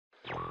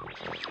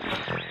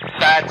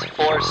Bat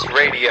Force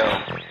Radio.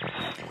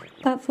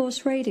 Bat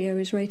Force Radio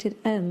is rated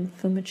M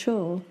for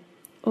mature,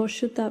 or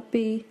should that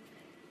be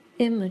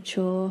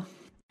immature?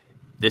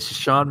 This is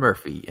Sean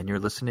Murphy, and you're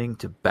listening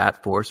to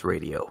Bat Force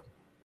Radio.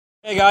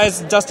 Hey guys,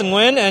 Dustin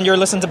Nguyen, and you're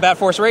listening to Bat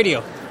Force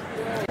Radio.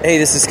 Hey,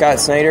 this is Scott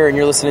Snyder, and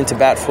you're listening to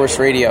Bat Force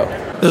Radio.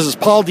 This is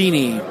Paul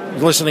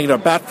Dini, listening to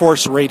Bat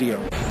Force Radio.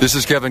 This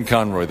is Kevin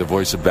Conroy, the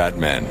voice of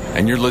Batman,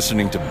 and you're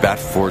listening to Bat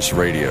Force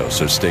Radio,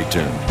 so stay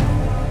tuned.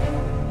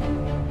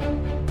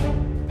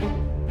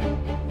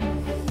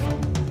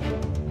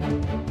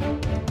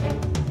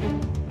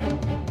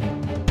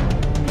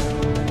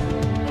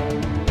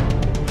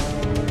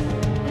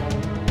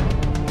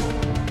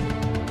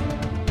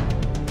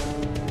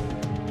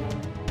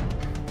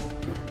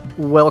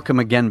 Welcome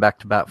again back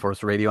to Bat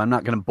Force Radio. I'm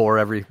not going to bore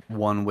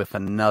everyone with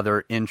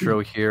another intro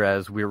here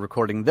as we're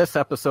recording this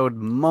episode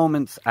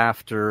moments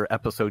after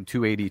episode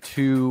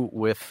 282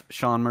 with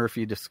Sean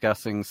Murphy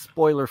discussing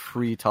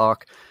spoiler-free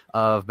talk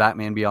of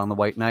Batman Beyond the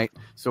White Knight.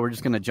 So we're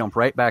just going to jump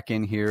right back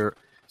in here.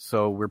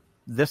 So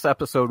this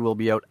episode will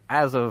be out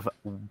as of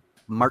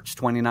March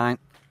 29th.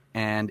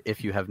 And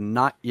if you have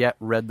not yet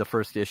read the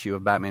first issue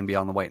of Batman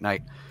Beyond the White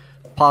Knight,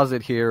 pause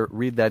it here,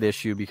 read that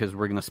issue, because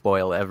we're going to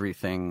spoil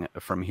everything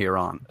from here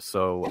on.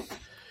 So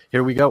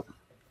here we go.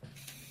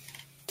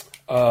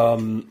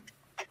 Okay,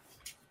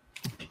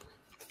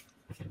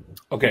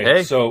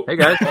 hey. So hey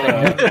guys,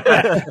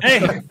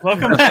 Hey,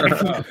 welcome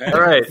back. All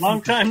right,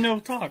 Long time no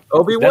talk.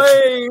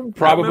 Obi-Wan.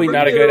 probably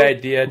not a good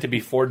idea to be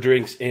 4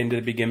 drinks into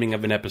the beginning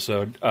of an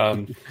episode.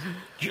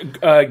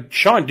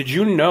 Sean, did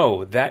you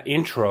know that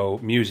intro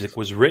music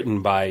was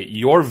written by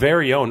your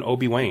very own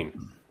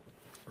Obi-Wan?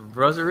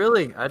 Was it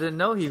really? I didn't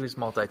know he was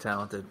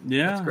multi-talented.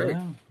 Yeah, that's great.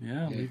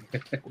 Yeah.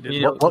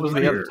 What was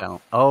the other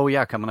talent? Oh,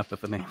 yeah, coming up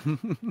with the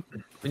name.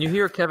 When you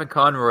hear Kevin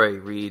Conroy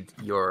read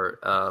your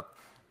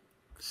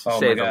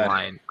say the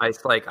line, I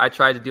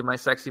tried to do my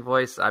sexy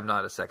voice. I'm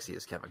not as sexy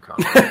as Kevin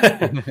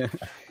Conroy.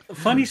 The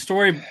funny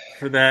story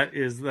for that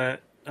is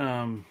that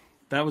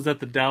that was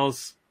at the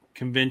Dallas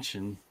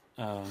convention,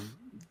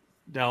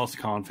 Dallas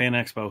Con Fan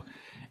Expo,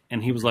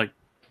 and he was like,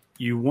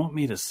 "You want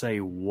me to say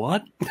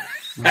what?"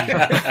 Fucking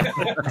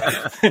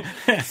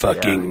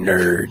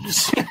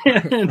nerds.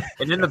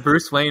 And in the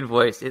Bruce Wayne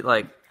voice,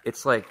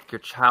 it's like your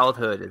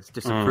childhood is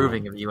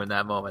disapproving of you in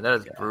that moment. That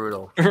is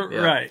brutal.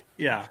 Yeah. Right?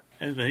 Yeah,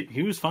 and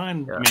he was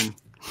fine. Yeah. I mean,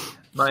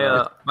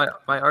 my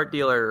art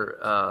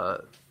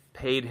dealer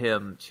paid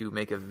him to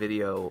make a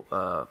video.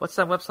 What's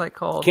that website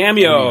called?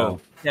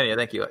 Cameo. Cameo.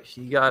 Thank you.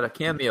 He got a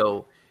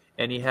cameo,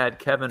 and he had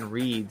Kevin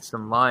read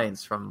some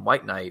lines from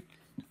White Knight.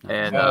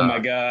 And, oh my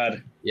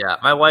god! Yeah,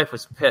 my wife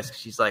was pissed.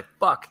 She's like,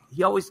 "Fuck,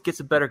 he always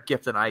gets a better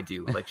gift than I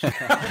do." Like,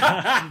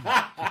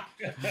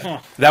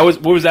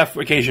 What was that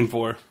occasion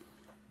for?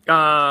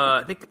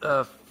 I think,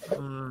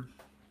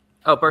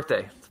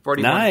 birthday,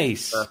 41.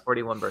 Nice,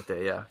 41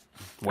 birthday. Yeah,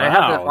 wow. I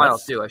have that file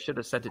too. I should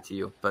have sent it to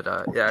you, but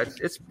yeah,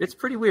 it's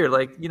pretty weird.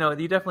 Like, you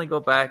definitely go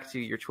back to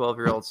your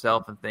 12-year-old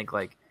self and think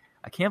like,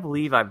 I can't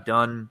believe I've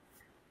done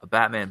a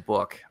Batman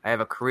book. I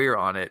have a career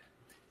on it,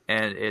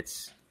 and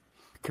it's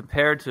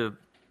compared to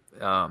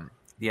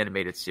the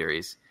animated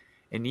series,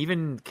 and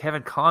even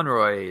Kevin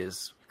Conroy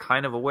is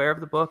kind of aware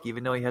of the book,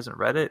 even though he hasn't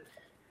read it.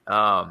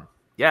 Yeah,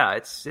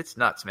 it's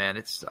nuts,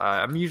 man.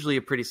 I'm usually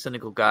a pretty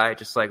cynical guy,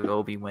 just like with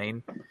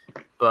Obi-Wan,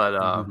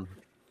 but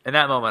in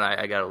that moment,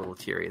 I got a little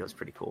teary. That was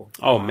pretty cool.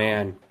 Oh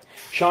man,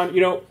 Sean,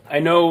 I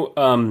know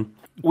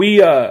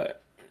we're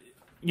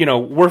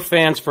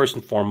fans first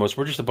and foremost.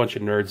 We're just a bunch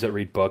of nerds that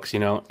read books,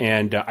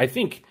 and I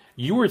think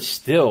you were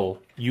still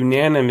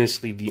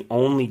unanimously the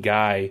only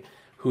guy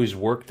whose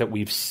work that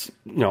we've,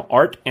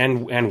 art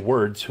and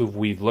words who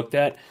we've looked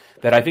at,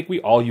 that I think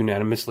we all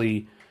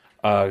unanimously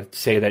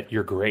say that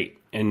you're great.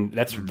 And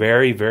that's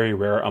very, very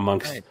rare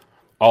amongst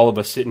all of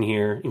us sitting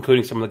here,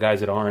 including some of the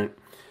guys that aren't.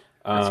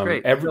 That's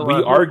great.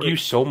 We argue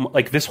so much.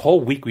 Like, this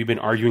whole week we've been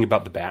arguing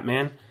about the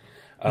Batman.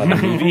 The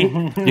movie,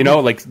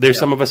 there's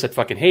some of us that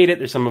fucking hate it.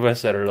 There's some of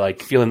us that are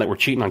like feeling that we're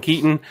cheating on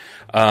Keaton.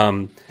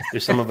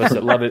 There's some of us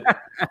that love it.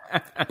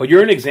 But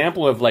you're an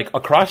example of like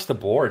across the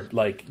board,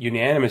 like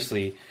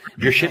unanimously,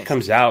 your shit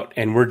comes out,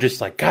 and we're just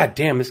like, God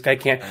damn, this guy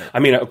can't. I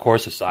mean, of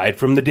course, aside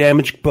from the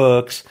damaged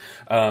books,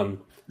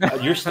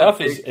 your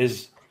stuff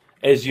is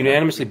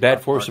unanimously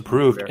Bad Force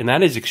approved, and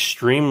that is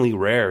extremely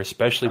rare,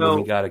 especially when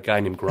we got a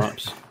guy named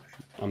Grumps.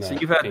 So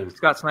you've had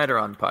Scott Snyder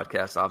on the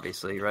podcast,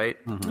 obviously, right?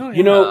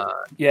 Mm-hmm. Oh,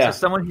 yeah. So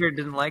someone here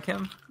didn't like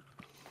him?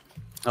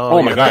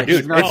 Oh my god,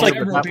 dude!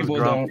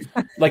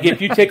 It's like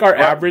if you take our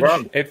average,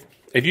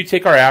 if you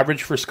take our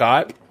average for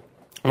Scott,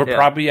 we're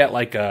probably at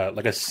like a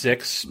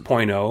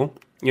 6.0.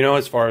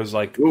 As far as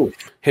like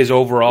his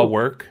overall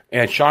work,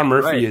 and Sean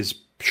Murphy's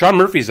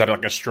at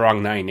like a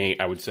strong 9.8,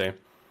 I would say.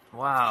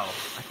 Wow,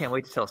 I can't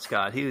wait to tell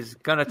Scott. He was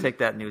gonna take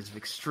that news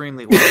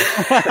extremely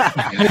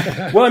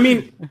well. Well, I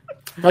mean,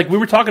 like we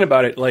were talking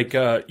about it, like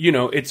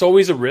it's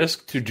always a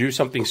risk to do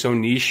something so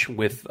niche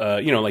with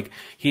like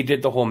he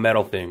did the whole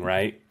metal thing,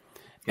 right?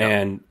 Yep.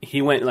 And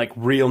he went like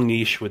real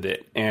niche with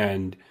it,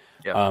 and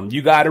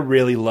you got to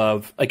really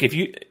love, like if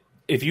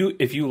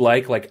if you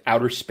like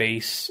outer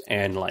space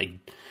and like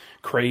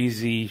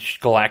crazy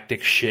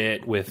galactic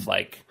shit with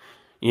like,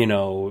 you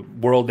know,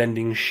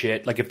 world-ending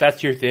shit, like if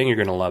that's your thing, you're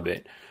gonna love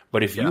it.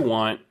 But if you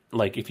want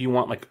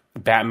like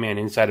Batman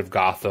inside of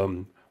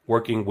Gotham,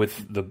 working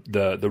with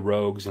the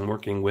rogues and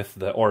working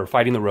with or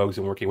fighting the rogues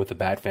and working with the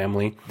Bat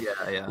family,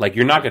 like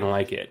you're not gonna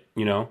like it,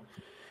 you know.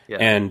 Yeah.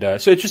 And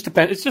so it just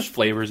depends. It's just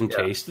flavors and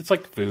taste. It's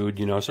like food,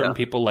 you know. Certain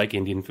people like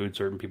Indian food,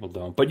 certain people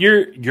don't. But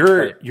you're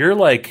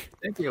like,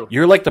 thank you.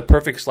 You're like the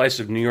perfect slice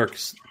of New York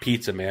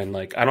pizza, man.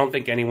 Like I don't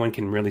think anyone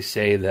can really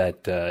say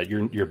that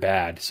you're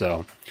bad.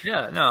 So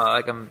yeah, no,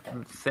 like I'm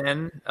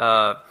thin,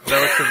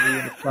 relatively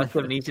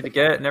inexpensive and easy to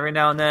get, and every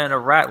now and then a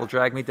rat will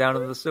drag me down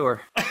into the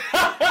sewer.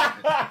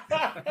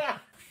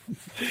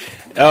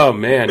 Oh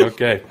man,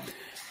 okay.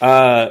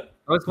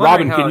 I was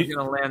wondering Robin, how I was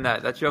going to land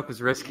that. That joke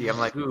was risky. I'm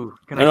like, ooh.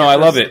 No, I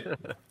love it.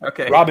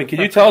 Okay. Robin, can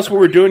you tell us what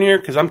we're doing here?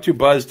 Because I'm too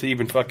buzzed to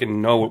even fucking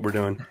know what we're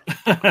doing.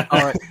 All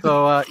right.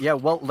 So,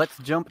 well, let's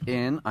jump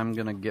in. I'm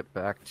going to get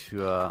back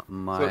to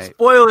my... So,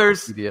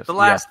 spoilers. PDF. The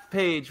last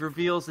page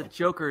reveals that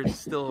Joker is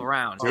still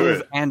around.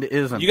 Is and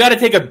isn't. You got to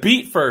take a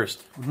beat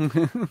first.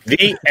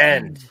 The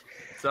end.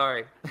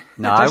 Sorry.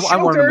 No,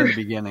 I warned them in the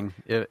beginning.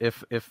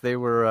 If they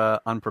were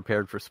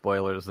unprepared for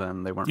spoilers,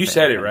 then they weren't. You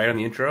said it right on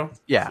the intro.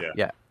 Yeah.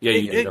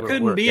 It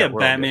couldn't be a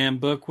Batman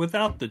book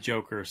without the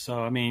Joker. So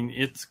I mean,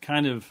 it's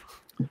kind of,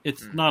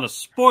 it's not a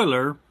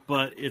spoiler,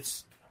 but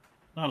it's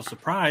not a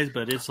surprise.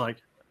 But it's like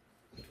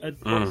a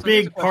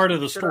big part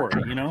of the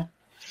story, you know.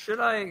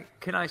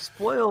 Can I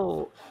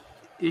spoil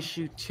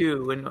issue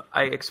 2 and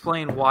I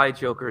explain why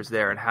Joker is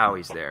there and how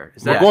he's there?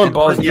 Is that going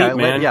balls deep,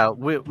 man? Yeah,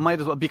 we might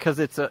as well, because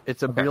it's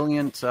a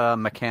brilliant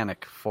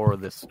mechanic for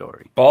this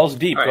story. Balls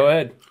deep. Right. Go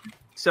ahead.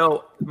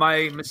 So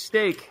my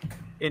mistake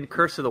in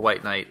Curse of the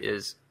White Knight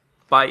is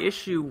by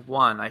issue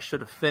 1 I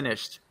should have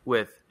finished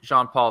with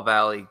Jean-Paul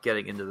Valley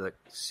getting into the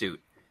suit.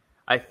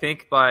 I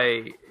think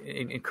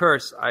in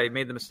Curse I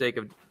made the mistake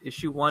of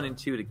issue 1 and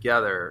 2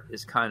 together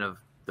is kind of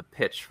the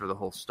pitch for the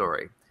whole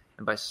story,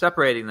 and by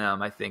separating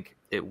them I think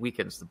it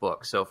weakens the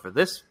book. So for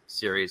this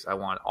series, I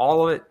want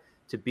all of it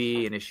to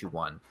be in issue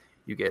 1.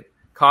 You get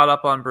caught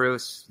up on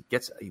Bruce,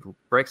 he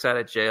breaks out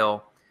of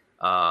jail,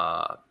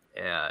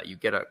 you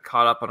get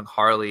caught up on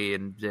Harley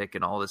and Dick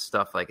and all this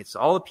stuff. Like, it's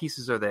all the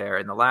pieces are there,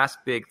 and the last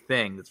big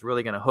thing that's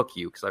really going to hook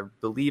you, because I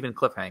believe in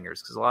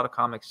cliffhangers, because a lot of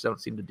comics don't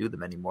seem to do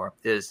them anymore,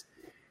 is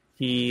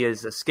he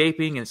is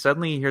escaping and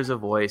suddenly he hears a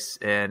voice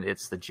and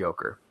it's the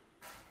Joker.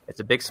 It's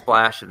a big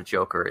splash of the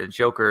Joker, and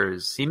Joker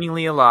is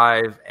seemingly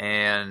alive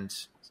and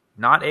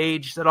not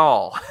aged at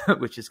all,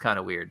 which is kind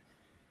of weird.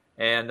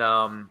 And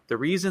the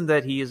reason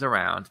that he is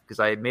around, because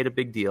I made a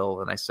big deal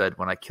and I said,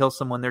 when I kill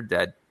someone, they're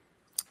dead.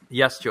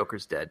 Yes,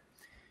 Joker's dead.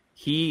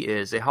 He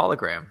is a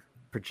hologram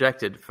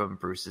projected from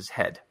Bruce's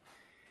head.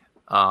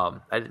 I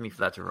didn't mean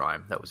for that to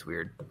rhyme. That was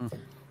weird.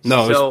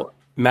 No, so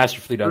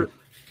masterfully done.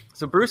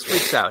 So Bruce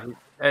freaks out.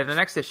 And the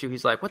next issue,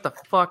 he's like, what the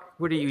fuck?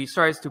 What are you? He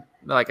starts to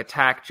like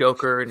attack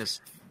Joker, and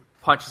his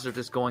punches are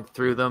just going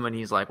through them. And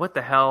he's like, what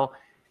the hell?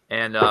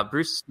 And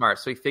Bruce is smart,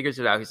 so he figures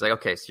it out. He's like,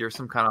 okay, so you're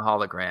some kind of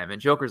hologram.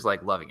 And Joker's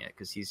like loving it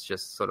because he's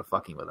just sort of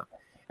fucking with him.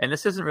 And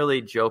this isn't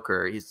really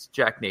Joker. He's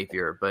Jack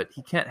Napier, but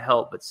he can't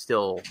help but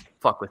still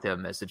fuck with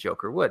him as the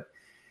Joker would.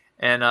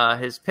 And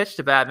his pitch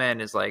to Batman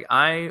is like,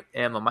 I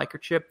am a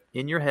microchip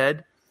in your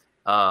head.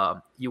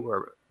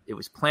 It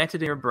was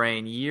planted in your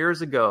brain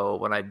years ago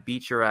when I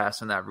beat your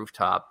ass on that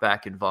rooftop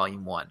back in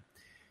Volume 1.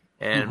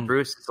 And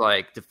Bruce is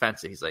like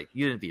defensive. He's like,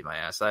 you didn't beat my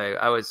ass.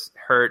 I was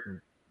hurt and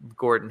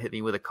Gordon hit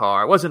me with a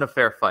car. It wasn't a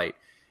fair fight.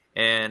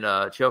 And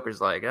Joker's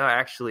like, oh,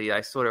 actually,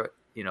 I sort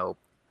of,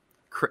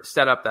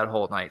 set up that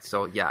whole night.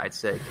 So, yeah, I'd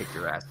say I kicked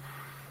your ass.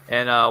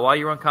 And while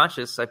you were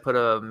unconscious, I put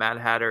a Mad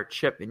Hatter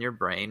chip in your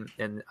brain,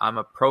 and I'm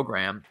a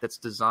program that's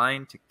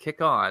designed to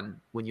kick on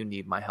when you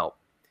need my help.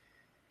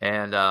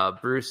 And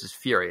Bruce is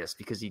furious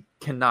because he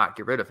cannot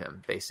get rid of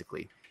him,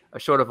 basically.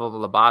 Short of a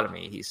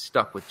lobotomy, he's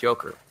stuck with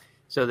Joker.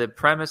 So the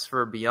premise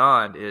for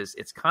Beyond is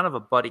it's kind of a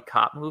buddy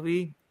cop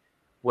movie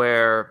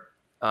where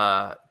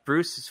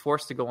Bruce is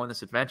forced to go on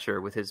this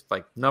adventure with his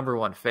number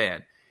one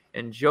fan,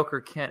 and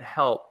Joker can't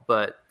help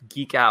but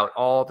geek out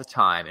all the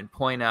time and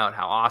point out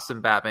how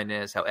awesome Batman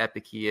is, how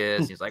epic he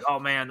is. He's like, "Oh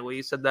man, the way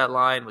you said that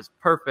line was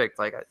perfect.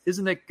 Like,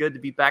 isn't it good to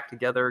be back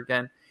together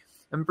again?"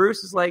 And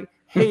Bruce is like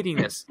hating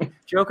this.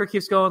 Joker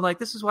keeps going like,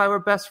 "This is why we're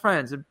best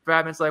friends," and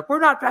Batman's like, "We're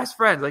not best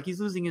friends." Like, he's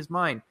losing his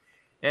mind,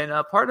 and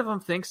part of him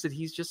thinks that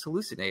he's just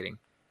hallucinating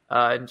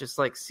and just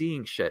like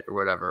seeing shit or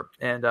whatever.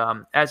 And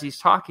as he's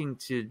talking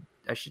to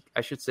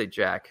I should say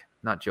Jack,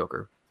 not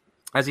Joker.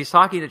 As he's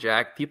talking to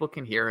Jack, people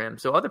can hear him.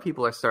 So other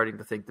people are starting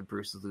to think that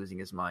Bruce is losing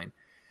his mind.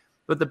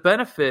 But the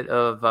benefit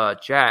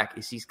of Jack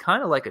is he's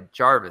kind of like a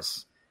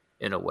Jarvis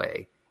in a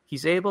way.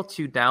 He's able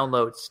to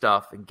download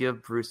stuff and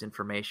give Bruce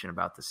information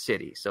about the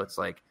city. So it's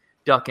like,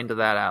 duck into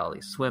that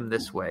alley, swim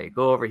this way,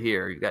 go over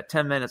here. You've got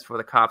 10 minutes before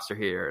the cops are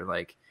here.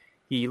 Like,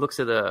 he looks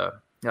at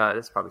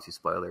that's probably too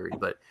spoilery,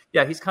 but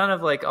yeah, he's kind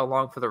of like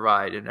along for the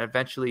ride. And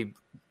eventually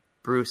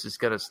Bruce is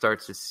going to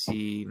start to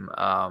seem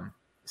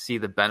see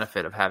the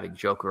benefit of having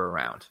Joker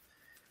around.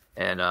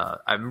 And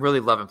I'm really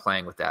loving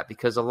playing with that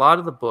because a lot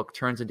of the book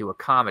turns into a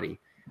comedy.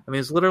 I mean,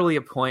 there's literally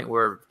a point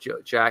where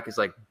Jack is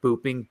like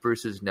booping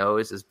Bruce's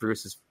nose as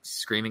Bruce is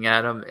screaming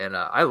at him. And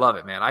I love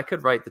it, man. I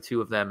could write the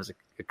two of them as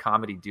a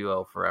comedy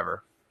duo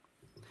forever.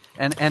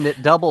 And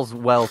it doubles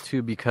well,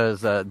 too,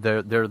 because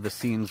there are the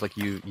scenes like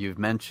you've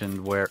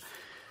mentioned where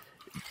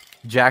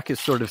Jack is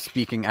sort of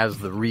speaking as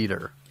the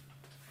reader.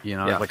 You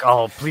know, like,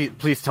 oh,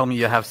 please tell me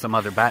you have some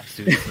other bat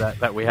suits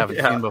that we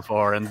haven't seen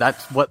before. And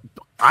that's what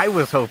I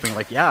was hoping.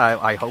 Like,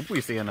 I hope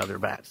we see another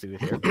bat suit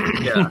here.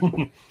 Yeah.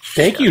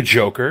 Thank you,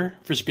 Joker,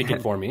 for speaking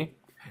for me.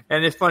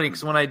 And it's funny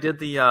because when I did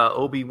the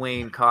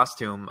Obi-Wan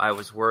costume, I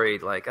was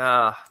worried, like,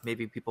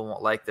 maybe people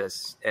won't like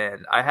this.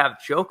 And I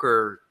have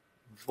Joker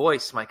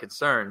voice my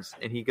concerns.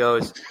 And he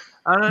goes,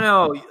 I don't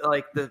know,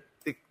 like the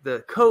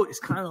coat is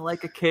kind of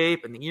like a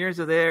cape and the ears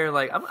are there.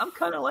 Like I'm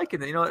kind of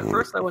liking it. You know, at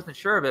first I wasn't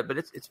sure of it, but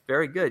it's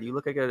very good. You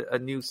look like a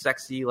new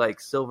sexy, like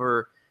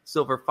silver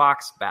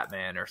fox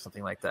Batman or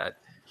something like that.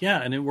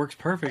 Yeah. And it works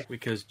perfect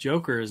because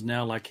Joker is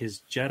now like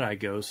his Jedi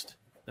ghost.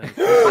 That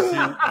puts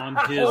him on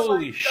his,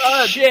 Holy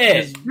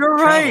shit. You're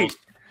right.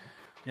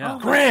 Yeah.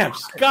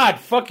 Gramps, God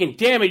fucking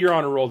damn it. You're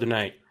on a roll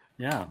tonight.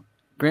 Yeah.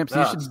 Gramps,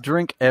 you should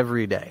drink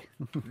every day.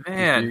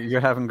 Man.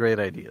 You're having great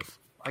ideas.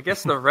 I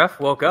guess the ref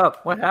woke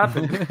up. What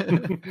happened?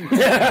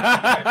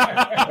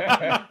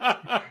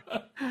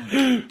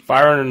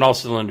 Firing on all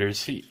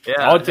cylinders.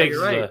 All it takes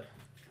is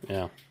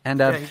And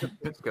he's a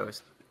good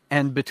ghost.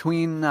 And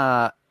between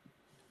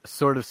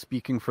sort of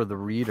speaking for the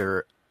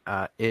reader,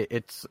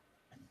 it's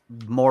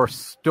more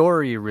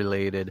story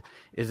related.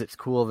 It's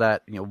cool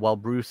that while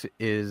Bruce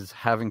is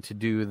having to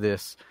do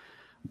this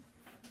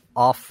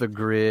off the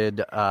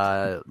grid,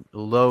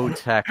 low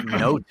tech,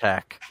 no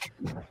tech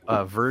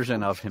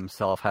version of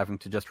himself, having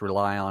to just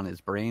rely on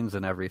his brains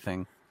and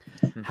everything.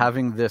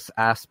 Having this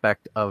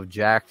aspect of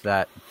Jack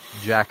that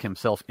Jack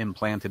himself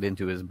implanted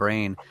into his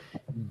brain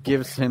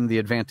gives him the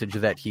advantage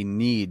that he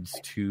needs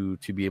to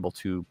be able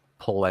to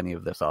pull any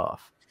of this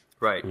off.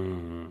 Right.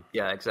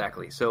 Yeah,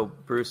 exactly. So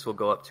Bruce will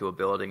go up to a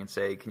building and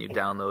say, "Can you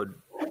download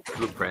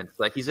blueprints?"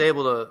 Like he's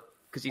able to.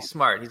 Because he's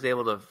smart. He's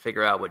able to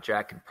figure out what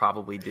Jack can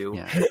probably do.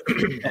 Yeah.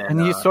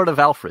 And he's sort of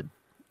Alfred.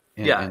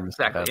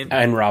 Exactly.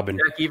 And Robin.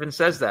 Jack even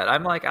says that.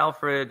 I'm like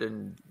Alfred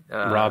and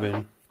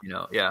Robin.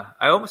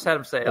 I almost had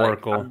him say,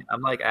 Oracle. Like,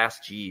 I'm like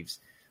Ask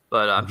Jeeves.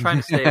 But I'm trying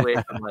to stay away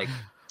from like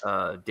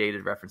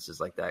dated references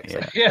like that.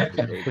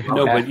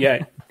 No, but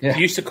he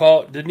used to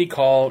call, didn't he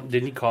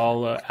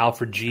call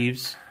Alfred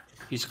Jeeves?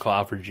 He used to call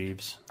Alfred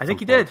Jeeves. I think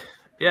he did.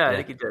 Yeah, I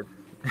think he did.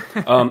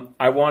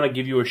 I want to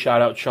give you a shout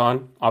out,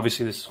 Sean.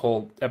 Obviously, this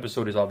whole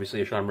episode is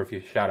obviously a Sean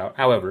Murphy shout out.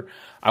 However,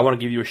 I want to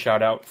give you a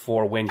shout out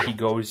for when he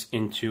goes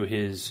into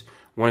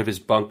one of his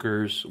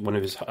bunkers, one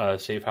of his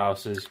safe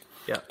houses.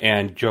 Yeah.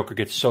 And Joker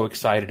gets so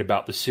excited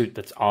about the suit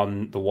that's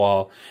on the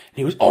wall. And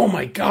he goes, "Oh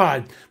my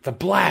God, the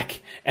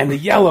black and the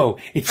yellow.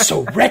 It's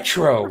so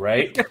retro,"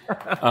 right?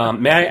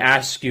 May I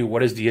ask you,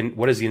 what is the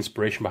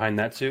inspiration behind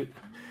that suit?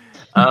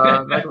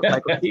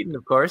 Michael Keaton,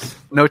 of course.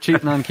 No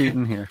cheating on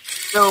Keaton here.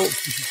 So,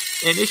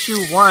 in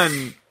issue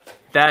 1,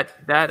 that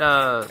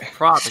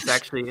prop is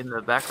actually in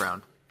the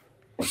background.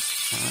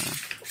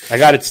 I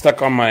got it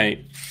stuck on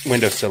my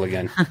windowsill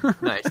again.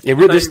 Nice.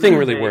 This thing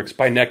really works.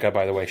 By NECA,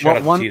 by the way. Shout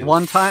out to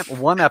Jesus.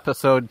 One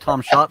episode,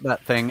 Tom shot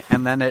that thing,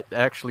 and then it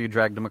actually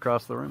dragged him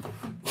across the room.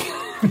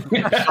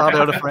 Shot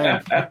out of frame.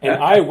 And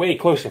I weigh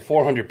close to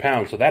 400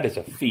 pounds, so that is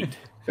a feat.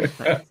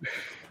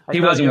 He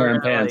wasn't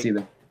wearing pants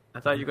either. I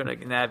thought you were going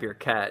to nab your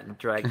cat and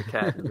drag the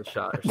cat into the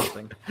shot or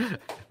something.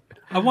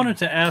 I wanted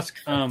to ask,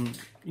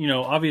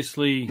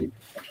 obviously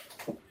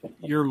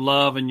your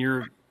love and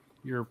your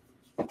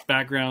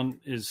background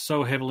is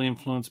so heavily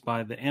influenced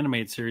by the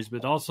animated series,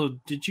 but also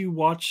did you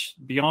watch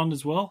Beyond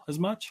as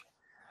much?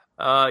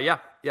 Yeah.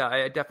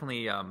 I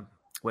definitely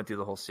went through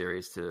the whole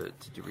series to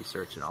do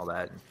research and all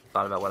that, and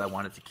thought about what I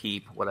wanted to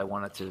keep, what I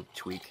wanted to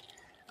tweak.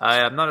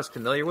 I'm not as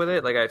familiar with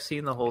it. Like I've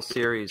seen the whole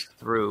series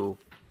through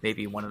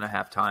maybe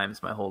 1.5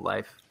 times my whole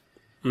life.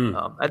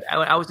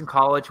 I was in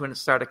college when it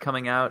started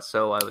coming out,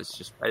 so I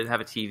didn't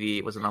have a TV.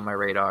 It wasn't on my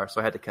radar, so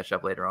I had to catch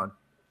up later on.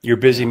 You're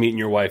busy meeting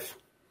your wife.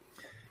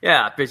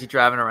 Yeah, busy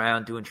driving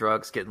around, doing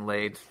drugs, getting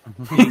laid.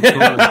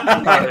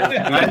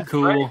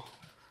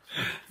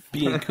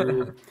 Being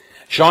cool.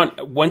 Sean,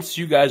 once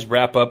you guys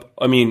wrap up,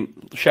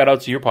 shout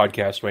out to your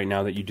podcast right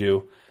now that you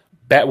do.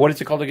 What is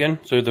it called again?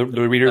 So the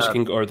readers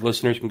or the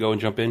listeners can go and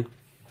jump in.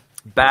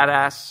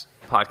 Badass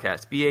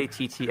Podcast.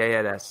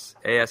 BATTASS.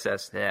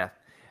 Yeah.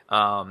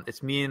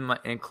 It's me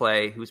and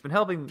Clay, who's been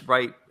helping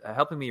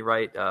me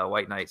write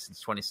White Knight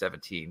since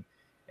 2017.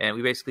 And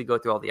we basically go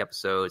through all the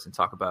episodes and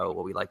talk about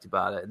what we liked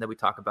about it. And then we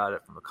talk about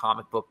it from a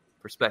comic book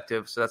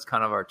perspective. So that's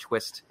kind of our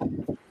twist.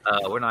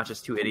 We're not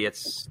just two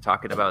idiots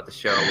talking about the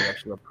show. We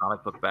actually have a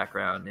comic book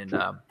background. And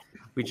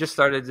we just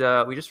recorded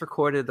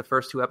the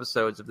first 2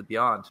 episodes of The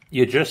Beyond.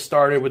 You just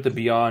started with the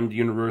Beyond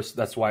universe.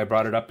 That's why I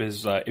brought it up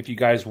is if you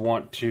guys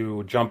want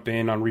to jump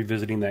in on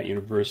revisiting that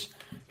universe,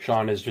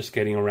 Sean is just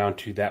getting around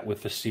to that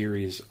with the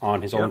series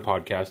on his own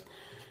podcast.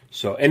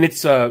 So, and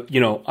it's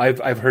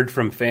I've heard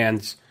from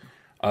fans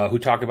who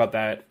talk about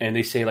that, and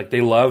they say like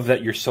they love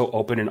that you're so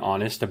open and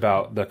honest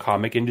about the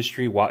comic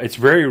industry. While it's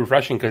very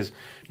refreshing because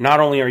not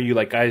only are you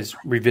like guys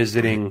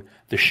revisiting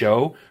the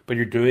show, but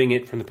you're doing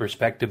it from the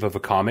perspective of a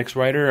comics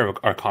writer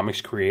or a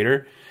comics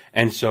creator,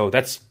 and so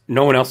that's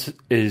no one else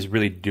is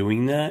really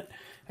doing that,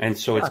 and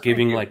so it's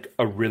giving like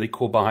a really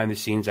cool behind the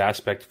scenes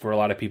aspect for a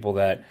lot of people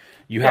that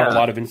you have a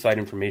lot of inside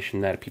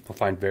information that people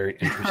find very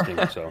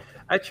interesting. So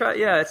I try.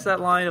 Yeah, it's that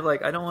line of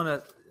like I don't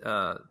want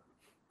to.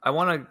 I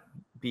want to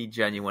be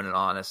genuine and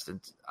honest, and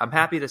I'm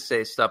happy to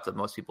say stuff that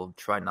most people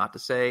try not to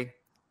say.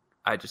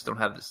 I just don't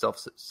have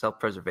the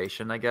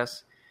self-preservation, I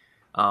guess.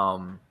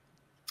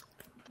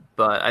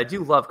 But I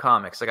do love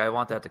comics. Like I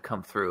want that to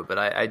come through, but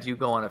I do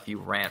go on a few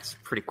rants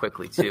pretty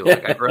quickly too.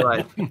 Like I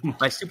realize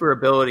my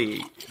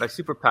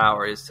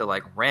superpower is to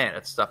like rant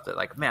at stuff that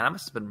like, man, I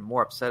must have been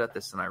more upset at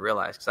this than I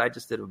realized because I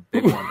just did a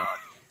big one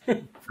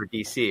for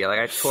DC. Like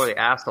I tore the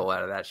asshole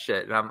out of that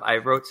shit. And I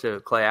wrote to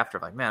Clay after,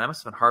 like, man, I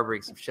must have been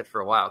harboring some shit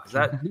for a while because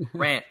that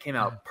rant came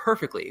out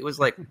perfectly. It was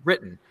like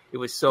written. It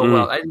was so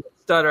well. I didn't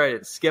stutter. I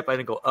didn't skip. I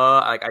didn't go,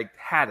 like I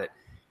had it.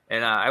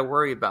 And I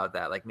worry about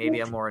that. Like maybe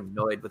I'm more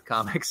annoyed with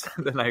comics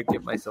than I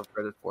give myself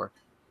credit for.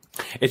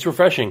 It's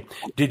refreshing.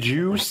 Did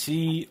you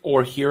see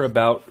or hear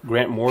about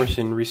Grant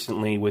Morrison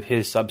recently with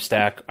his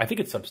Substack? I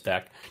think it's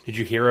Substack. Did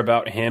you hear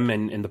about him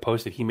and the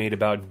post that he made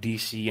about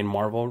DC and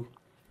Marvel?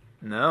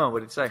 No,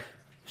 what did it say?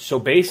 So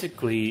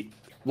basically,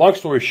 long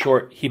story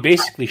short, he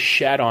basically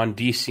shat on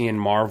DC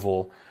and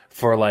Marvel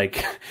for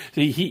like,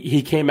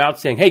 he came out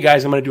saying, hey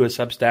guys, I'm going to do a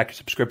Substack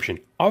subscription.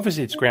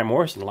 Obviously, it's Grant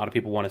Morrison. A lot of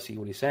people want to see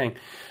what he's saying.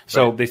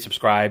 So they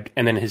subscribed.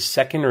 And then his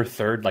second or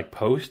third like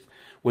post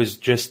was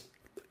just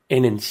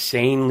an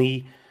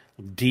insanely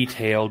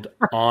detailed,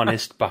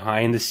 honest,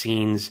 behind the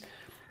scenes,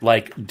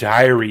 like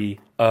diary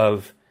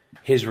of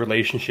his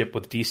relationship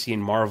with DC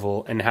and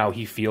Marvel and how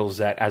he feels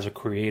that as a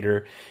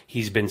creator,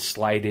 he's been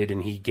slighted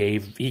and he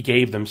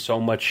gave them so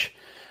much,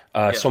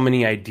 so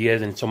many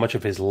ideas and so much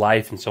of his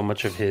life and so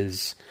much of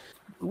his.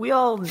 We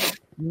all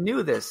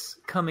knew this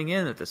coming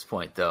in at this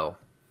point, though.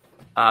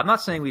 I'm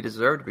not saying we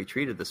deserve to be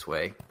treated this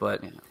way,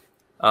 but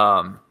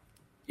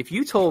if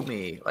you told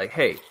me, like,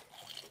 hey,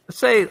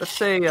 let's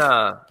say,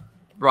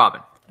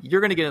 Robin,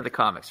 you're going to get into the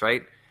comics,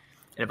 right?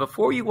 And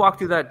before you walk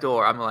through that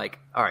door, I'm like,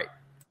 all right,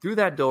 through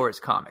that door is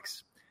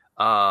comics.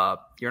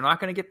 You're not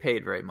going to get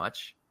paid very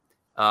much.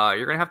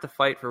 You're going to have to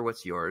fight for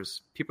what's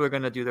yours. People are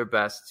going to do their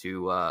best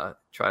to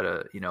try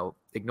to,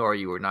 ignore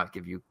you or not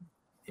give you,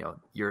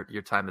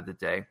 your time of the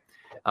day.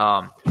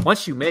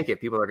 Once you make it,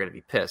 people are going to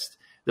be pissed.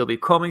 They'll be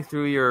combing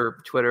through your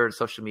Twitter and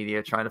social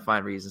media, trying to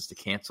find reasons to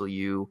cancel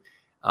you.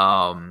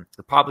 They'll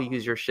probably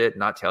use your shit,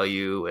 not tell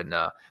you. And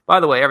by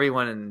the way,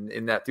 everyone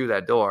in that through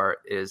that door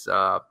is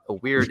a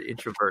weird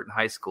introvert in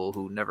high school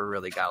who never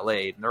really got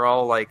laid. And they're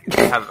all like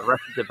have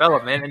arrested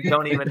development and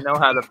don't even know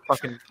how to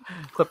fucking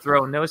clip their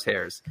own nose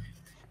hairs.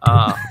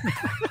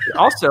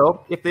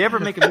 Also, if they ever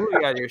make a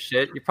movie out of your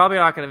shit, you're probably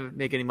not going to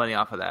make any money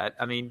off of that.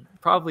 I mean,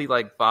 probably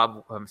like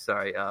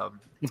the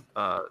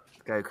guy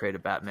who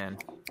created Batman.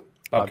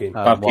 Bob Kane,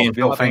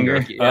 Bill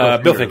Finger.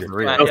 Bill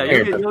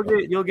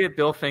Finger. You'll get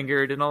Bill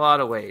Fingered in a lot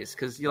of ways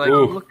because you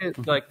look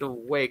at like the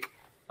wake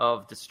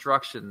of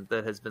destruction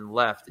that has been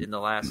left in the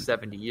last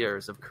 70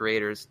 years of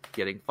creators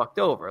getting fucked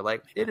over.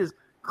 Like it is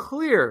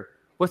clear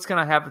what's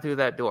going to happen through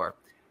that door.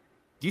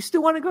 Do you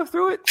still want to go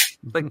through it?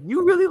 Like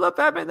you really love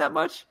Batman that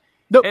much?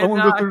 Nope, I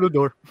want to go through the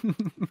door.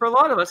 For a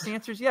lot of us, the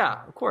answer is yeah,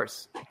 of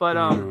course. But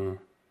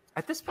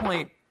at this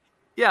point,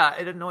 yeah,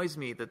 it annoys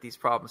me that these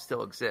problems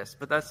still exist.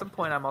 But at some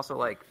point, I'm also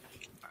like,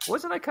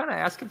 wasn't I kind of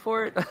asking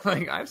for it?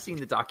 Like I've seen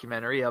the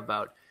documentary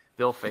about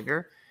Bill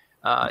Finger.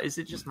 Is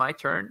it just my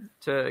turn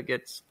to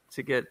get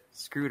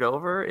screwed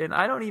over? And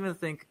I don't even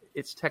think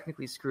it's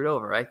technically screwed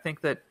over. I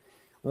think that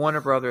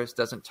Warner Brothers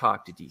doesn't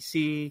talk to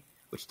DC,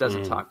 which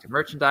doesn't talk to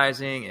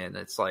merchandising, and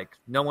it's like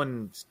no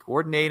one's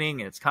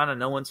coordinating, and it's kind of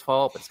no one's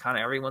fault, but it's kind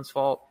of everyone's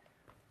fault.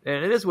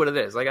 And it is what it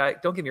is.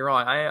 Like don't get me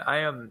wrong, I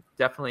am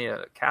definitely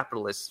a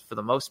capitalist for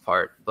the most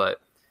part,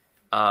 but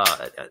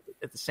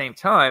at the same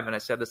time, and I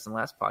said this in the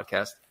last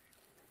podcast,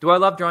 do I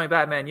love drawing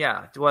Batman?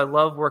 Yeah. Do I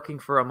love working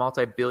for a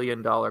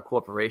multi-billion-dollar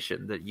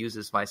corporation that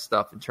uses my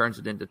stuff and turns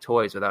it into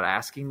toys without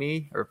asking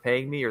me or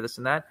paying me or this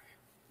and that?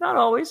 Not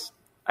always.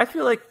 I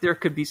feel like there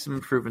could be some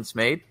improvements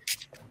made.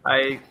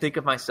 I think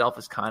of myself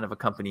as kind of a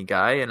company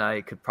guy, and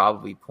I could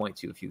probably point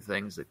to a few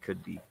things that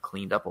could be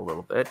cleaned up a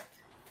little bit,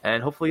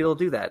 and hopefully it'll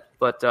do that.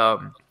 But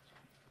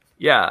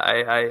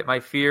yeah, my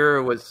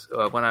fear was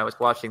when I was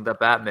watching The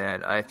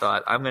Batman, I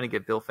thought, I'm going to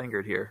get Bill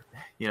Fingered here,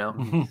 Yeah,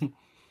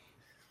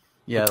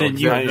 Then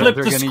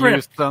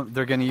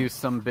they're going to use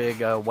some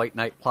big White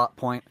Knight plot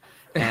point,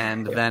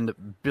 and then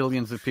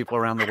billions of people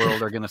around the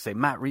world are going to say,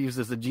 Matt Reeves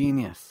is a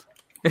genius.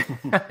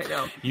 I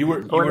know. You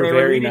were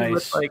very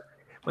nice.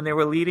 When they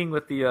were leading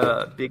with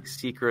the big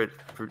secret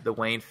for the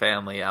Wayne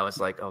family, I was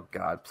like, "Oh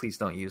God, please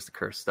don't use the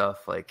cursed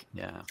stuff." Like,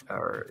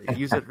 or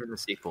use it for the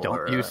sequel.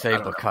 Don't you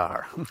save a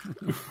car?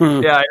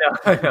 Yeah,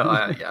 I know.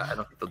 I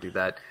don't think they'll do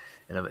that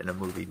in a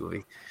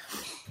movie.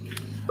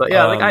 But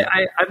yeah,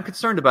 I'm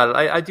concerned about it.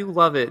 I do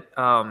love it,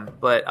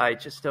 but I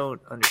just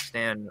don't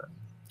understand.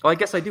 Well, I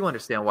guess I do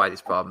understand why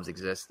these problems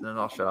exist, and then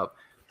I'll shut up.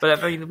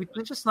 But I mean,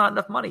 there's just not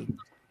enough money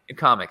in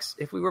comics.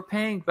 If we were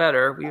paying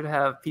better, we would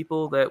have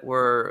people that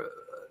were,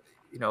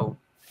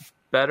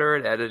 better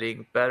at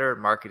editing, better at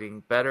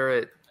marketing, better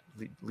at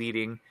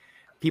leading.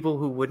 People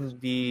who wouldn't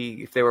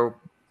be,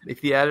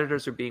 if the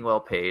editors are being well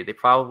paid, they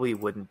probably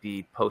wouldn't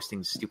be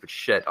posting stupid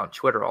shit on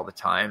Twitter all the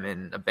time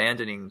and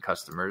abandoning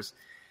customers.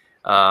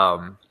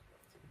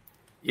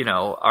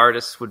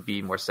 Artists would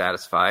be more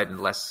satisfied and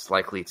less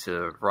likely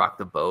to rock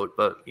the boat.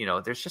 But,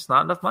 there's just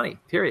not enough money,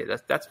 period.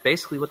 That's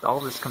basically what all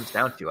of this comes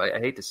down to. I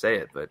hate to say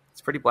it, but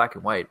it's pretty black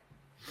and white.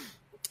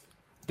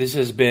 This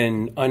has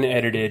been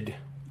unedited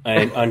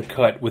and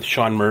uncut with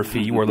Sean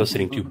Murphy. You are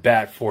listening to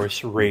Bat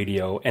Force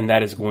Radio, and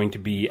that is going to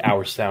be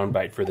our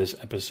soundbite for this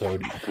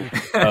episode.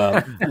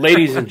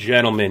 Ladies and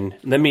gentlemen,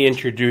 let me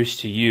introduce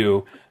to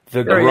you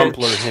the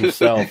Grumpler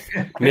himself,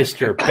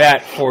 Mr.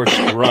 Bat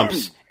Force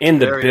Grumps, in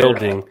the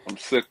building. I'm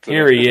sick today.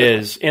 Here he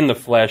is, in the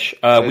flesh.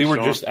 We were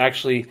just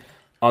actually,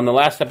 on the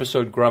last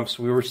episode, Grumps,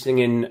 we were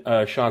singing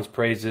Sean's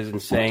praises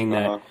and saying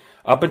that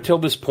up until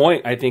this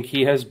point, I think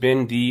he has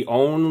been the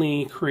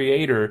only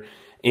creator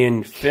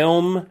in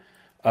film,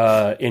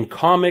 in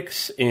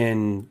comics,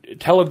 in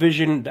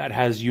television that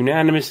has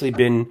unanimously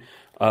been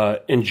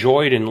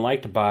enjoyed and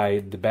liked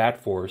by the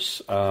Bat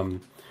Force.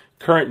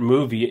 Current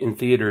movie in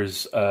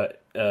theaters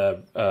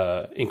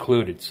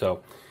included.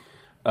 So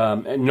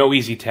no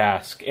easy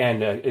task,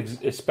 and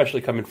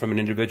especially coming from an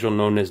individual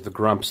known as the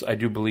Grumps. I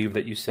do believe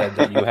that you said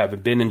that you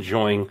have been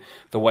enjoying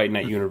the White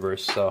Knight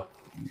universe. So,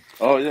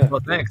 oh yeah, well,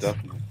 thanks.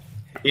 Definitely.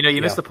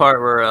 You missed the part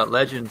where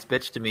Legends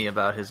bitched to me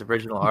about his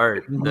original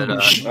art.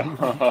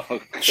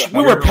 That,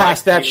 we were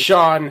past that,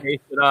 Sean.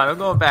 I'm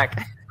going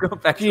back. To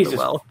the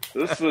well.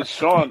 This is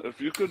Sean.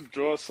 If you could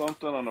draw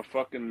something on a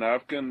fucking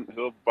napkin,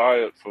 he'll buy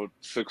it for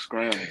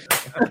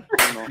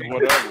 $6,000.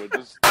 Whatever.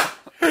 Just.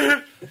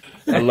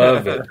 I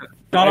love it.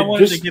 John, I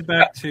wanted to get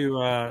back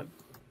to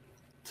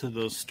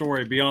the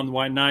story Beyond the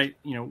White Knight.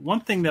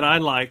 One thing that I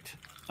liked,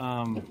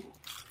 and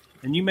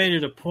you made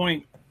it a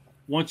point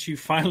once you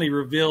finally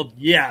revealed,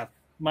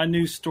 my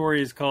new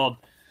story is called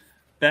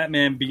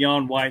Batman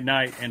Beyond White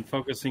Knight and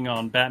focusing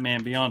on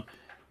Batman Beyond.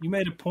 You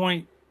made a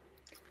point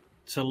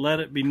to let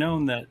it be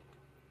known that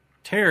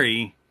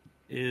Terry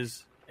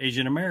is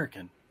Asian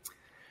American.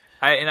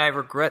 I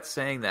regret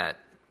saying that.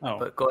 Oh,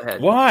 but go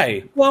ahead.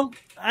 Why? Well,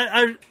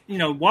 I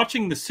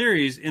watching the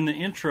series in the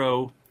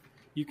intro,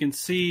 you can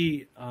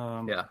see.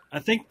 I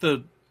think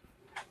it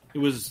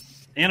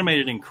was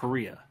animated in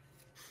Korea,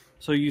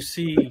 so you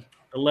see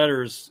the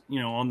letters,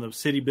 on the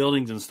city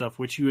buildings and stuff,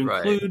 which you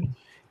include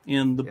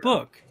in the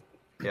book.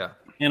 Yeah.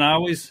 And I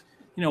always,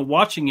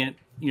 watching it,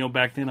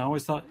 back then, I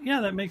always thought,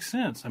 that makes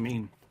sense. I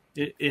mean,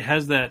 it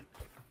has that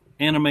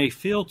anime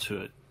feel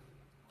to it.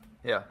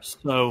 Yeah.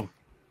 So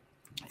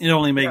it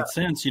only made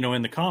sense,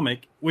 in the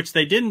comic, which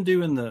they didn't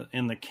do in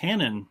the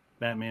canon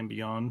Batman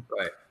Beyond.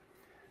 Right.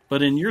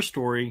 But in your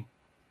story,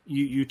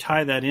 you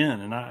tie that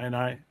in, and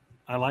I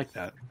like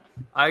that.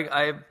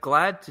 I'm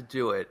glad to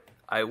do it.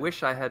 I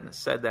wish I hadn't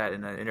said that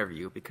in an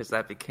interview because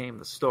that became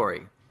the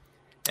story.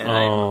 And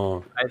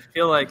I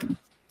feel like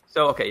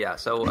So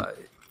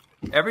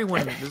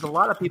everyone, there's a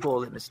lot of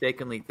people that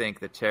mistakenly think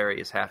that Terry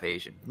is half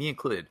Asian, me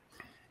included.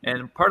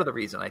 And part of the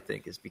reason I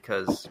think is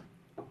because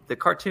the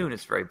cartoon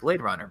is very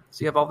Blade Runner.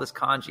 So you have all this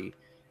kanji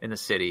in the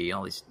city, and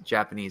all these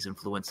Japanese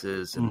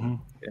influences, and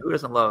who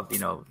doesn't love,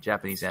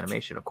 Japanese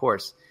animation, of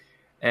course.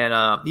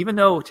 And even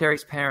though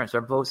Terry's parents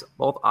are both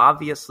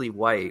obviously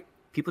white,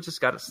 people just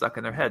got it stuck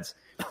in their heads.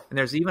 And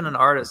there's even an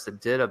artist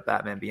that did a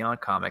Batman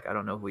Beyond comic. I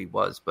don't know who he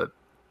was, but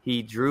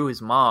he drew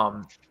his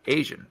mom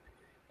Asian.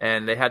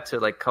 And they had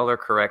to color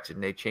correct,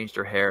 and they changed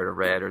her hair to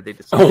red, or they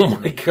decided to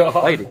make her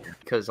white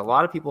because a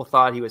lot of people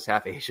thought he was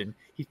half Asian.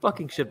 He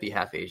fucking should be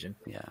half Asian.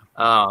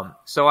 Yeah.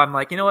 So I'm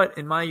like, you know what?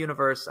 In my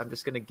universe, I'm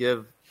just going to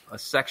give a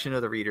section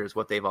of the readers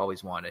what they've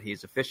always wanted.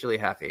 He's officially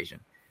half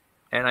Asian.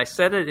 And I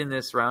said it in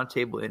this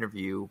roundtable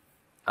interview,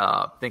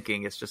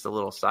 thinking it's just a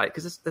little side,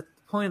 because the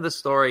point of the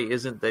story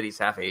isn't that he's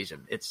half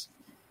Asian. It's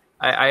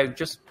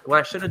what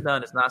I should have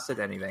done is not said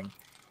anything.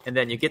 And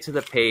then you get to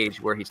the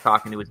page where he's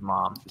talking to his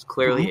mom, who's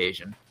clearly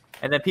Asian.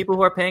 And then people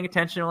who are paying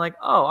attention are like,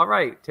 oh, all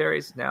right,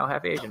 Terry's now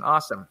half Asian.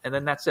 Awesome. And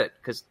then that's it.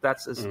 Because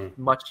that's as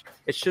much,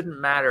 it shouldn't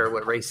matter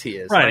what race he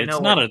is. Right.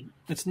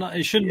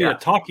 It shouldn't be a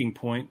talking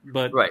point,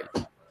 but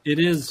it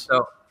is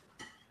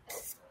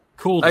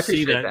cool to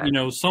see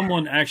that,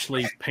 someone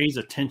actually pays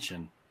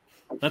attention.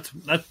 That's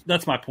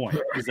my point,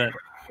 is that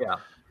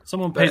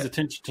someone pays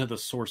attention to the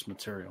source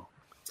material.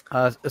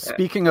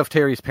 Speaking of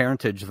Terry's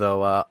parentage,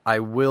 though, I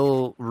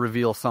will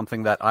reveal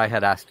something that I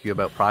had asked you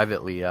about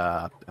privately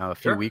a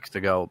few weeks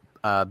ago,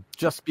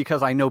 just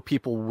because I know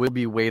people will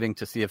be waiting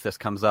to see if this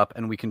comes up,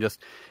 and we can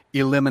just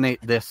eliminate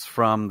this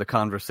from the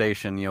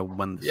conversation,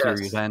 when the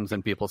series ends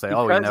and people say,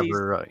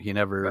 because he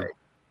never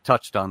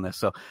touched on this.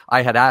 So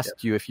I had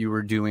asked you if you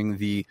were doing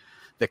the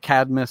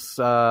Cadmus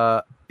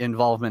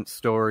involvement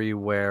story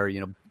where,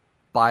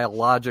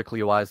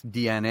 biologically wise,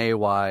 DNA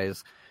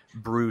wise,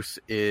 Bruce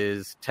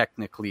is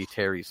technically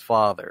Terry's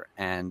father,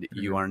 and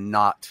you are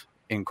not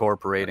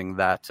incorporating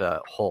that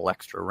whole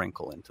extra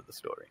wrinkle into the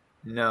story.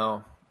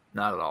 No,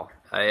 not at all.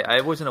 I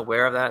wasn't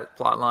aware of that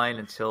plot line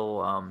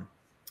until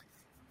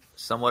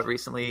somewhat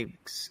recently.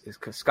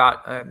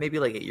 Scott, maybe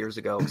like 8 years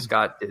ago,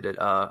 Scott did it.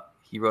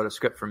 He wrote a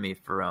script for me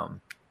for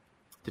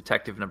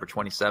Detective Number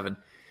 27,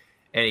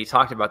 and he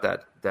talked about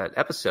that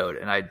episode,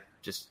 and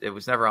it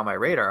was never on my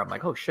radar. I'm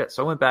like, oh shit.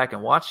 So I went back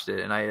and watched it,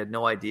 and I had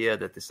no idea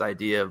that this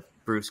idea of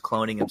Bruce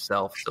cloning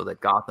himself so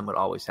that Gotham would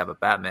always have a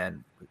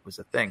Batman was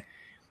a thing.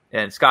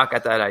 And Scott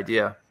got that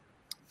idea.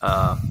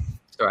 Sorry,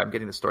 I'm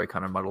getting the story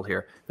kind of muddled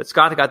here. But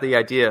Scott got the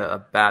idea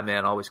of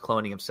Batman always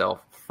cloning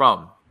himself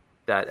from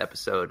that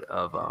episode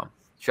of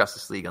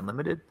Justice League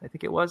Unlimited, I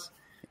think it was.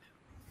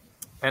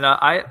 And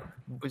I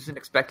wasn't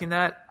expecting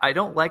that. I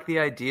don't like the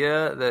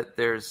idea that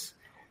there's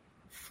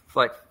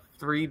like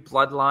 3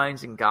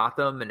 bloodlines in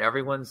Gotham and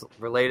everyone's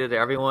related to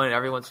everyone and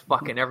everyone's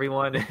fucking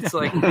everyone. It's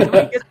like, can we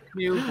get some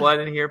new blood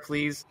in here,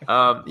 please?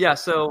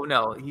 So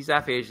no, he's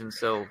half Asian,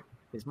 so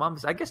his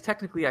mom's, I guess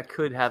technically I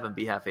could have him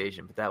be half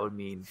Asian, but that would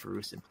mean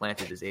Bruce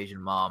implanted his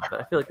Asian mom.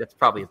 But I feel like that's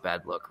probably a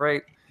bad look,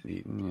 right?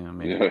 Yeah,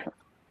 maybe.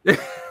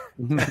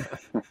 Yeah.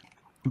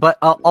 But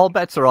all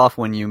bets are off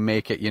when you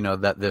make it,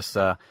 that this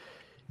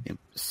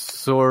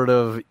sort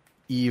of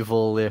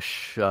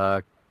evil-ish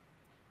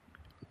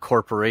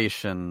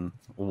corporation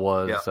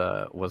was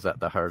at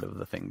the heart of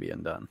the thing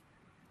being done,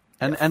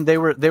 and they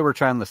were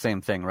trying the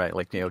same thing, right?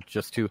 Like,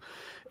 just to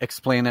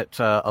explain it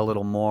a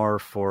little more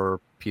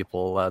for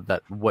people,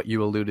 that what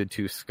you alluded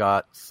to,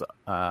 Scott's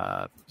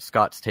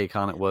take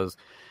on it was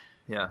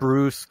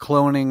Bruce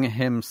cloning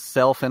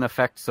himself in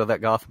effect so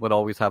that Gotham would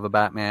always have a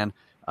Batman.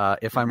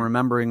 If I'm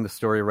remembering the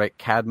story right,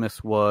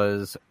 Cadmus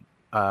was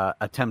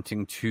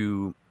attempting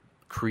to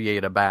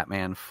create a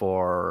Batman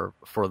for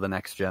the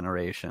next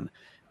generation.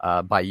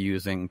 By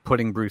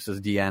putting Bruce's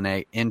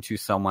DNA into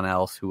someone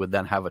else who would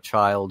then have a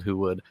child who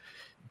would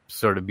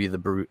sort of be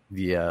the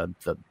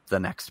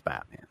next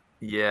Batman.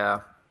 Yeah,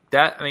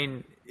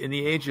 in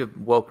the age of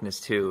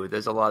wokeness too,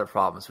 there's a lot of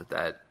problems with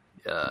that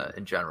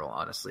in general.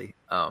 Honestly,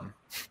 I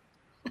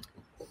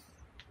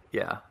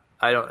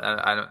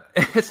don't.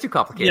 It's too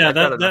complicated. Yeah,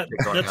 that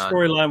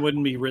storyline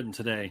wouldn't be written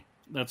today.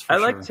 That's for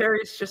sure. Like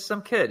Terry's just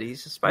some kid.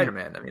 He's a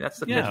Spider-Man. That's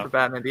the pitch for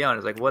Batman Beyond.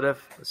 It's like, what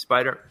if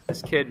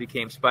this kid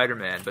became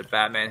Spider-Man, but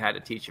Batman had to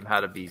teach him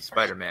how to be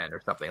Spider-Man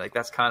or something? Like,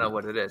 that's kind of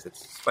what it is.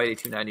 It's Spidey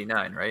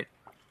 299, right?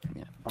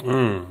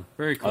 Yeah.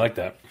 Very cool. I like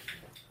that.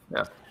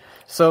 Yeah.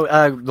 So,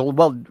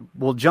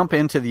 we'll jump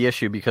into the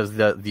issue because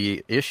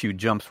the issue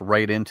jumps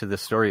right into the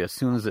story. As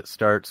soon as it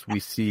starts,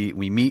 we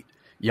meet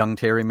young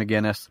Terry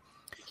McGinnis.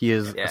 He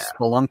is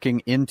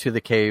spelunking into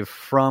the cave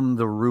from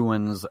the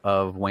ruins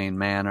of Wayne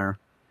Manor.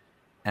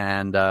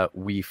 And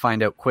we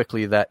find out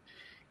quickly that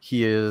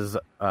he is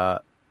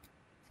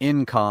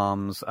in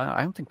comms.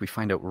 I don't think we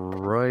find out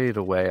right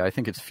away. I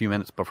think it's a few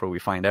minutes before we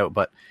find out.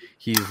 But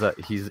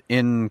he's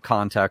in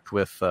contact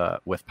with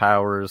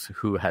Powers,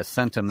 who has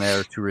sent him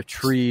there to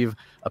retrieve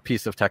a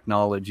piece of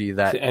technology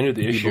that the end of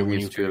the issue when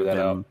you figure that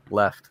out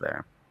left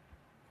there.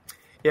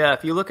 Yeah,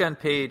 if you look on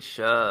page,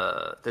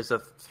 there's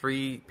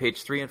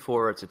page 3 and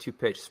 4. It's a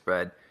 2-page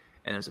spread,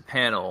 and there's a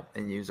panel,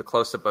 and you use a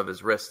close up of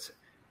his wrist.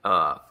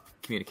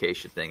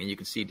 Communication thing, and you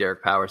can see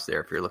Derek Powers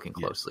there if you're looking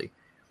closely.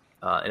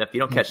 And if you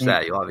don't catch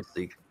that, you'll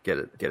obviously get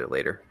it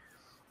later.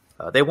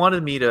 They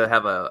wanted me to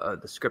have a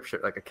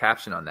description, like a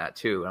caption on that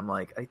too. I'm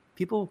like,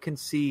 people can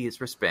see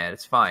his wristband.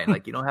 It's fine.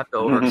 Like, you don't have to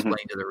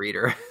over-explain to the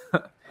reader.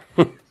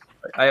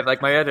 I have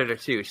like my editor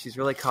too. She's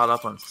really caught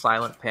up on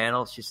silent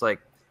panels. She's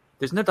like,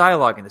 there's no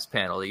dialogue in this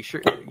panel. Are you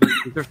sure?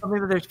 Is there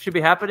something that should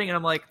be happening? And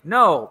I'm like,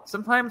 no.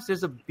 Sometimes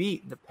there's a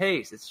beat and a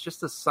pace. It's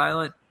just a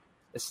silent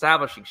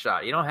establishing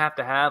shot. You don't have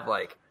to have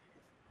like,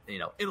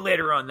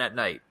 later on that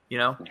night,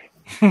 Yeah,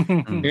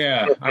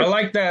 I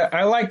like that.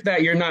 I like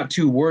that you're not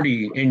too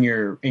wordy in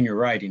your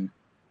writing.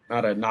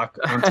 Not a knock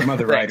on some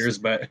other writers,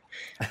 but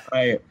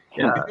I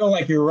feel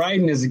like your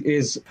writing is.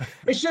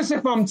 It's just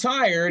if I'm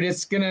tired,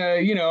 it's gonna.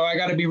 I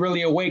got to be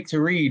really awake to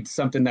read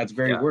something that's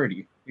very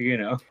wordy.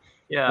 Yeah.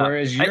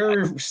 Whereas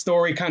your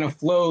story kind of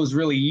flows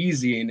really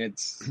easy, and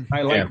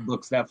I like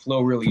books that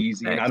flow really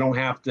easy, and I don't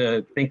have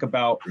to think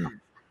about.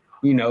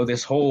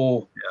 This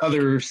whole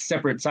other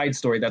separate side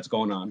story that's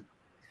going on.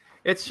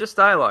 It's just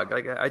dialogue.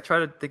 Like, I try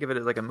to think of it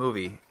as like a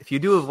movie. If you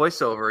do a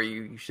voiceover,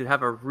 you should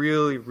have a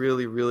really,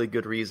 really, really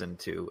good reason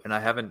to. And I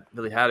haven't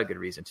really had a good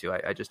reason to.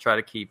 I just try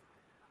to keep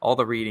all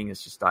the reading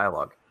is just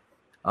dialogue.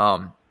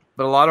 But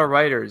a lot of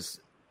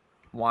writers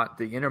want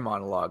the inner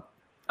monologue.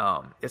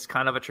 It's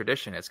kind of a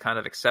tradition. It's kind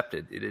of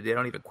accepted. They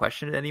don't even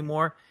question it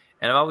anymore.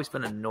 And I've always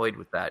been annoyed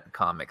with that in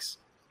comics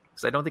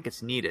because I don't think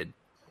it's needed.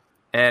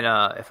 And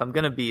if I'm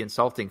going to be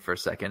insulting for a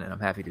second, and I'm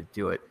happy to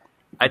do it,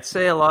 I'd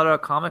say a lot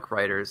of comic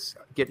writers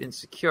get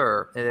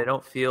insecure and they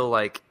don't feel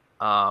like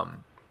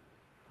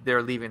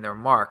they're leaving their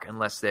mark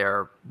unless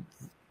they're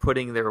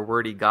putting their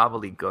wordy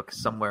gobbledygook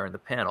somewhere in the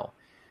panel.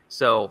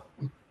 So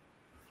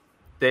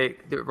the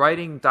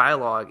writing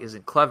dialogue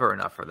isn't clever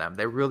enough for them.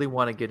 They really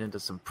want to get into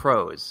some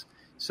prose.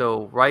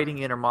 So writing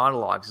inner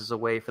monologues is a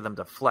way for them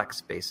to flex,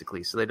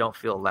 basically, so they don't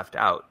feel left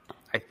out.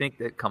 I think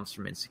that comes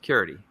from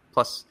insecurity,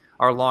 plus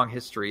our long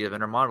history of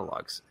inner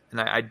monologues. And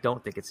I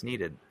don't think it's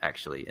needed,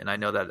 actually. And I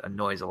know that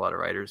annoys a lot of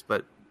writers,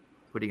 but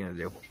what are you going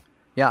to do?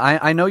 Yeah,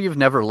 I know you've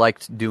never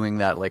liked doing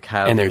that, like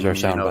having, and there's our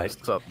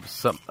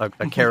soundbite.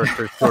 A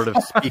character sort of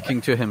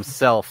speaking to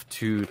himself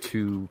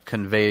to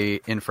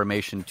convey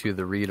information to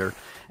the reader.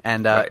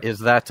 And Right. Is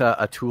that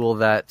a tool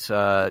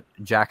that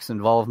Jack's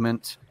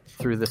involvement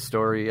through this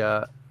story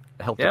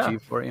helped Yeah.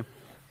 achieve for you?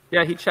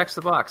 Yeah, he checks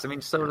the box. I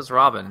mean, so does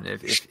Robin.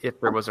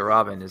 If there was a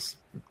Robin, is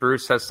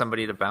Bruce has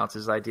somebody to bounce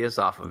his ideas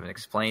off of and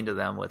explain to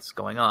them what's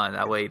going on.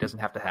 That way, he doesn't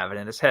have to have it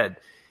in his head.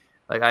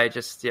 Like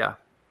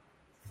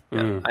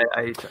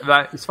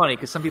it's funny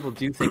because some people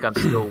do think I'm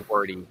still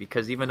wordy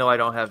because even though I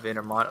don't have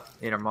inner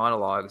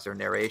monologues or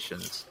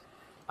narrations,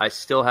 I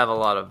still have a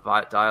lot of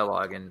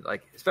dialogue and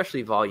like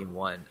especially Volume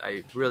 1.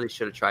 I really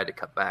should have tried to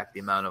cut back the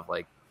amount of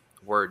like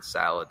word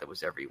salad that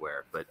was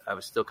everywhere, but I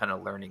was still kind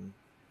of learning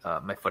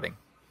my footing.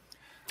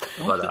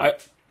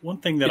 One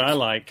thing that I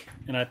like,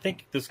 and I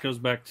think this goes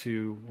back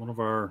to one of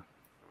our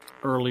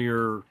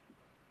earlier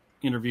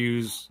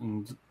interviews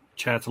and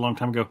chats a long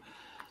time ago.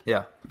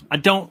 Yeah. I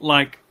don't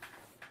like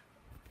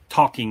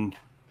talking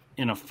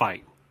in a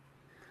fight.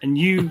 And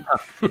you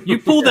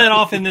pull that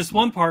off in this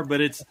one part,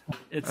 but it's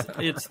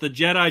the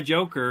Jedi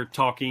Joker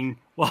talking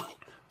while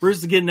Bruce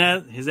is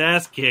getting his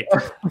ass kicked.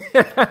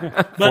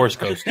 But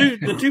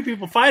the two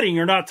people fighting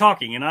are not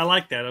talking, and I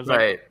like that. I was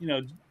like,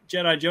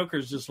 Jedi Joker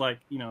is just like,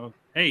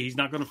 hey, he's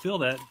not going to feel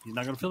that. He's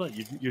not going to feel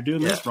that. You're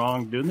doing this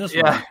wrong, doing this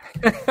wrong.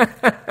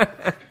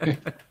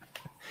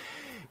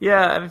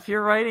 Yeah, if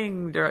you're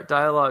writing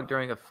dialogue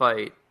during a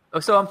fight. Oh,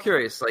 so I'm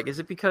curious. Like, is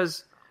it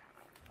because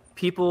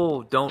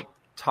people don't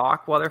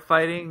talk while they're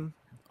fighting?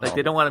 Like,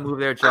 they don't want to move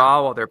their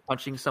jaw while they're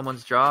punching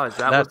someone's jaw? Is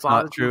that That's what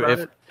bothers not true. you about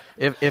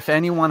it? If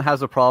anyone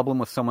has a problem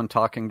with someone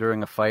talking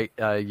during a fight,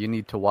 you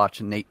need to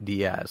watch Nate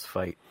Diaz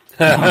fight.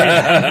 He's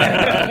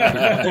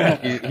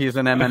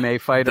an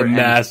MMA fighter,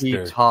 and he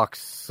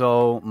talks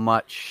so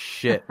much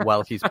shit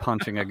while he's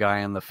punching a guy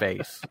in the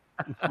face.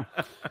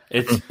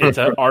 It's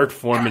an art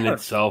form in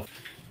itself.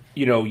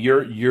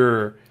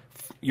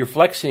 You're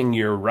flexing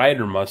your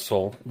writer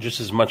muscle just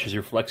as much as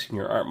you're flexing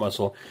your art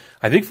muscle.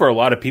 I think for a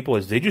lot of people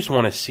is they just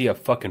want to see a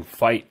fucking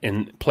fight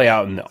and play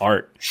out in the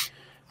art.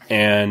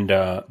 And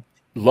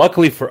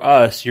luckily for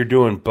us, you're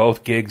doing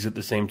both gigs at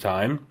the same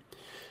time.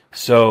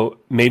 So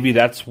maybe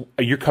that's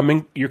you're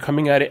coming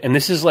at it, and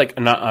this is like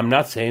I'm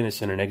not saying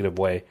this in a negative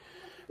way,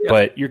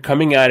 but you're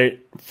coming at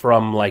it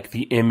from like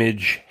the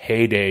Image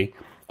heyday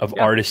of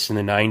artists in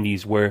the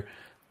 90s, where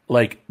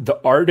like the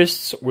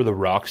artists were the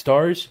rock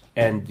stars,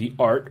 and the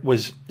art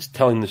was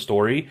telling the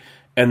story,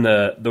 and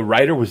the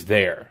writer was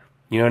there.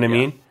 You know what I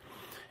mean?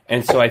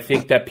 And so I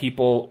think that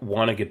people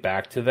want to get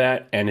back to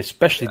that, and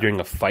especially during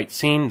a fight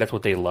scene, that's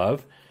what they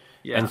love.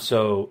 Yeah. And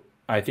so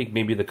I think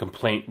maybe the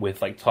complaint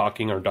with like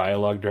talking or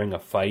dialogue during a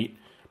fight,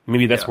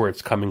 maybe that's where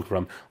it's coming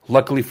from.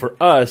 Luckily for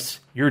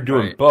us, you're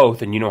doing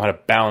both and you know how to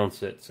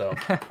balance it. So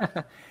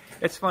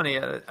it's funny.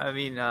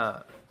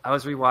 I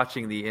was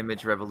rewatching the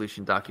Image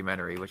Revolution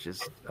documentary, which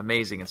is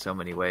amazing in so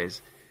many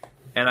ways.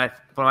 And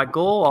my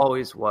goal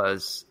always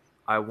was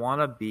I want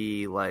to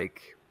be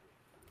like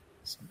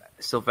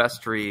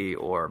Silvestri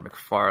or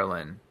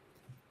McFarlane,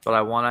 but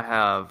I want to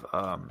have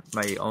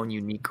my own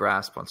unique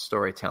grasp on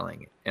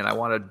storytelling, and I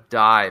want to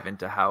dive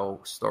into how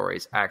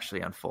stories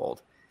actually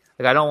unfold.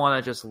 Like, I don't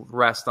want to just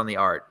rest on the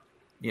art.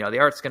 The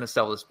art's going to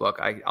sell this book.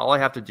 All I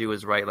have to do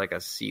is write like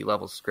a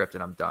C-level script,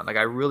 and I'm done. Like,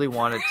 I really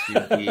wanted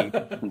to be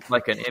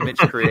like an image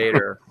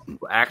creator who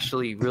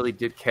actually really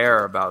did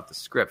care about the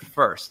script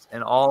first,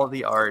 and all of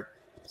the art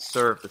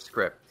served the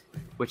script.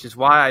 Which is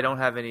why I don't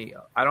have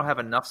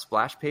enough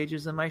splash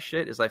pages in my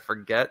shit, is I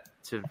forget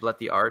to let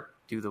the art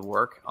do the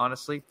work,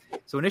 honestly.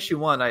 So in issue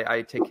 1,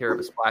 I take care of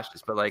the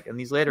splashes, but like in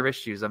these later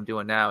issues I'm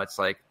doing now, it's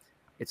like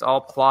it's all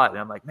plot, and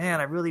I'm like,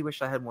 man, I really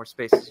wish I had more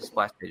spaces for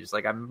splash pages.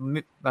 Like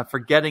I'm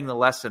forgetting the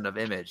lesson of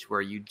Image,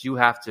 where you do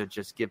have to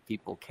just give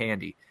people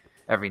candy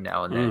every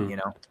now and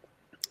then,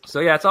 So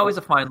yeah, it's always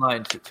a fine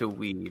line to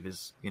weave.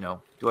 Is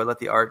do I let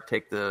the art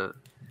take the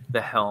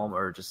helm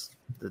or just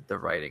the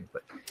writing?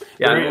 But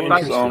yeah,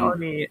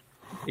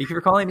 if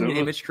you're calling me an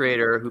image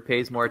creator who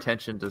pays more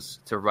attention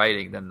to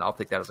writing, then I'll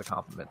take that as a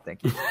compliment.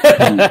 Thank you.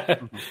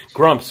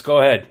 Grumps, go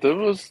ahead. There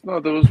was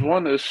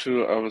one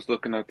issue I was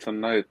looking at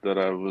tonight that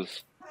I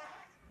was,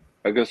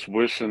 I guess,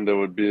 wishing there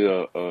would be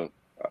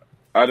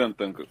I didn't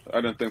think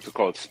to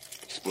call it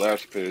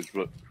splash page,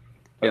 but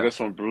I guess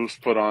when Bruce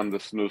put on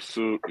this new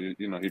suit,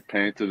 he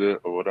painted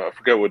it or whatever. I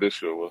forget what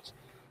issue it was.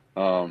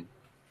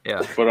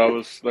 But I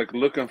was like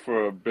looking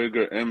for a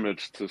bigger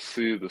image to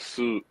see the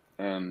suit,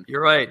 and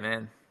you're right,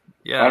 man.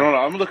 Yeah, I don't know.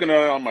 I'm looking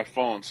at it on my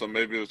phone, so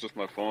maybe it was just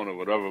my phone or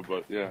whatever.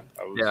 But yeah,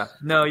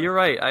 no, you're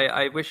right.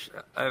 I wish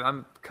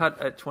I'm cut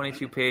at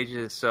 22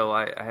 pages, so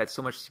I had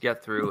so much to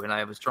get through, and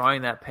I was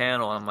drawing that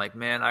panel. And I'm like,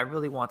 man, I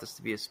really want this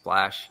to be a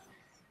splash,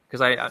 because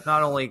I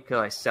not only could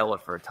I sell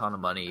it for a ton of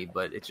money,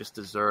 but it just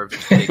deserves.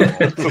 He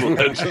forgets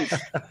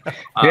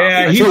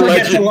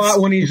a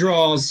lot when he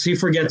draws. He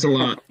forgets a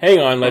lot. Hang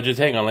on, Legends.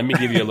 Hang on. Let me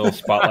give you a little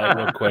spotlight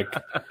real quick.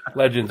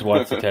 Legends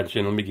wants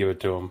attention. Let me give it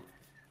to him.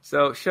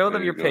 So show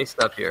them your pay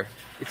stub here.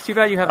 It's too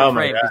bad you have a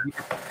frame. You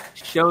can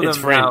show them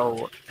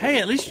how. Hey,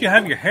 at least you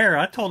have your hair.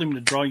 I told him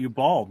to draw you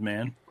bald,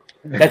 man.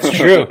 That's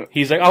true.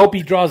 He's like, I hope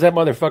he draws that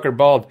motherfucker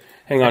bald.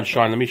 Hang on,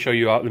 Sean. Let me show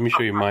you. Let me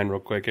show you mine real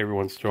quick.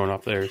 Everyone's throwing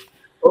off theirs.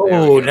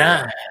 Oh,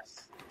 nice.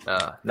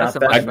 That's a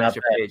much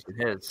nicer page than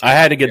his. I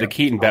had to get the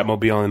Keaton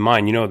Batmobile in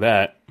mine. You know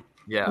that.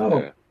 Yeah.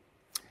 Oh.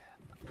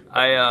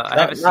 I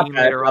have a scene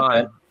later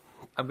on.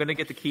 I'm going to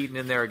get the Keaton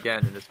in there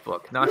again in this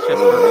book. Not just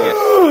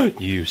for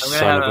you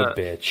son of a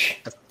bitch.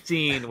 A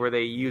scene where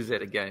they use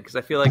it again, because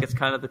I feel like it's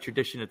kind of the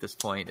tradition at this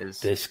point. Is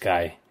this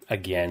guy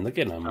again? Look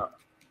at him.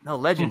 No,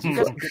 Legends. You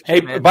guys can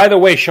hey, shit, by the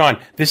way, Sean,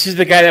 this is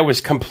the guy that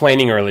was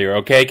complaining earlier,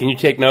 okay? Can you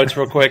take notes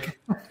real quick?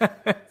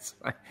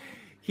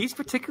 He's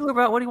particular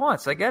about what he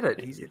wants. I get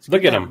it.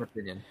 Look at him,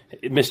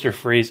 Mr.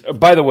 Freeze.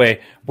 By the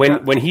way,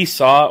 when he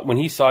saw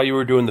you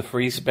were doing the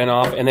Freeze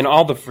spinoff, and then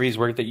all the Freeze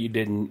work that you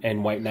did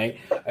in White Knight,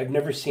 I've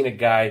never seen a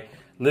guy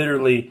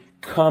literally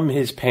cum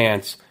his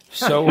pants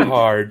so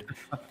hard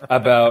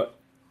about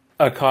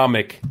a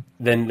comic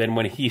than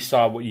when he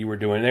saw what you were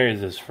doing. There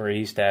is this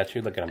Freeze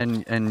statue. Look at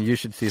him. And you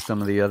should see some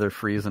of the other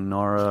Freeze and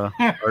Nora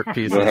art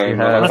pieces he has.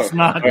 Let's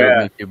not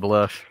make you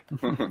blush.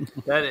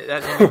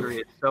 that imagery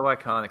is so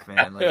iconic,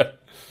 man. Like,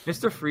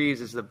 Mr. Freeze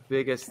is the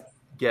biggest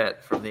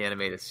get from the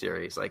animated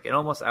series. Like, it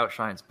almost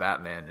outshines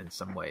Batman in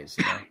some ways,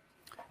 you know?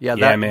 Yeah,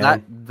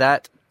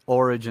 that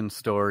origin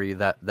story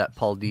that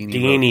Paul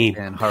Dini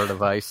wrote in Heart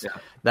of Ice,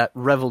 that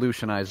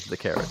revolutionized the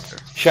character.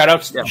 Shout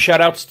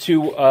outs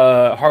to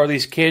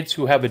Harley's kids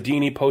who have a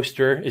Dini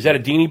poster. Is that a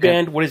Dini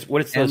band? What is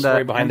the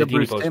story behind the Dini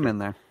Bruce poster? Timm in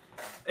there.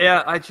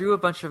 Yeah, I drew a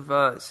bunch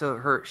of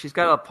she's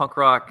got a punk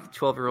rock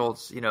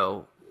 12-year-old's,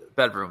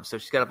 bedroom. So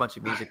she's got a bunch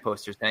of music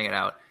posters hanging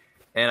out.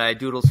 And I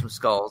doodled some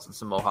skulls and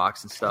some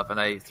mohawks and stuff, and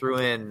I threw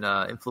in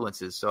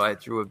influences. So I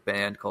drew a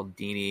band called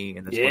Dini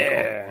and this one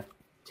called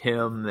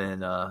Tim,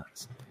 and I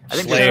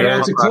think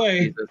Slayer to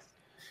Clay.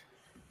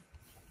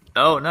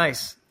 Oh,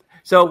 nice.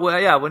 So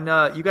when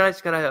you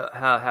guys gotta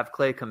have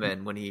Clay come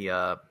in when he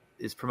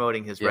is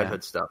promoting his Red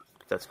Hood stuff.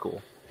 That's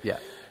cool. Yeah.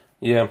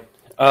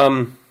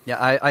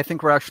 I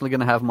think we're actually going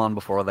to have him on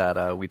before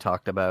that. We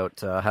talked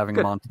about having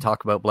him on to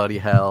talk about Bloody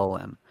Hell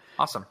and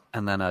awesome,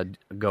 and then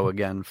go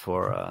again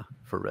for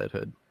Red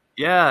Hood.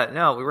 Yeah,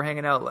 no, we were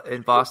hanging out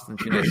in Boston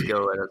 2 days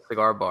ago at a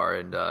cigar bar,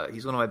 and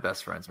he's one of my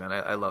best friends, man.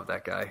 I love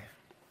that guy.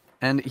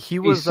 And he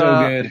was, so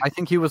good. I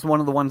think he was one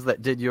of the ones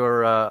that did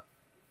your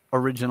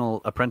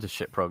original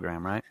apprenticeship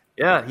program, right?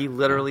 Yeah, he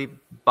literally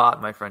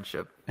bought my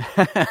friendship.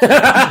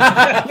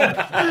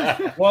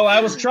 Well,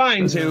 I was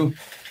trying to.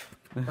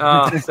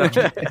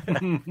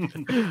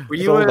 Were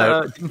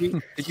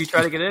you? Did you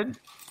try to get in?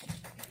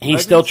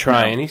 He's still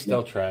trying.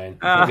 He'll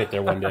get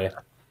there one day.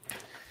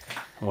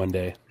 One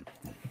day.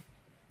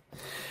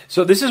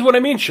 So this is what I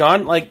mean,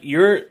 Sean. Like we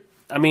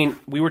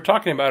were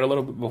talking about it a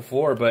little bit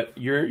before, but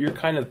you're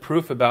kind of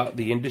proof about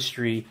the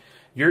industry.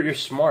 You're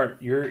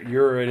smart.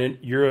 You're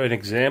an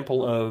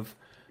example of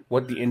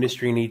what the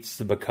industry needs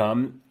to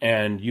become,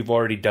 and you've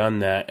already done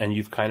that, and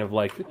you've kind of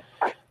like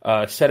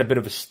set a bit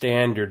of a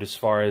standard as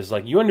far as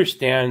like you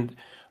understand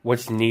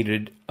what's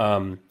needed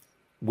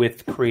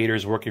with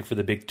creators working for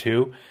the big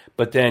two,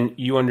 but then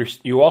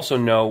you also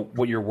know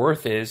what your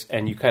worth is,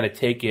 and you kind of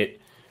take it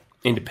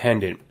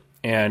independent.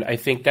 And I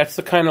think that's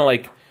the kind of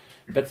like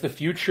that's the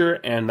future,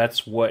 and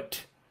that's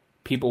what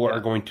people are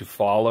going to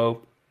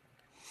follow.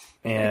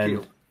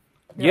 And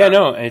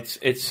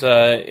it's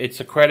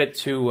a credit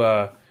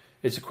to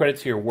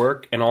your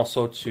work, and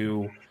also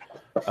to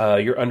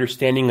your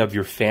understanding of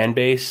your fan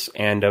base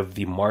and of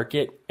the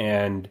market,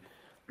 and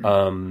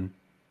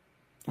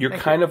you're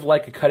kind of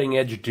like a cutting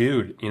edge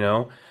dude, you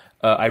know.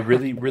 I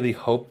really, really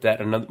hope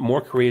that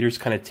more creators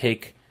kind of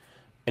take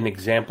an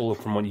example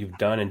from what you've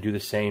done and do the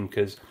same,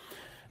 because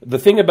the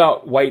thing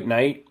about White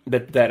Knight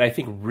that I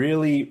think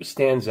really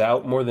stands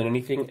out more than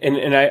anything,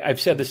 and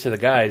I've said this to the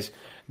guys,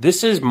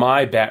 this is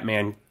my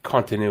Batman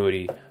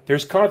continuity.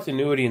 There's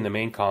continuity in the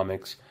main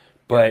comics,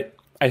 but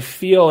I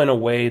feel in a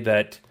way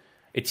that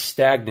it's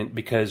stagnant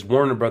because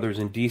Warner Brothers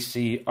and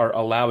DC are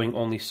allowing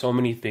only so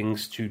many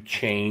things to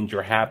change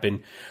or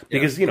happen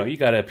because, you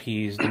got to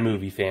appease the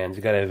movie fans.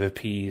 You got to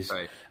appease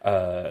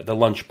the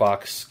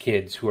lunchbox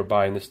kids who are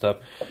buying this stuff.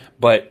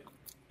 But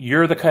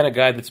you're the kind of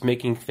guy that's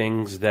making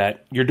things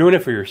that you're doing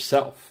it for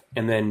yourself,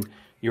 and then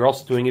you're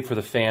also doing it for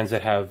the fans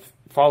that have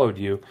followed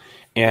you.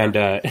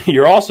 And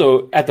you're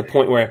also at the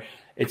point where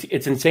it's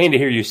insane to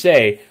hear you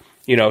say,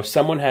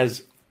 someone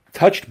has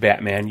touched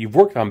Batman, you've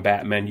worked on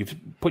Batman, you've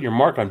put your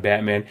mark on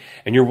Batman,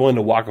 and you're willing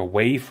to walk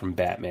away from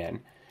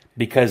Batman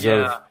because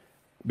of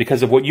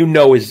what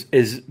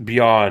is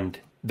beyond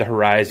the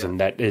horizon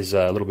that is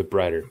a little bit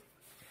brighter.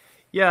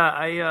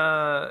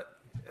 Yeah,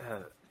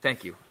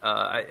 Thank you.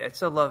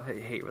 It's a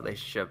love-hate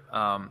relationship.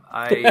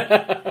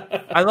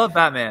 I love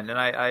Batman, and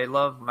I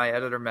love my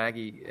editor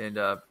Maggie and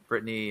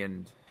Brittany,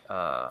 and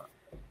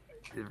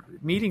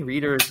meeting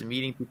readers and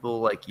meeting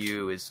people like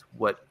you is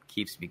what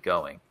keeps me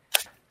going.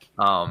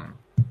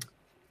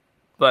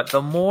 But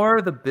the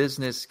more the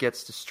business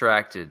gets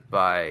distracted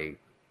by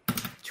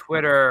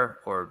Twitter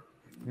or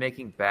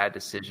making bad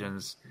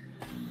decisions,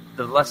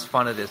 the less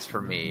fun it is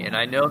for me. And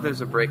I know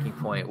there's a breaking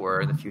point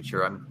where in the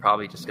future I'm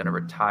probably just going to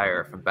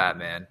retire from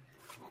Batman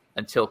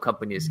until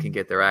companies can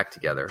get their act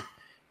together.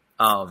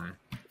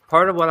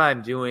 Part of what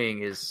I'm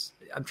doing is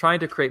I'm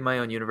trying to create my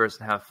own universe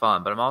and have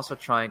fun, but I'm also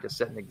trying to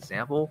set an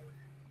example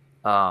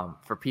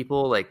for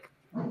people. Like,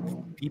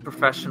 be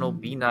professional,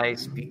 be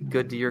nice, be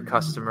good to your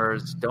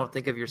customers. Don't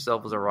think of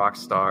yourself as a rock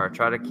star.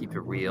 Try to keep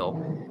it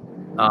real.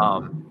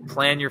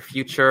 Plan your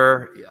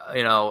future,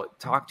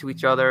 talk to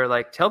each other,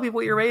 like tell people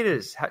what your rate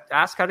is,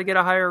 ask how to get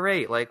a higher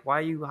rate. Like, why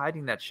are you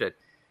hiding that shit?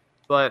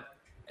 But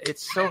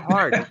it's so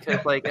hard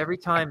because like every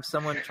time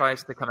someone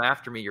tries to come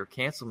after me or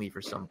cancel me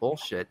for some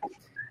bullshit,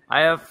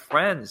 I have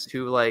friends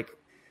who like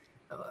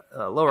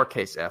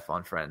lowercase f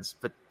on friends,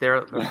 but they're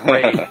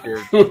afraid.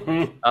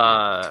 Like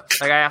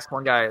I asked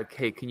one guy, like,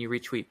 hey, can you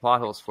retweet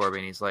Plot Holes for me?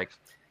 And he's like,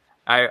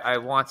 I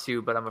want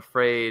to, but I'm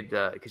afraid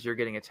because you're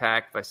getting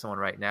attacked by someone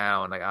right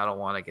now, and like I don't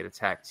want to get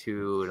attacked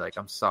too. Like,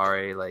 I'm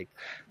sorry, like,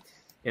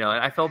 and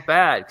I felt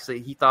bad because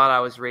he thought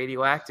I was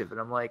radioactive,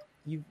 and I'm like,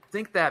 you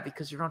think that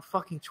because you're on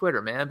fucking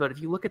Twitter, man. But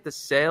if you look at the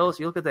sales,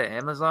 you look at the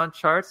Amazon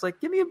charts,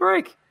 like, give me a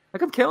break.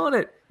 Like, I'm killing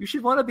it. You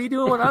should want to be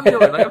doing what I'm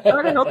doing. Like, I'm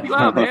trying to help you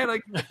out, man.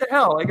 Like, what the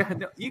hell?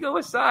 Like, ego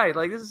aside,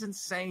 like, this is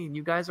insane.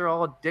 You guys are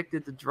all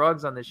addicted to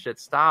drugs on this shit.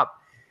 Stop.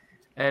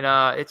 And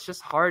it's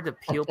just hard to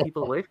peel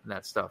people away from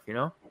that stuff,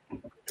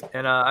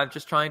 And I'm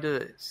just trying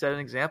to set an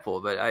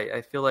example. But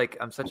I feel like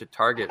I'm such a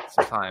target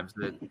sometimes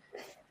that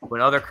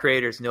when other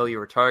creators know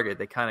you're a target,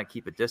 they kind of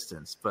keep a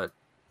distance. But,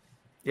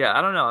 yeah,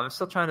 I don't know. I'm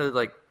still trying to,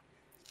 like,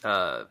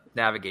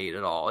 navigate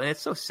it all. And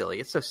it's so silly.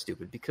 It's so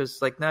stupid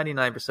because, like,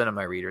 99% of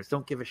my readers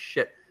don't give a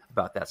shit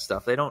about that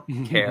stuff. They don't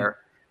care.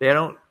 They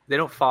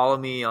don't follow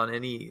me on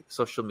any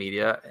social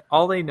media.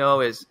 All they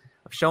know is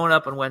I'm showing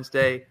up on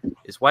Wednesday.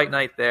 Is White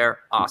Knight there?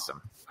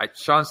 Awesome.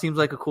 Sean seems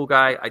like a cool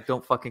guy. I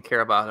don't fucking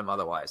care about him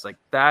otherwise. Like,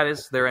 that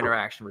is their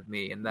interaction with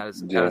me, and that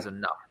is enough,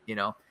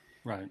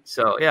 Right.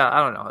 So, yeah,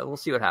 I don't know. We'll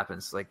see what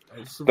happens. Like,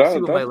 we'll see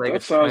what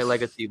my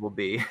legacy will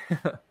be.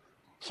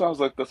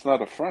 Sounds like that's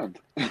not a friend.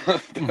 No,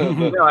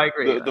 I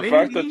agree. The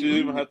fact that you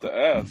even had to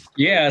ask.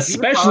 Yeah,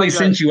 especially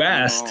since you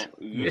asked.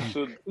 You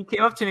should... He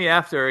came up to me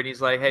after, and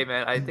he's like, "Hey,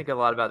 man, I think a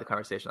lot about the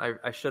conversation.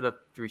 I should have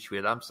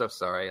retweeted. I'm so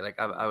sorry. Like,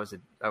 I was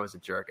a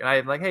jerk." And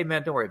I'm like, "Hey,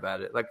 man, don't worry about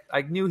it. Like,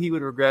 I knew he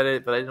would regret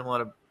it, but I didn't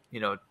want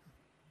to,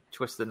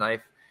 twist the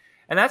knife."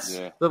 And that's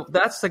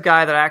the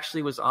guy that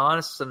actually was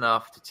honest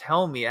enough to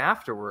tell me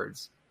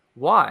afterwards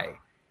why,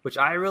 which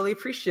I really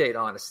appreciate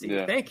honesty.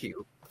 Yeah. Thank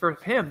you. For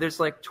him, there's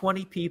like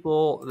 20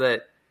 people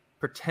that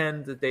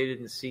pretend that they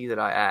didn't see that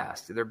I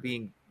asked. They're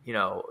being,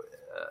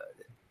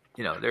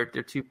 they're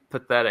too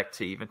pathetic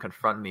to even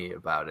confront me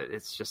about it.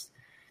 It's just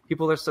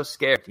people are so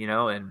scared, and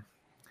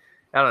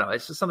I don't know.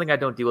 It's just something I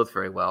don't deal with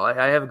very well.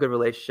 I have a good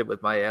relationship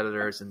with my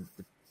editors and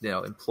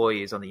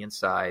employees on the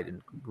inside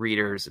and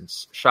readers and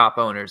shop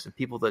owners and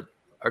people that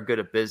are good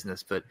at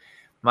business. But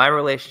my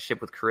relationship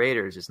with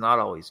creators is not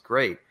always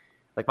great.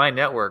 Like, my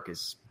network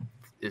is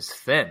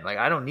thin. Like,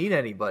 I don't need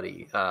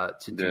anybody to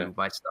do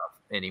my stuff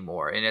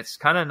anymore. And it's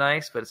kind of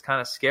nice, but it's kind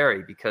of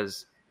scary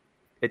because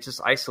it just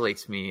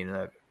isolates me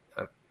and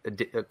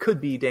it could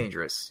be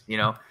dangerous,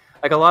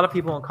 Like, a lot of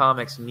people in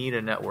comics need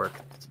a network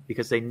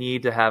because they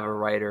need to have a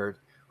writer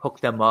hook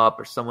them up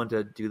or someone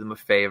to do them a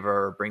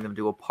favor or bring them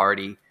to a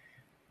party.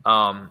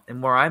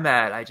 And where I'm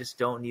at, I just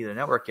don't need a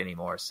network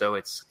anymore. So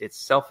it's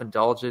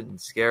self-indulgent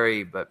and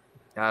scary, but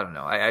I don't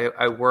know.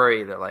 I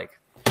worry that, like,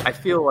 I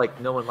feel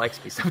like no one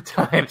likes me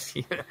sometimes.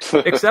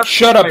 Except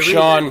shut up,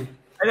 Sean.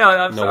 I know.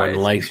 I'm no sorry.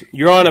 One likes.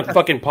 You're on a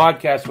fucking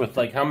podcast with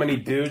like how many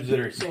dudes that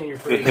are saying your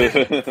face?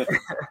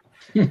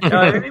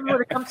 Even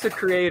when it comes to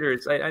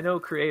creators, I know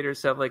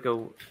creators have like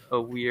a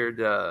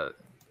weird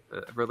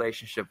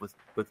relationship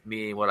with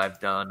me, what I've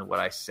done, what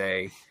I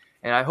say,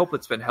 and I hope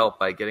it's been helped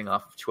by getting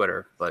off of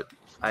Twitter. But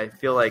I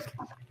feel like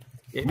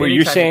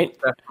you're saying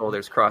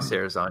there's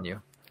crosshairs on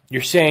you.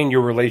 You're saying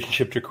your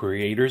relationship to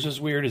creators is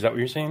weird. Is that what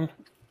you're saying?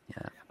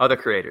 Yeah. Other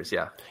creators,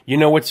 yeah. You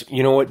know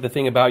what the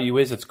thing about you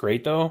is that's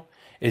great though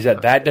is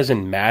that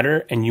doesn't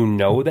matter, and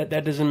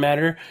that doesn't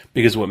matter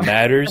because what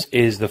matters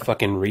is the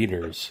fucking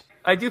readers.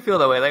 I do feel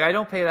that way. Like, I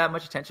don't pay that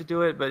much attention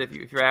to it, but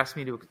if you're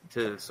asking me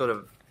to sort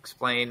of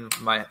explain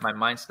my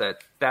mindset,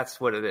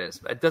 that's what it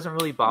is. It doesn't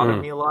really bother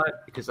me a lot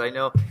because I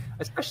know,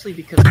 especially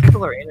because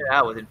people are in and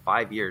out within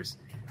 5 years.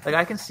 Like,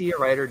 I can see a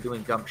writer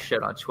doing dumb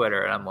shit on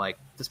Twitter, and I'm like,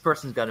 this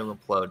person's going to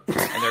implode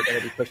and they're going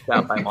to be pushed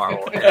out by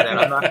Marvel, and then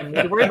I'm not going to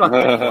need to worry about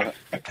that anymore.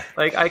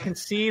 Like, I can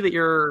see that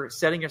you're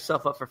setting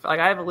yourself up for. Like,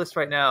 I have a list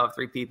right now of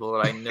 3 people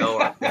that I know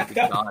are going to be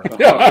gone.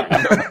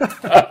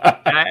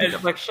 And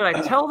I'm like, should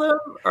I tell them,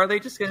 or are they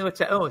just going to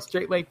attack? Oh,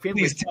 straight white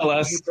privilege. Please tell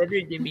us. You're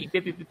better than me.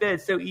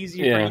 It's so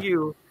easy for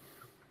you.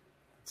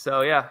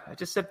 So yeah, I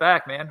just sit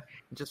back, man.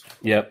 Just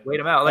wait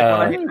them out. Like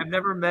I've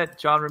never met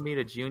John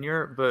Romita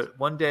Jr., but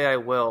one day I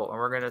will, and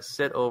we're gonna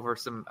sit over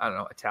some, I don't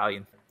know,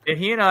 Italian, and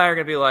he and I are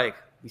gonna be like,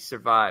 we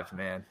survived,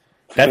 man.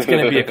 That's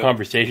gonna be a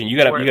conversation. You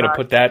gotta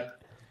put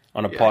that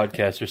on a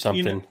podcast or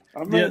something. You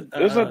know, I mean,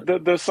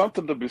 there's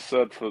something to be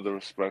said for the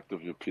respect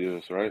of your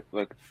peers, right?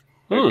 Like,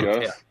 I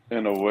guess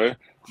in a way,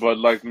 but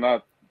like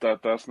not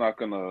that's not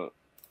gonna,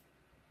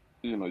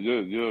 you know,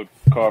 you're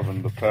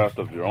carving the path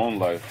of your own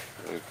life.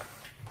 Like,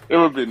 it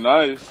would be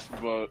nice,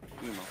 but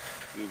you know.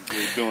 You're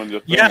doing your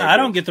thing. Yeah, I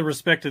don't get the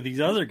respect of these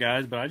other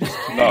guys, but I just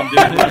keep doing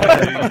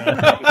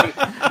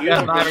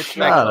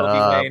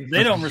it.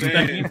 They don't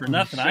respect me for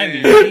nothing. I haven't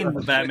even seen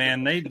the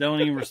Batman. They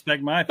don't even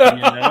respect my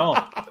opinion at all.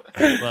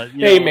 But,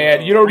 hey,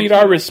 man, you don't need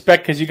our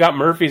respect because you got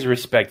Murphy's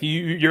respect.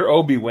 You're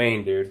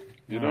Obi-Wan, dude.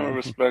 You don't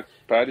respect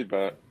Patty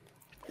Bat.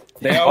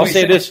 I'll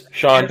say this,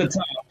 Sean.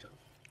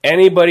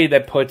 Anybody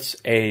that puts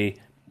a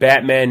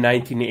Batman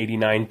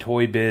 1989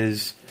 Toy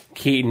Biz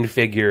Keaton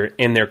figure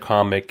in their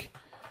comic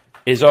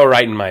is all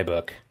right in my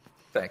book.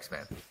 Thanks,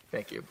 man.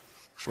 Thank you.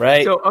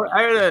 Right. So, all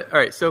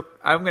right. So,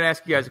 I'm going to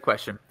ask you guys a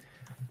question.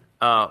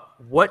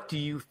 What do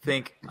you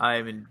think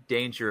I'm in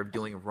danger of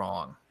doing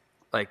wrong?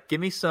 Like,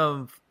 give me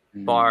some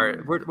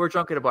bar. We're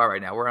drunk at a bar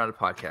right now. We're on a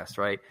podcast,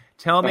 right?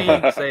 Tell me,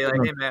 say, like,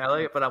 hey, man, I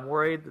like it, but I'm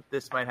worried that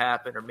this might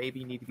happen, or maybe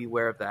you need to be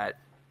aware of that.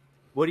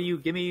 What do you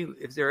give me?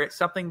 Is there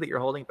something that you're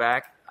holding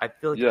back? I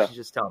feel like you should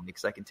just tell me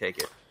because I can take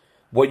it.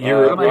 What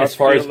you're as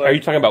far as are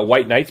you talking about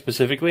White Knight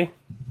specifically?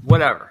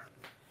 Whatever.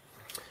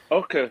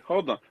 Okay,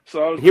 hold on.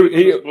 So I was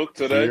reading this book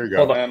today.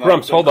 Hold on,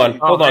 Grumps. Hold on,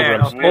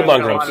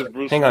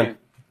 Grumps. Hang on.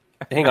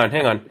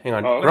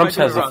 Grumps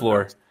has the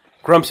floor.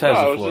 Grumps has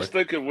the floor. I was just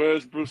thinking,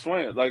 where's Bruce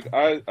Wayne? Like,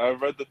 I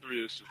read the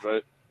 3 issues,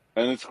 right?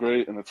 And it's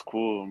great and it's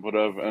cool and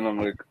whatever. And I'm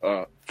like,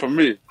 for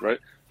me, right?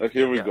 Like,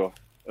 here we go.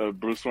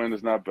 Bruce Wayne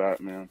is not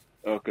Batman.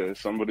 Okay,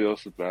 somebody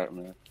else is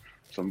Batman.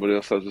 Somebody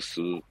else has a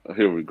suit.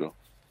 Here we go.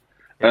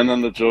 And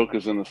then the joke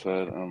is in his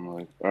head. And I'm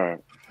like, all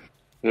right,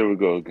 here we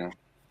go again.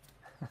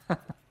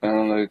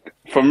 And like,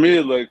 for me,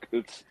 like,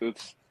 it's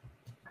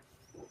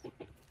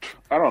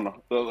I don't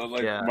know.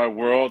 Like, my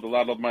world, a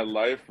lot of my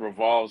life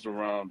revolves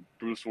around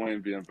Bruce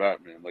Wayne being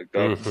Batman. Like,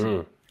 that's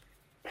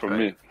for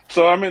me.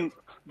 So, I mean,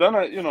 then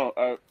I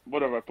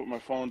put my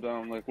phone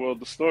down. I'm like, well,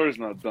 the story's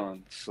not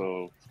done.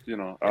 So, you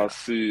know, I'll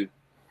see,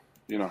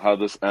 you know, how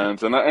this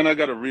ends. And I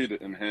got to read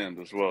it in hand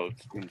as well.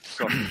 It's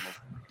something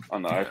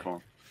on the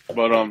iPhone.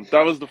 But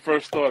that was the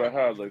first thought I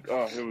had. Like,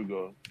 oh, here we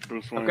go.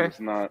 Bruce Wayne is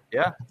not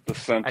the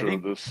center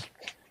of this.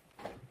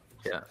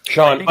 Yeah,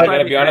 Sean, I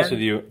gotta be honest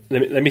with you.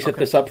 Let me set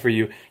this up for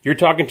you. You're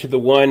talking to the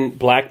one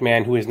black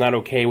man who is not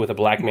okay with a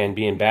black man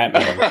being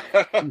Batman,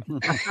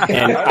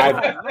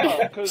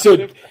 and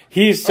so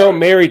he's so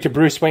married to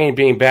Bruce Wayne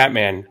being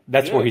Batman.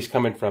 That's where he's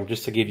coming from.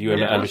 Just to give you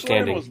an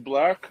understanding. Bruce Wayne was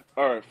black.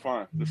 All right,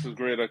 fine. This is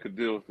great. I could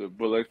deal with it.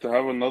 But like, to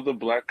have another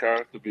black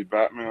character be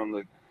Batman, I'm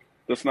like,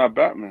 that's not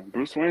Batman.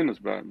 Bruce Wayne is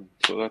Batman.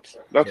 So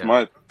that's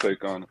my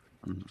take on it.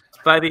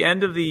 By the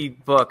end of the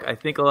book, I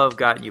think I'll have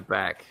gotten you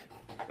back.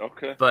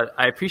 Okay. But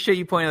I appreciate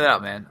you pointing it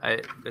out, man.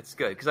 That's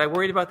good, because I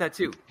worried about that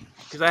too.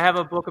 Because I have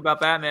a book about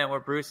Batman where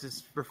Bruce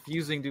is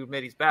refusing to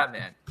admit he's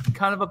Batman.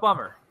 Kind of a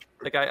bummer.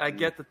 Like, I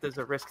get that there's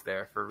a risk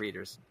there for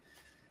readers.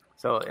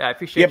 So I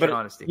appreciate your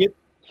honesty.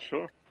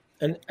 Sure.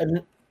 And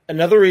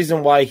another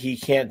reason why he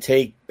can't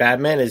take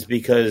Batman is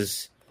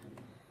because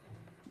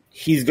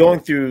he's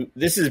going through.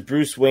 This is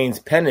Bruce Wayne's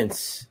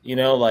penance. You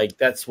know, like,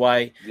 that's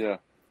why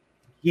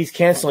he's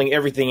canceling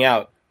everything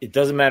out. It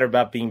doesn't matter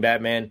about being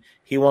Batman.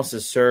 He wants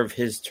to serve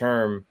his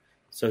term,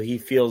 so he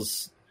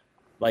feels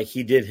like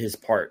he did his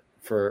part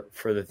for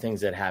the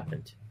things that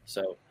happened.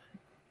 So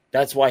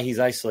that's why he's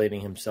isolating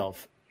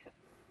himself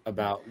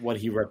about what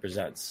he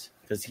represents,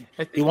 because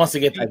he wants to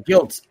get that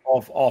guilt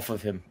off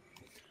of him.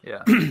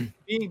 Yeah,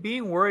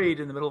 being worried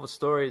in the middle of a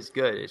story is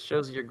good. It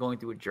shows that you're going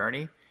through a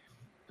journey.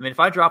 I mean, if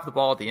I drop the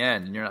ball at the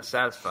end and you're not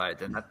satisfied,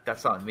 then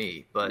that's on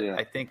me. But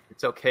I think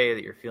it's okay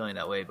that you're feeling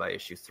that way by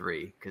issue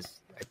 3, because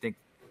I think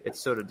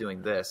it's sort of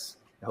doing this.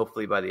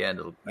 Hopefully by the end,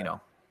 it'll, you know,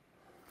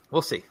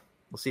 we'll see.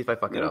 We'll see if I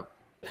fuck it up.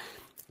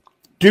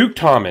 Duke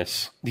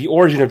Thomas, the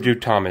origin of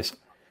Duke Thomas,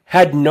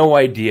 had no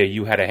idea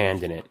you had a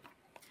hand in it.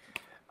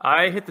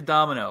 I hit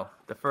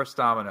the first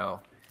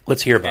domino.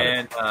 Let's hear about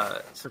it.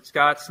 And so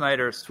Scott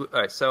Snyder. All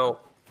right, so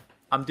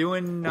I'm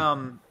doing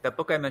that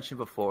book I mentioned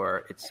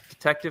before. It's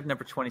Detective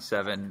number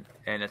 27,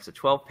 and it's a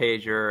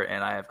 12-pager,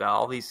 and I have got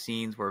all these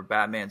scenes where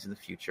Batman's in the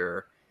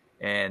future,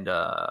 and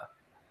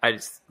I'm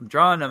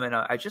drawing them, and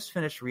I just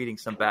finished reading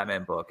some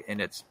Batman book,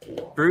 and it's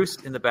Bruce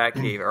in the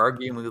Batcave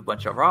arguing with a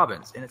bunch of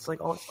Robins, and it's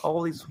like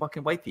all these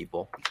fucking white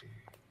people,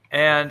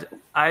 and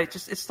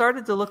it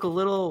started to look a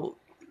little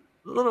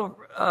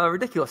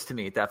ridiculous to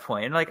me at that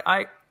point. And like,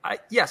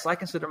 yes, I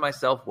consider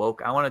myself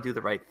woke. I want to do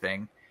the right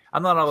thing.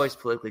 I'm not always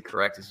politically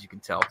correct, as you can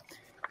tell.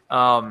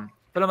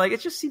 But I'm like,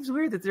 it just seems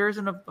weird that there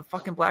isn't a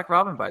fucking Black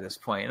Robin by this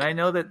point. And I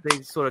know that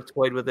they sort of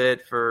toyed with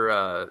it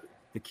for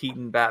the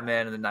Keaton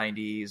Batman in the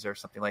 90s or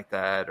something like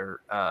that,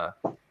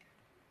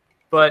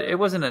 but it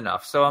wasn't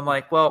enough. So I'm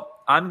like, well,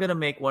 I'm going to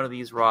make one of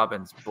these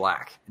Robins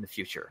black in the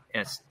future.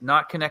 And it's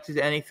not connected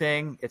to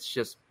anything. It's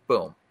just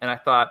boom. And I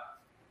thought,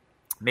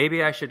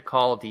 maybe I should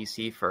call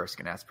DC first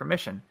and ask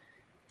permission.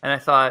 And I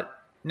thought,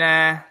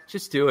 nah,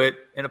 just do it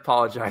and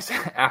apologize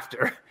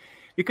after.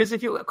 Because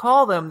if you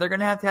call them, they're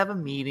going to have a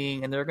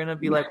meeting, and they're going to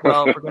be like,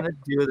 well, we're going to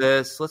do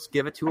this. Let's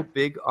give it to a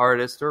big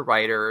artist or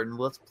writer, and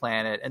let's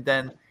plan it. And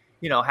then,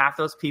 half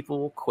those people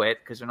will quit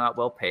because they're not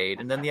well paid,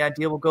 and then the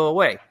idea will go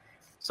away.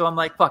 So I'm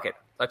like, fuck it.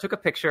 I took a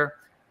picture.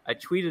 I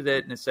tweeted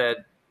it, and it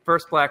said,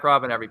 first Black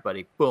Robin,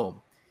 everybody.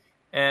 Boom.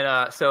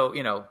 And so,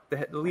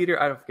 the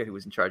leader, I don't forget who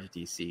was in charge of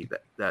DC,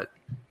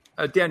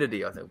 Dan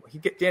DiDio.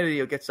 Dan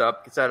DiDio gets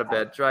up, gets out of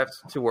bed,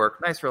 drives to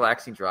work. Nice,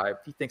 relaxing drive.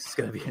 He thinks it's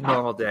going to be a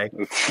normal day.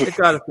 They've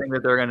got a thing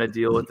that they're going to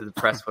deal with the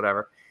press,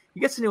 whatever. He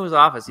gets into his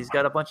office. He's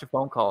got a bunch of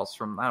phone calls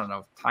from, I don't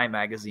know, Time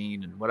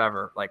Magazine and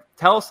whatever. Like,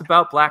 tell us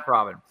about Black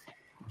Robin.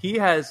 He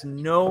has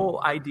no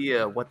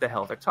idea what the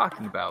hell they're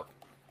talking about.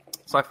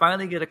 So I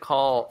finally get a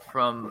call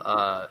from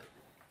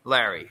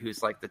Larry,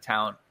 who's like the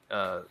town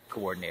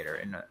coordinator.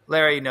 And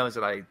Larry knows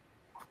that I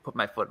put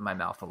my foot in my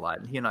mouth a lot,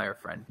 and he and I are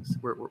friends.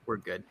 We're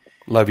good.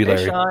 Love you, Larry.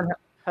 Hey, Sean,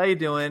 how you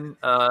doing?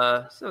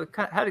 So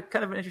had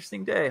kind of an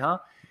interesting day, huh?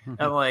 And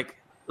I'm like,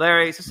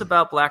 Larry, is this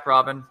about Black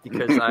Robin?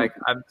 Because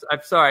I'm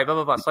sorry, blah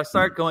blah blah. So I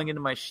start going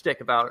into my shtick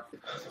about.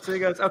 So he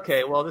goes,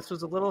 okay, well, this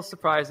was a little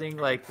surprising.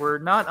 Like, we're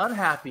not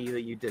unhappy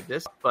that you did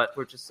this, but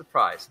we're just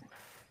surprised.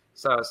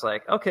 So I was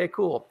like, okay,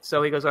 cool.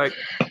 So he goes, all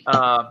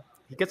right.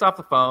 He gets off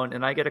the phone,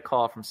 and I get a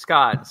call from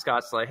Scott. And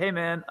Scott's like, hey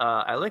man,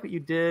 I like what you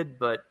did,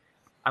 but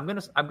I'm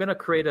gonna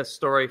create a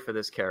story for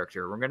this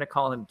character. We're gonna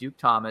call him Duke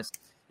Thomas.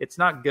 It's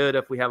not good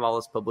if we have all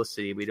this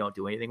publicity, we don't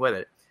do anything with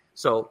it.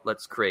 So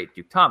let's create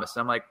Duke Thomas.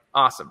 And I'm like,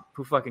 awesome.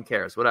 Who fucking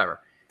cares?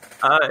 Whatever.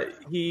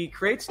 He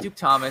creates Duke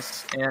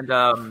Thomas, and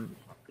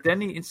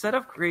then instead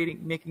of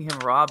making him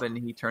Robin,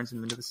 he turns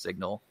him into the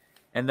Signal.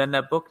 And then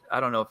that book, I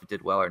don't know if it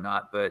did well or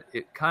not, but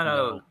it kind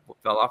of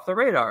fell off the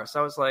radar. So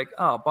I was like,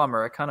 oh,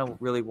 bummer. I kind of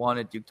really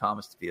wanted Duke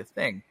Thomas to be a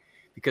thing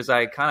because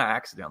I kind of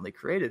accidentally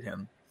created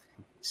him.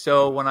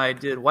 So when I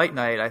did White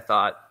Knight, I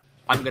thought,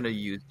 I'm going to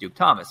use Duke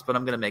Thomas, but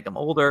I'm going to make him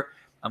older.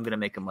 I'm going to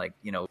make him like,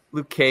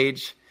 Luke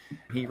Cage.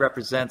 He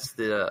represents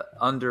the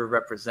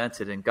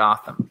underrepresented in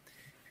Gotham.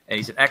 And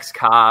he's an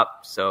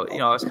ex-cop. So,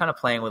 I was kind of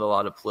playing with a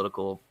lot of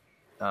political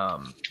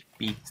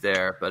beats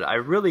there. But I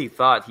really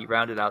thought he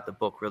rounded out the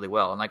book really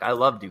well. And, like, I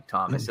love Duke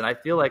Thomas. And I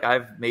feel like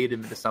I've made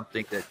him into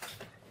something that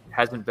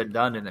hasn't been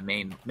done in the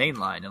main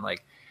line. And,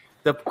 like,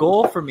 the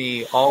goal for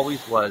me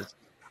always was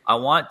I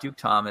want Duke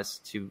Thomas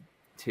to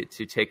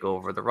take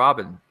over the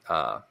Robin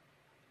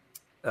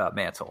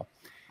mantle.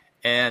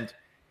 And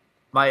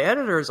my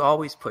editors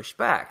always pushed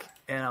back.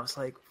 And I was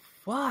like,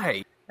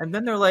 why? And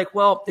then they're like,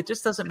 well, it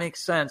just doesn't make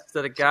sense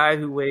that a guy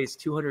who weighs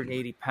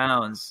 280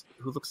 pounds,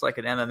 who looks like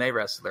an MMA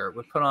wrestler,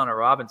 would put on a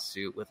Robin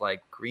suit with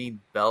like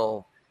green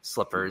bell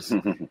slippers.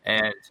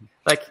 And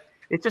like,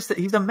 it just,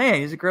 he's a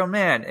man, he's a grown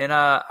man. And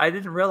I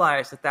didn't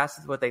realize that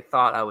that's what they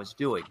thought I was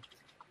doing.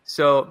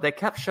 So they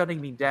kept shutting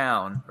me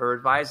down or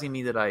advising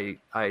me that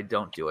I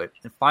don't do it.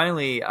 And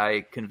finally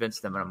I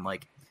convinced them, and I'm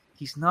like,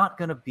 he's not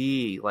going to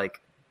be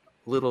like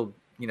little,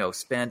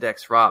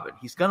 spandex Robin.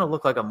 He's going to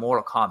look like a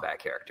Mortal Kombat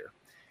character.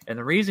 And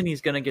the reason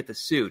he's going to get the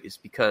suit is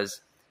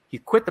because he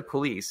quit the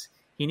police.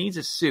 He needs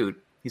a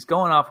suit. He's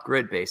going off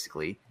grid,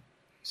 basically.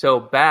 So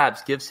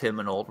Babs gives him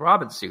an old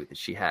Robin suit that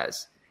she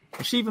has.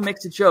 And she even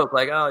makes a joke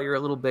like, oh, you're a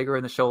little bigger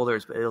in the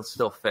shoulders, but it'll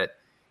still fit.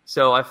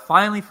 So I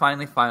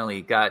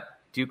finally got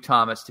Duke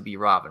Thomas to be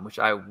Robin, which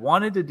I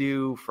wanted to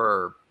do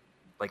for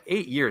like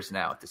 8 years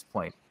now at this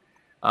point.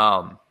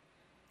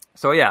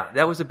 So yeah,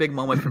 that was a big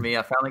moment for me.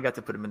 I finally got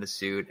to put him in the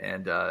suit,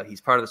 and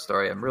he's part of the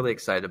story. I'm really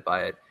excited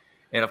by it.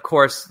 And of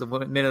course, the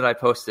minute I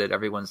posted,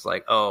 everyone's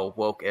like, oh,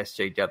 woke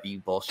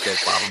SJW bullshit,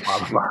 blah,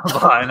 blah, blah, blah,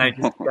 blah. And I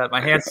just got my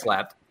hand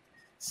slapped.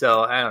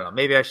 So I don't know.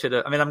 Maybe I should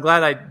have. I mean, I'm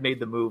glad I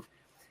made the move.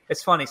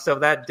 It's funny. So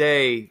that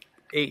day,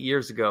 8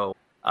 years ago,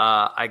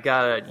 I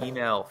got an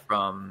email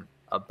from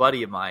a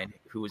buddy of mine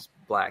who was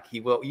black.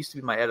 He used to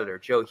be my editor,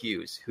 Joe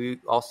Hughes, who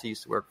also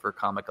used to work for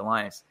Comic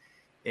Alliance.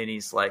 And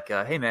he's like,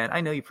 hey, man,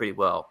 I know you pretty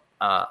well.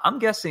 I'm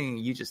guessing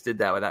you just did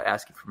that without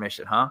asking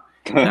permission, huh?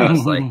 And I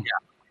was like,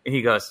 yeah. And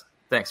he goes,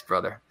 thanks,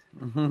 brother.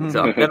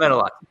 So that meant a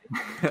lot.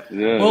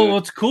 Well,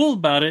 what's cool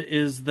about it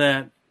is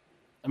that,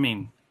 I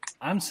mean,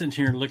 I'm sitting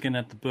here looking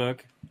at the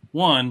book.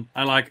 One,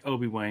 I like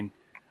Obi-Wan.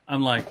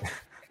 I'm like,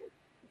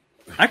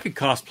 I could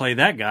cosplay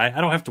that guy.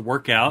 I don't have to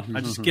work out.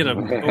 I just get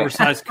an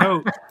oversized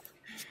coat.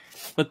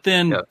 But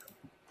then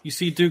you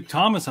see Duke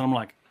Thomas, and I'm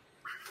like,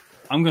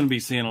 I'm going to be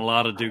seeing a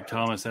lot of Duke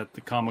Thomas at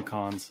the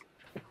Comic-Cons.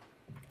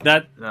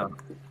 That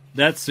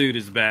suit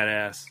is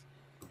badass.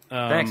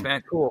 Thanks,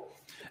 man. Cool.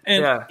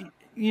 And,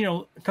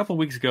 a couple of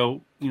weeks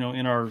ago,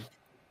 in our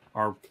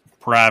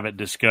private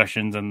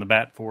discussions in the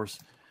Bat Force,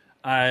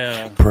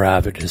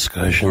 private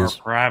discussions.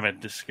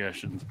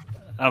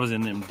 I was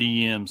in them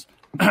DMs.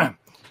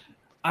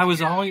 I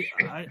was always,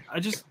 I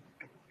just,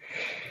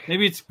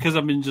 maybe it's because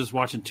I've been just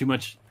watching too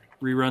much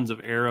reruns of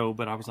Arrow,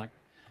 but I was like,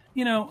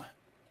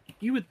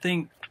 you would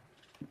think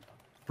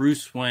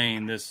Bruce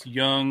Wayne, this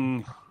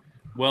young,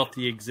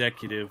 wealthy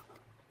executive,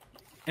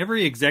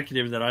 every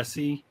executive that I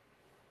see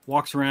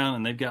walks around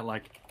and they've got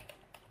like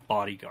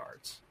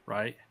bodyguards,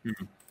 right?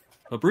 Mm-hmm.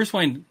 But Bruce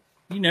Wayne,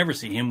 you never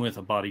see him with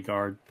a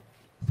bodyguard.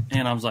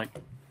 And I was like,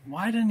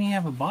 why didn't he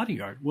have a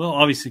bodyguard? Well,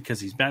 obviously because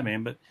he's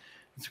Batman, but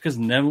it's because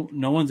no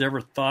one's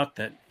ever thought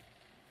that,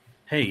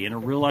 hey, in a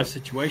real life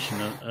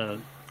situation, a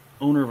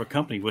owner of a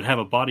company would have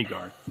a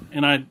bodyguard.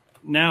 And I'm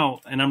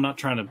not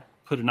trying to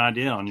put an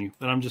idea on you,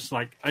 but I'm just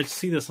like, I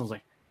see this and I was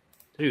like,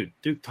 dude,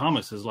 Duke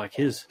Thomas is like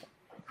his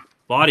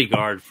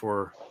bodyguard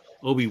for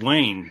Obi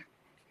Wayne.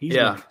 He's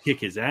gonna kick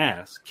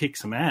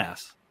some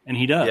ass, and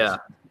he does. Yeah,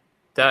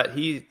 that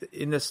he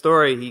in the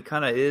story he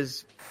kind of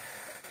is.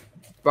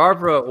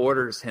 Barbara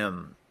orders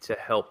him to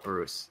help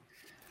Bruce.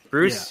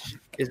 Bruce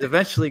is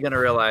eventually going to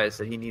realize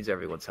that he needs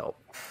everyone's help,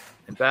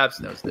 and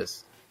Babs knows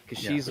this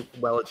because she's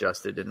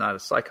well-adjusted and not a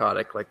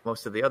psychotic like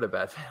most of the other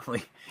Bat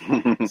family.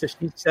 So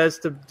she says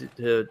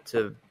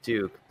to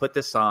Duke, "Put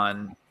this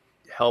on,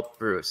 help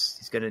Bruce.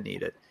 He's going to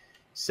need it."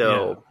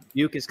 So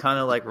Duke is kind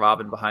of like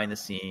Robin behind the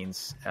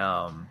scenes.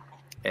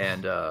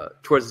 And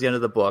towards the end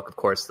of the book, of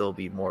course, they'll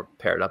be more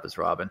paired up as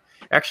Robin.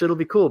 Actually, it'll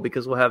be cool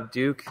because we'll have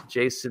Duke,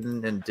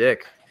 Jason, and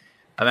Dick.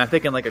 I mean, I'm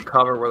thinking like a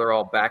cover where they're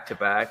all back to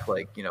back,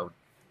 like, I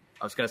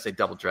was going to say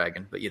double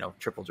dragon, but,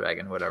 triple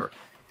dragon, whatever.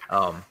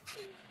 I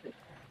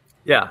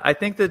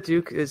think that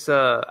Duke is,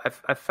 I'm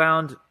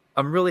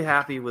really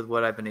happy with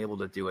what I've been able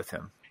to do with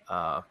him.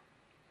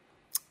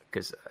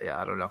 Because,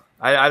 I don't know.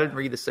 I didn't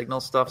read the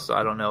Signal stuff, so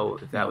I don't know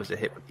if that was a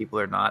hit with people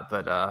or not,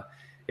 but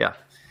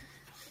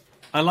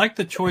I like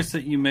the choice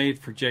that you made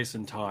for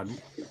Jason Todd.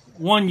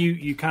 One,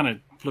 you kind of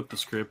flipped the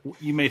script.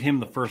 You made him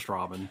the first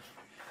Robin.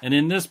 And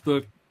in this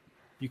book,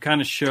 you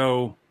kind of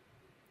show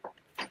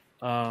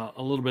a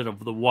little bit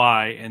of the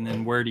why and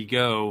then where'd he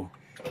go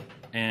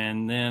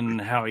and then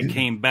how he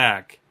came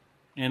back.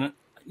 And,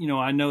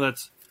 I know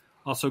that's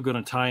also going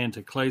to tie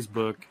into Clay's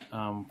book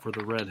for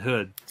the Red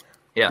Hood.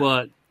 Yeah.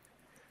 But,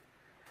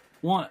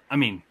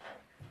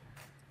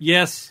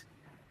 yes,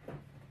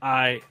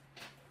 I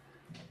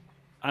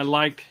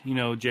liked,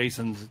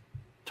 Jason's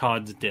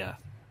Todd's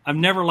death. I've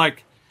never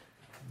liked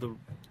the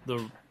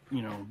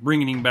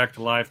bringing him back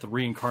to life, the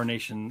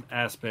reincarnation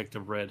aspect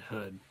of Red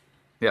Hood.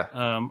 Yeah.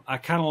 I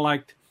kind of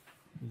liked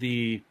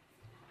the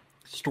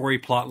story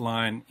plot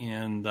line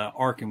in the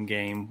Arkham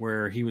game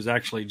where he was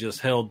actually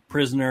just held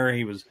prisoner.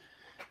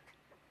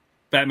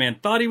 Batman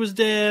thought he was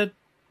dead,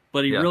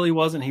 but he really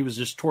wasn't. He was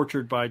just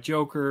tortured by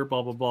Joker,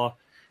 blah, blah, blah.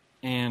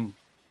 And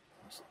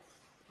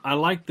I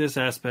like this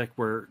aspect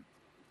where,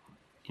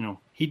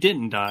 he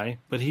didn't die,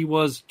 but he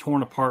was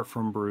torn apart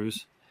from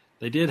Bruce.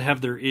 They did have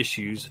their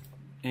issues,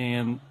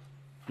 and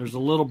there's a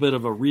little bit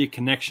of a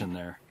reconnection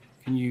there.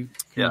 Can you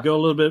go a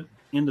little bit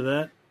into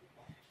that?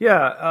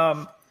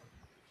 Yeah.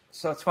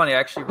 So it's funny. I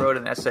actually wrote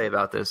an essay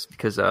about this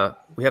because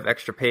we have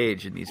extra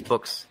page in these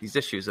books, these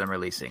issues that I'm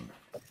releasing.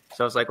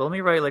 So I was like, well, let me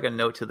write like a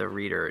note to the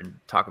reader and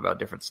talk about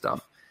different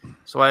stuff.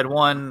 So I had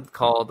one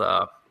called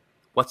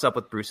What's Up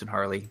with Bruce and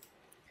Harley?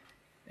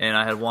 And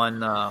I had one,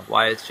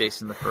 Why is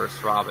Jason the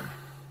First Robin?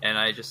 And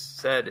I just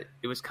said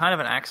it was kind of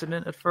an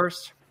accident at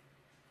first.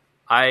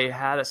 I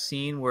had a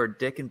scene where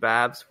Dick and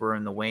Babs were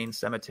in the Wayne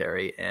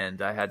Cemetery,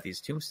 and I had these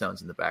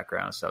tombstones in the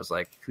background. So I was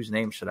like, whose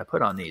name should I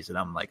put on these? And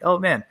I'm like, oh,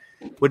 man,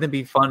 wouldn't it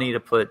be funny to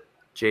put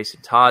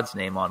Jason Todd's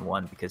name on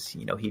one because,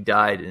 he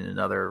died in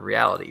another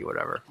reality or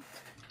whatever.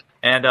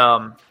 And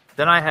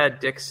then I had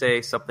Dick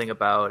say something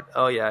about,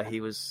 oh, yeah,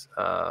 he was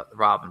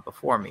Robin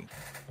before me.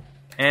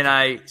 And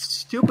I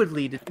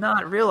stupidly did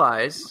not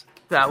realize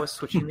that I was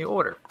switching the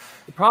order.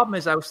 The problem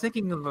is I was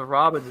thinking of the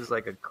Robins as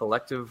like a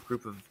collective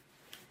group of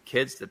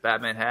kids that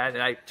Batman had,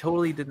 and I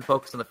totally didn't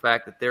focus on the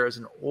fact that there is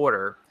an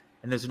order,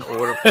 and there's an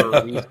order for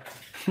a reason.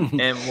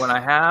 And when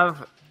I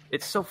have,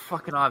 it's so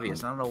fucking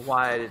obvious. I don't know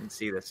why I didn't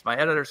see this. My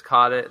editors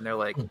caught it, and they're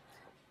like,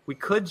 we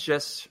could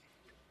just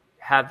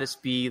have this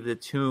be the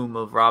tomb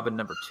of Robin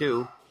number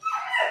 2.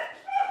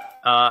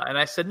 And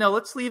I said, no,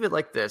 let's leave it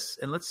like this,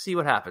 and let's see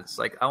what happens.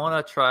 Like, I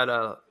want to try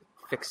to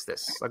fix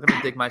this. I'm going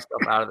to dig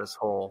myself out of this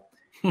hole.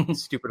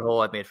 Stupid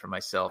hole I made for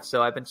myself.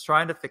 So I've been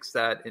trying to fix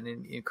that. And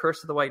in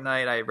Curse of the White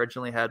Knight, I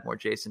originally had more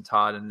Jason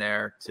Todd in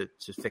there to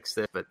fix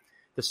this, but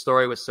the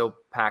story was so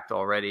packed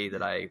already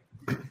that I,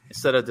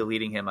 instead of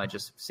deleting him, I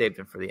just saved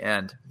him for the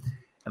end.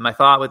 And my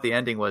thought with the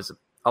ending was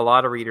a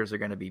lot of readers are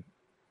going to be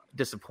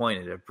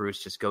disappointed if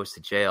Bruce just goes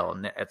to jail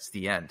and that's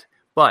the end.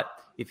 But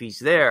if he's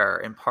there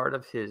and part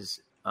of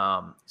his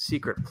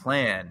secret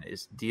plan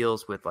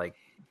deals with like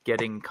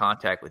getting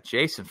contact with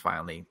Jason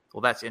finally,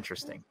 well, that's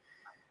interesting.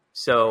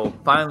 So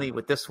finally,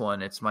 with this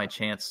one, it's my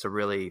chance to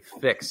really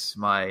fix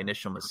my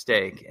initial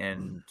mistake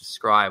and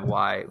describe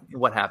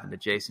what happened to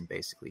Jason,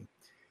 basically.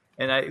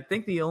 And I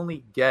think the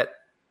only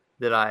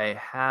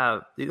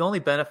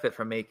benefit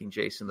from making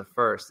Jason the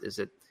first is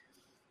that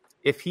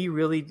if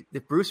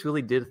Bruce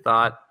really did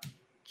thought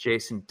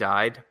Jason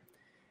died,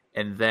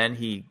 and then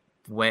he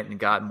went and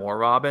got more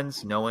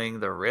Robins, knowing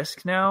the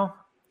risk now,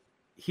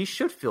 he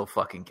should feel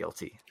fucking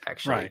guilty,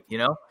 actually, right.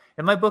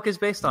 And my book is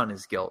based on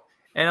his guilt.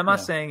 And I'm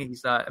not saying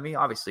he's not, I mean,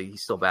 obviously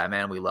he's still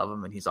Batman. We love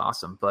him and he's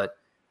awesome. But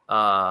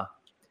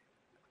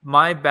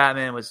my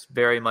Batman was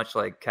very much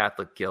like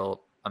Catholic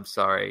guilt, I'm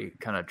sorry,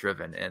 kind of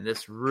driven. And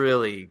this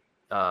really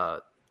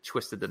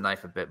twisted the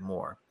knife a bit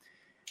more.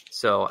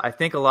 So I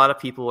think a lot of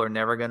people are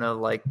never going to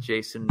like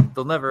Jason.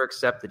 They'll never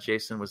accept that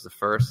Jason was the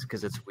first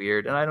because it's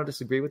weird. And I don't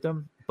disagree with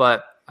them.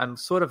 But I'm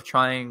sort of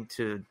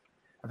I'm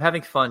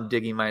having fun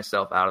digging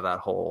myself out of that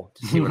hole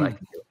to see what I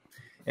can do.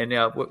 And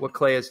what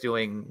Clay is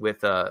doing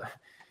with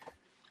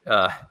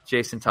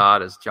Jason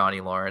Todd as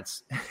Johnny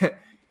Lawrence,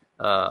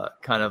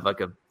 kind of like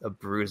a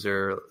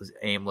bruiser,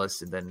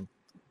 aimless, and then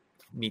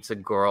meets a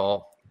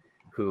girl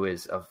who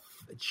is a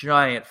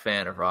giant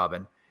fan of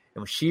Robin.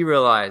 And when she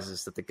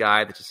realizes that the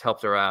guy that just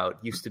helped her out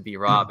used to be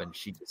Robin,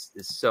 she just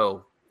is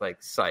so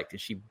psyched,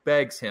 and she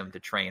begs him to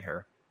train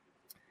her.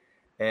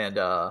 And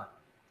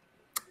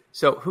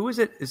so who is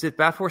it? Is it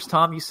Bat-Force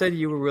Tom? You said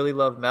you really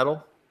love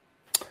metal.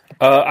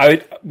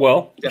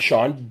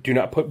 Sean, do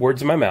not put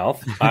words in my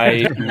mouth.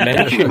 I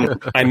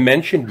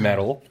mentioned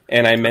metal,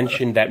 and I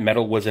mentioned that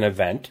metal was an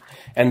event,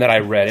 and that I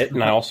read it,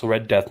 and I also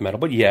read death metal.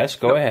 But yes,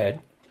 go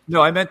ahead.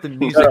 No, I meant the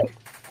music.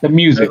 The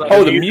music.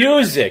 Oh, the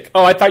music.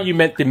 Oh, I thought you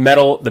meant the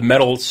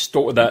metal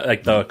store,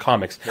 the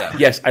comics. Yeah.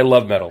 Yes, I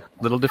love metal.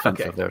 Little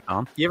defensive there,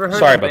 Tom. You ever heard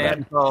Sorry of a band about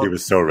that. called, He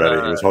was so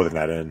ready. He was holding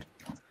that in.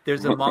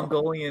 There's a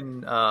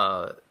Mongolian,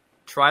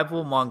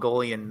 tribal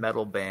Mongolian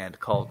metal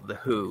band called The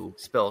Who,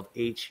 spelled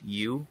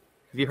H-U.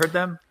 Have you heard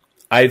them?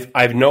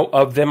 I've know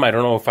of them. I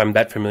don't know if I'm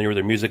that familiar with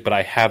their music, but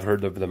I have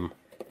heard of them.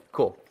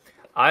 Cool.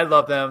 I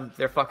love them.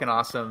 They're fucking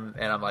awesome.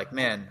 And I'm like,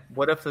 man,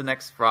 what if the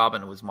next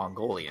Robin was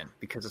Mongolian?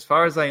 Because as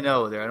far as I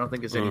know, I don't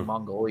think there's any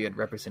Mongolian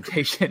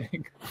representation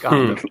in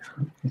Gotham.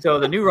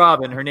 So the new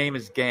Robin, her name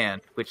is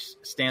Gant, which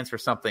stands for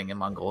something in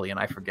Mongolian.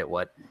 I forget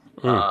what.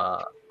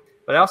 But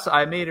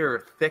I made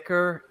her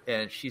thicker,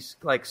 and she's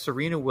like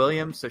Serena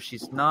Williams, so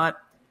she's not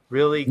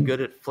really good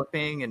at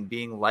flipping and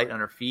being light on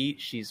her feet.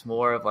 She's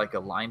more of like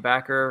a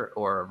linebacker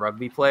or a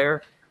rugby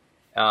player.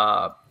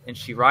 And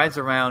she rides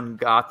around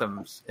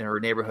Gotham in her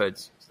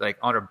neighborhoods, like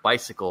on her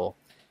bicycle,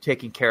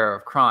 taking care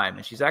of crime.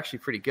 And she's actually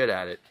pretty good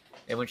at it.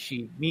 And when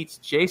she meets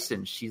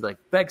Jason, she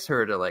begs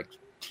her to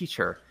teach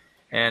her.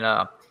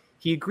 And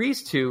he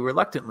agrees to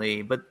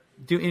reluctantly, but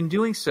in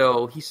doing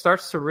so, he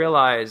starts to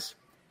realize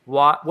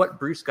what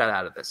Bruce got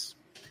out of this.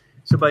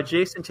 So by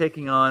Jason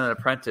taking on an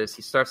apprentice,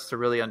 he starts to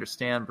really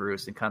understand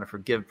Bruce and kind of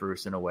forgive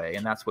Bruce in a way.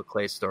 And that's what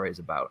Clay's story is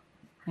about.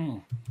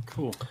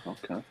 Cool.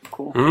 Okay,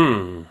 cool.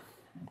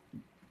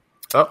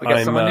 Oh, we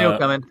got someone new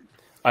coming.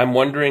 I'm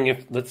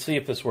wondering let's see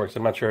if this works.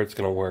 I'm not sure it's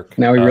going to work.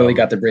 Now we really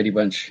got the Brady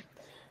Bunch.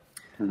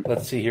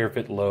 Let's see here if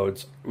it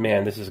loads.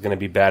 Man, this is going to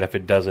be bad if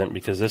it doesn't,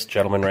 because this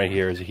gentleman right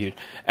here is a huge...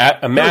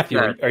 Matthew,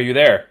 are you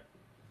there?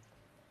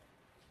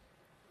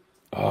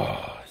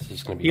 Oh, this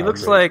is going to be... He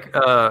looks like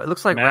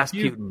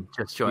Rasputin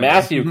just joined.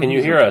 Matthew, can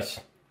you hear us?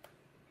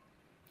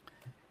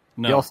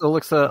 No. He also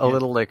looks a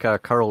little like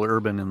Carl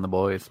Urban in The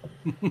Boys.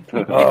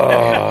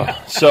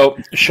 So,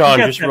 Sean,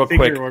 just real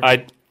quick,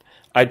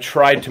 I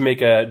tried to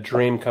make a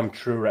dream come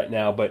true right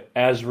now, but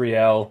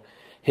Azrael,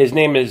 his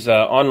name is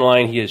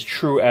online. He is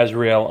True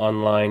Azrael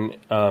online.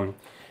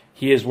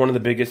 He is one of the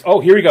biggest.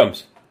 Oh, here he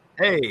comes.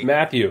 Hey,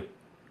 Matthew.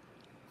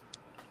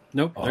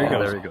 Nope.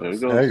 There he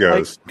goes. There he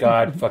goes.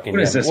 God fucking.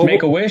 What is this?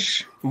 Make a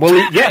wish?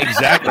 Yeah,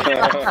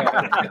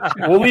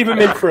 exactly. We'll leave him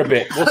in for a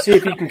bit. We'll see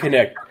if he can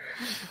connect.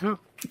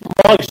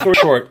 Long story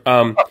short,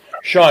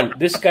 Sean,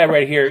 this guy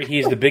right here,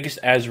 he's the biggest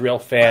Azrael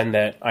fan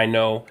that I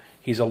know.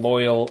 He's a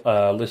loyal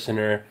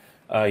listener.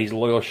 He's a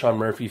loyal Sean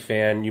Murphy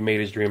fan. You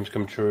made his dreams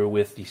come true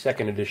with the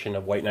second edition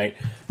of White Knight.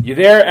 You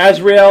there,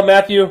 Azrael,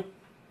 Matthew?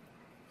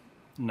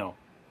 No.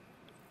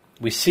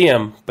 We see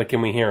him, but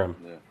can we hear him?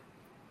 Yeah.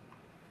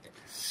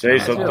 Say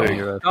something.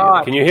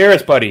 Can you hear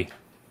us, buddy?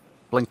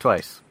 Blink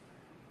twice.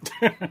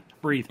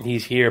 Breathe.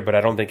 He's here, but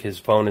I don't think his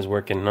phone is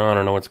working. No, I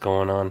don't know what's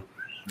going on.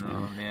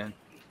 Oh, man.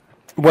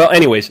 Well,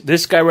 anyways,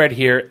 this guy right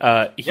here,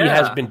 he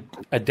has been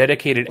a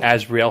dedicated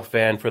Azrael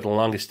fan for the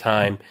longest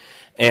time.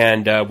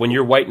 And when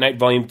your White Knight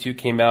Volume 2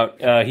 came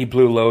out, he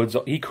blew loads.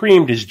 He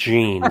creamed his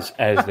jeans,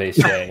 as they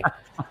say.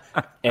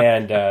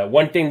 And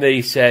one thing that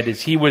he said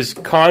is he was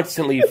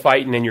constantly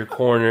fighting in your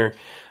corner.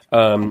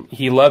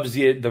 He loves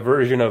the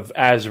version of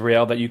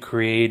Azrael that you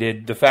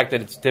created. The fact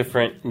that it's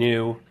different,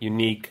 new,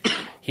 unique.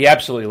 He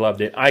absolutely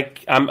loved it.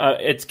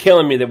 It's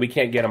killing me that we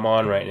can't get him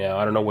on right now.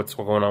 I don't know what's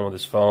going on with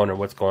his phone or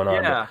what's going on.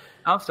 Yeah,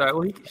 I'm sorry.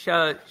 Well,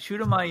 shoot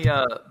him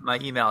my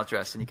email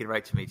address, and he can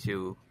write to me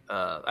too.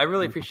 I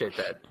really appreciate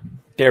that.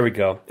 There we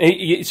go.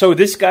 So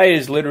this guy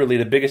is literally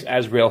the biggest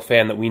Azrael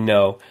fan that we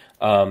know.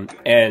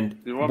 And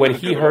when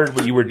he heard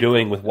what you were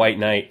doing with White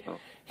Knight,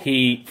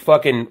 he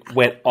fucking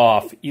went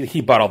off.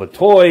 He bought all the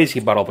toys. He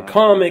bought all the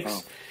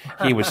comics.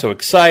 He was so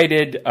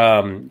excited.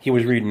 He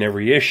was reading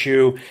every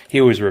issue.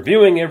 He was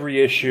reviewing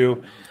every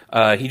issue.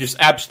 He just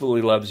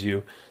absolutely loves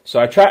you. So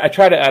I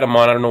try to add him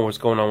on. I don't know what's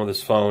going on with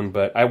his phone,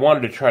 but I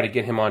wanted to try to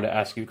get him on to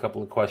ask you a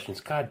couple of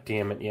questions. God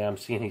damn it. Yeah, I'm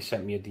seeing he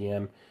sent me a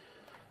DM.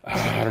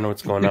 I don't know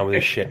what's going on with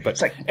this shit.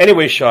 But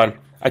anyway, Sean,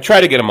 I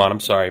try to get him on. I'm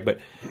sorry. But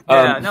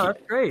no,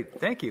 that's great.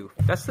 Thank you.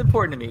 That's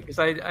important to me because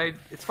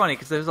it's funny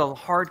because there's a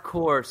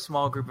hardcore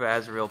small group of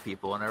Azrael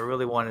people, and I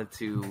really wanted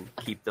to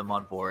keep them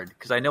on board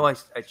because I know I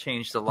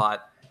changed a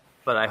lot,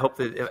 but I hope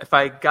that if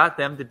I got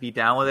them to be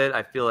down with it,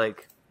 I feel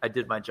like I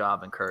did my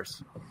job and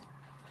curse.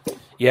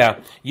 Yeah,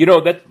 you know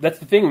that's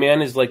the thing,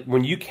 man. Is like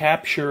when you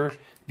capture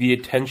the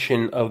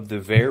attention of the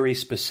very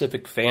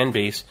specific fan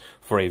base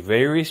for a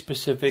very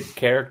specific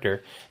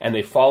character, and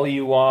they follow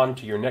you on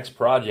to your next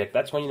project.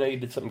 That's when you know you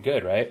did something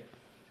good, right?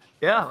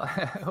 Yeah,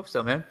 I hope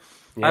so, man.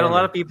 Yeah, I had a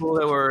lot of people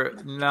that were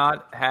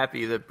not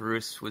happy that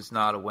Bruce was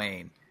not a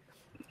Wayne,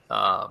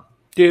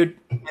 dude,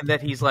 and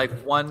that he's like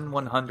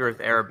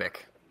 1/100th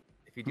Arabic.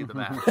 If you do the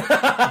math,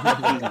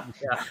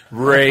 yeah.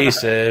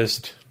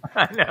 Racist.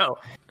 I know.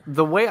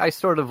 The way I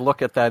sort of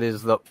look at that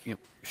is that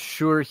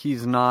sure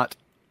he's not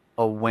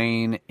a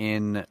Wayne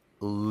in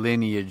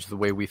lineage the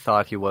way we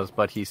thought he was,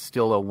 but he's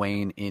still a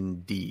Wayne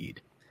in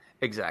deed.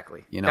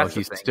 Exactly. You know,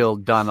 he's still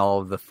done all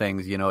of the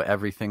things, you know,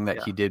 everything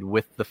that he did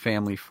with the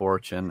family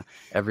fortune,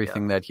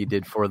 everything that he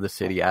did for the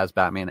city as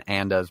Batman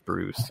and as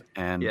Bruce,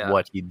 and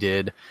what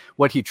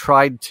he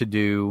tried to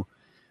do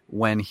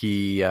when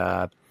he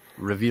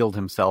revealed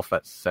himself.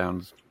 That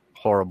sounds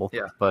horrible,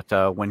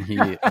 but when he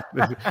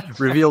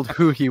revealed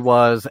who he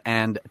was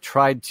and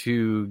tried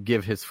to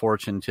give his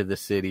fortune to the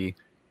city,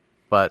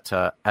 but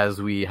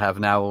as we have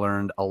now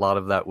learned, a lot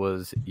of that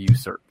was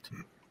usurped.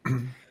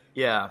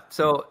 Yeah,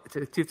 so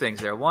two things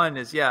there. One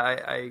is,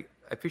 I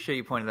appreciate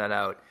you pointing that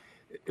out.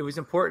 It was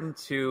important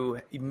to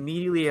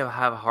immediately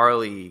have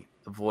Harley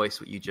voice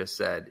what you just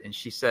said, and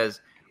she says,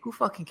 who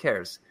fucking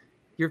cares?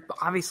 You're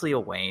obviously a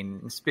Wayne.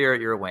 In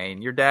spirit, you're a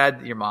Wayne. Your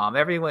dad, your mom,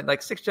 everyone,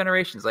 like 6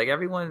 generations, like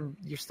everyone,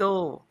 you're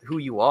still who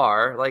you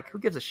are. Like, who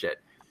gives a shit?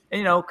 And,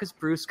 you know, because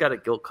Bruce got a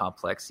guilt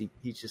complex, he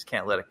just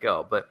can't let it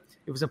go. But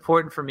it was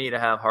important for me to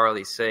have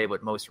Harley say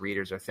what most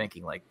readers are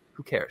thinking, like,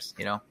 who cares,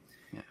 you know?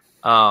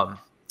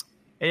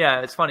 And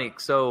yeah, it's funny.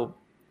 So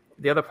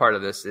the other part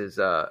of this is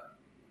at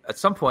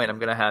some point I'm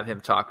going to have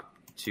him talk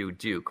to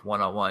Duke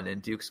one-on-one,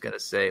 and Duke's going to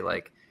say,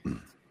 like,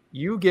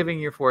 you giving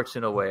your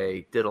fortune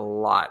away did a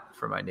lot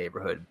for my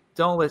neighborhood.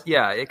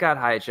 It got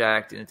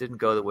hijacked and it didn't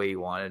go the way you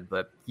wanted,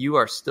 but you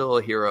are still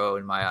a hero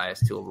in my eyes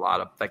to a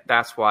lot of, like,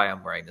 that's why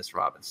I'm wearing this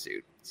Robin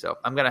suit. So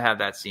I'm going to have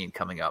that scene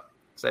coming up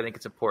because I think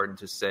it's important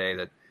to say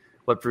that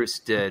what Bruce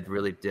did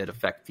really did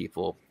affect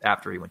people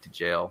after he went to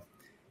jail,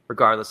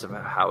 regardless of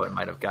how it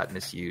might have gotten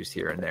misused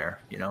here and there,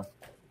 you know?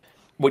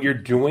 What you're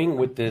doing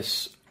with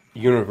this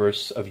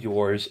universe of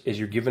yours is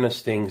you're giving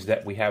us things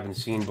that we haven't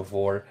seen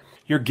before.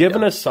 You're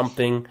giving us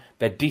something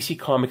that DC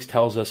Comics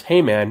tells us,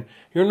 hey, man,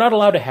 you're not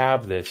allowed to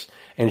have this.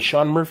 And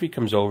Sean Murphy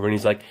comes over and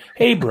he's like,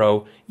 hey,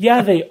 bro,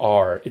 yeah, they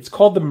are. It's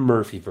called the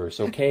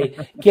Murphyverse,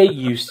 okay? Get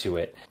used to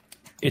it.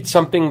 It's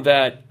something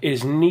that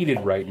is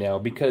needed right now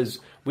because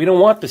we don't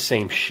want the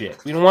same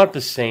shit. We don't want the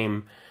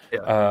same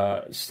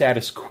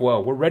status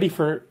quo. We're ready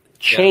for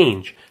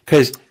change.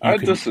 I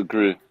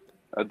disagree.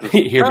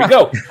 Here we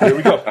go.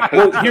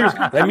 Well,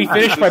 let me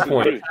finish my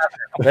point.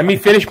 Let me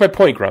finish my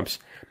point, Grumps.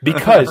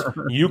 Because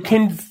you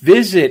can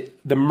visit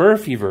the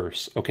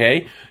Murphyverse,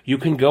 okay? You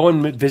can go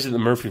and visit the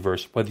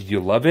Murphyverse, whether you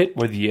love it,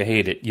 whether you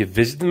hate it. You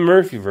visit the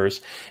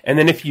Murphyverse, and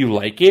then if you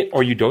like it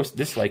or you don't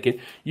dislike it,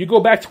 you go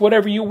back to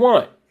whatever you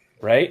want,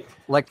 right?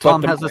 Like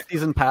Tom has a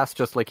season pass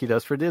just like he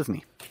does for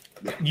Disney.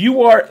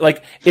 You are,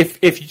 like, if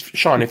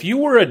Sean, if you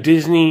were a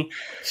Disney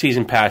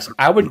season pass,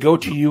 I would go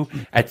to you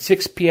at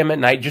 6 p.m. at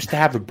night just to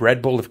have a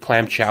bread bowl of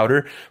clam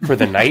chowder for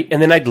the night, and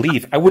then I'd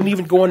leave. I wouldn't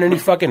even go on any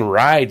fucking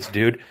rides,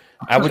 dude.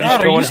 I would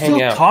just go and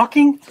hang out.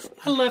 Talking?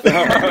 I left.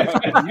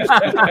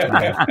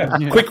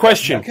 Quick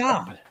question.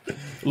 God.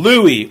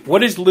 Louis,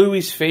 what is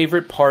Louis'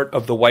 favorite part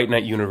of the White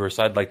Knight universe?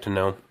 I'd like to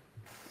know.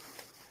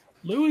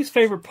 Louis'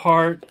 favorite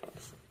part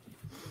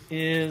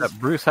is that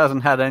Bruce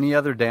hasn't had any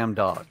other damn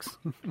dogs.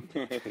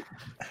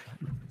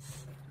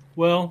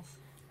 Well,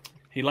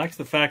 he likes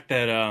the fact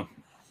that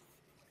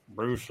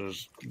Bruce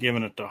is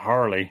giving it to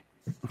Harley.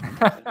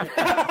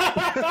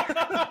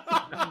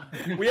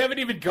 We haven't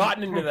even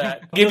gotten into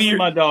that. This is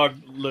my dog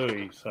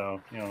Louis,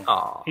 so you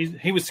know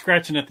he was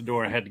scratching at the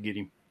door. I had to get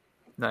him.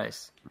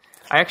 Nice.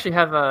 I actually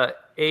have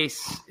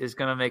Ace is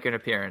going to make an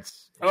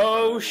appearance.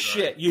 Oh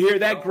shit! You hear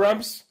that,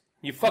 Grumps?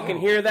 You fucking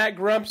hear that,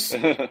 Grumps?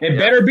 It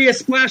better be a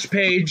splash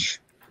page.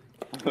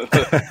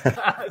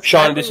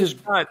 Sean, this is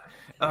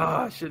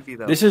it should be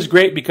though. This is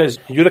great because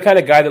you're the kind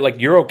of guy that, like,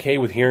 you're okay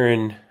with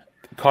hearing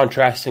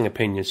contrasting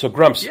opinions. So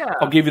Grumps,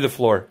 I'll give you the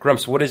floor.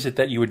 Grumps, what is it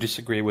that you would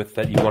disagree with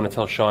that you want to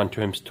tell Sean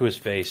to his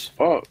face?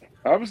 Oh,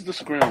 I was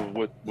disagreeing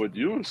with what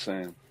you were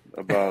saying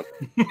about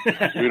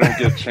we don't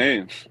get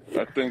change.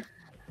 I think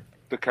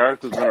the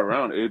character's been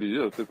around 80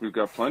 years. I think we've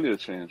got plenty of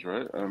change,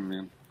 right? I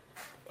mean,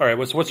 all right.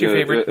 What's your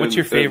favorite? What's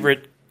your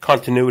favorite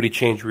continuity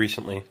change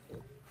recently?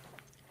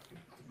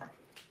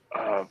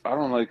 I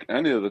don't like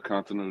any of the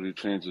continuity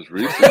changes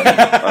recently.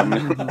 I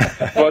mean,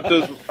 but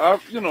there's,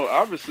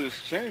 obviously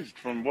it's changed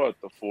from what,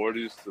 the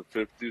 40s to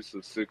 50s to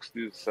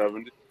 60s,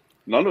 70s.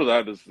 None of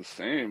that is the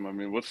same. I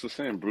mean, what's the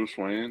same? Bruce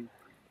Wayne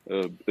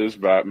is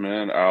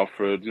Batman,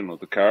 Alfred.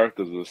 The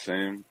characters are the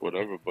same,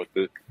 whatever. But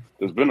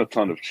there's been a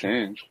ton of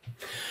change.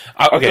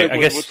 Okay, I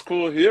guess what's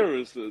cool here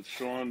is that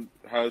Sean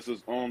has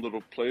his own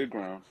little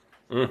playground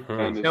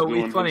and is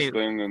doing his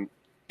thing, and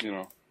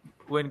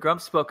When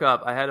Grump spoke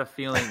up, I had a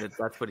feeling that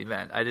that's what he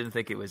meant. I didn't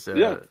think it was.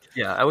 Yeah,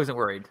 I wasn't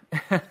worried.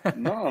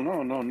 No,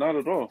 not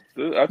at all.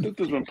 I think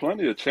there's been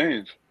plenty of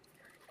change.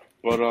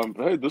 But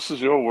hey, this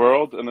is your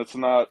world, and it's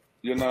not.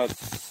 You're not.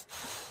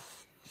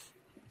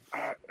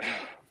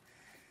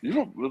 You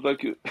don't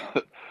like it.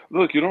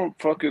 Look, you don't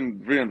fucking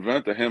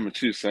reinvent the ham and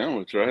cheese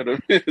sandwich, right? I mean,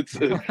 it's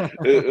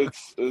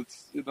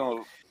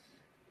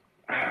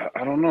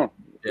I don't know.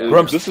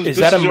 Grumps, is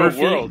that a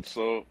Murphy? World,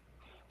 so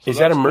is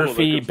that a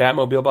Murphy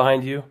Batmobile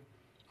behind you?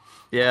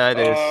 Yeah, it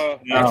is.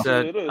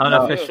 It's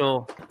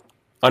unofficial.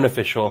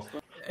 Unofficial.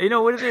 You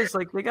know what it is?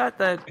 Like, they got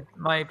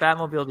my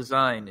Batmobile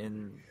design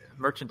in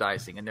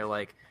merchandising, and they're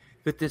like,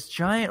 with this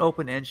giant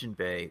open engine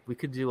bay, we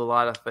could do a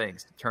lot of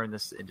things to turn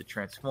this into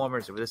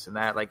Transformers or this and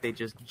that. Like, they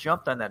just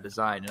jumped on that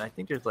design, and I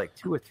think there's like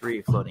 2 or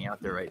 3 floating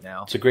out there right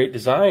now. It's a great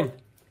design.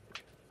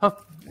 Oh,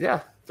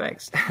 yeah,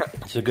 thanks.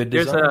 It's a good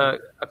design. There's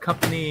a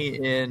company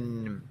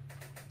in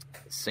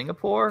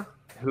Singapore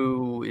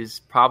who is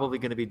probably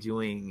going to be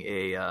doing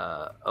a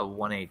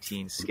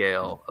 1/18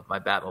 scale of my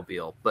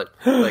Batmobile, but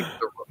like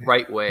the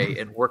right way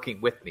and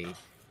working with me,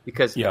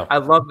 because I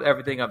love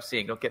everything I'm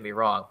seeing. Don't get me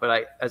wrong,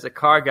 but as a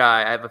car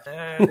guy, I have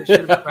they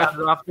should have been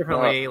rounded off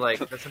differently.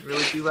 Like, it doesn't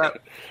really do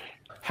that.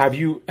 Have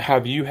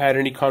you had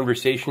any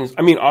conversations?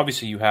 I mean,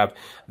 obviously you have.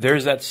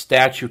 There's that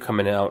statue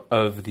coming out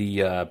of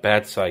the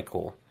Bat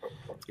Cycle.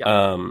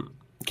 Yeah.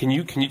 Can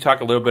you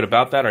talk a little bit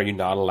about that? Are you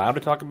not allowed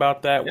to talk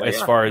about that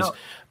as far as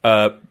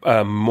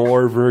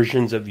more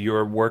versions of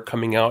your work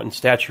coming out in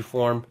statue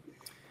form?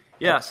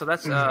 Yeah, so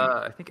that's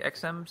I think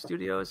XM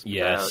Studios.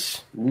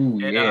 Yes.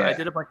 Ooh, and, I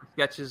did a bunch of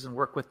sketches and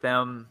work with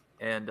them,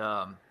 and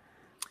I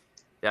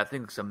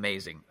think it's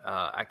amazing.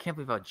 I can't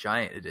believe how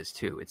giant it is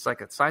too. It's like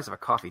the size of a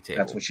coffee table.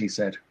 That's what she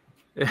said.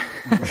 And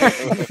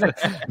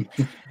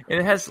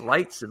it has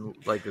lights and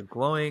like a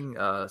glowing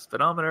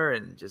speedometer,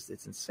 and just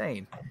it's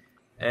insane.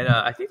 And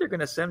I think they're going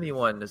to send me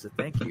one as a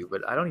thank you,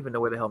 but I don't even know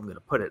where the hell I'm going to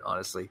put it,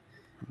 honestly.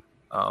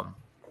 Yeah,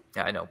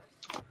 I know.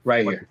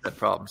 Right here.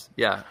 Problems.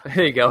 Yeah,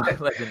 there you go.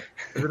 There's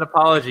an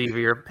apology for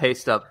your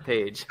paste up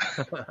page.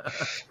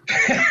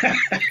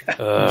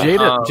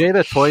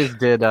 Jada Toys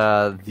did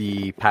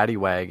the Paddy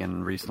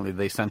Wagon recently.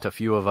 They sent a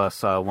few of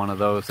us one of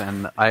those,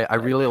 and I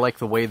really like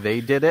the way they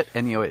did it.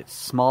 And it's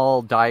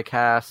small, die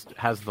cast,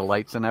 has the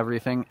lights and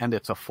everything, and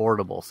it's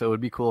affordable. So it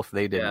would be cool if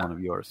they did one of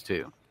yours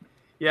too.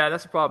 Yeah,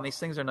 that's the problem. These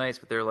things are nice,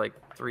 but they're like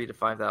 $3,000 to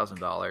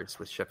 $5,000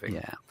 with shipping.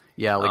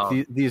 Yeah,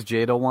 like these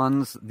Jada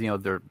ones,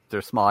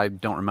 they're small. I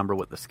don't remember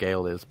what the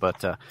scale is,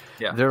 but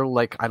they're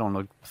like, I don't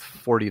know,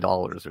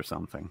 $40 or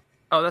something.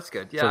 Oh, that's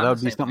good. Yeah, so that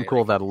would be something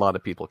cool that a lot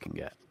of people can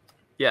get.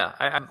 Yeah,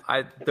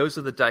 I those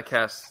are the die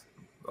casts,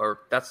 or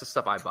that's the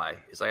stuff I buy.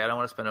 It's like, I don't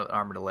want to spend an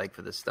arm and a leg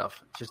for this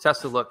stuff. It just has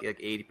to look like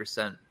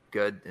 80%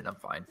 good, and I'm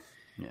fine.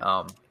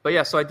 Yeah. But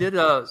yeah, so I did.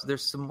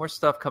 There's some more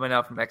stuff coming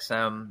out from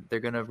XM. They're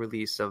going to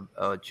release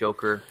a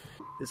Joker.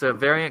 It's a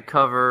variant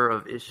cover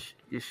of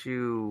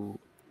issue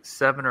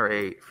 7 or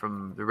 8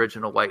 from the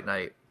original White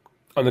Knight.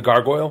 On the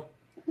Gargoyle?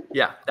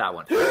 Yeah, that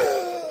one.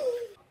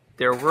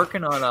 They're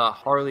working on a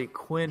Harley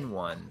Quinn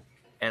one,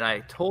 and I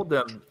told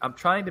them I'm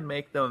trying to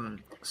make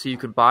them so you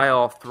can buy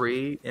all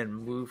 3 and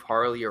move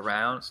Harley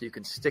around, so you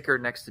can stick her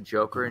next to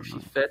Joker and she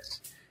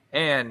fits,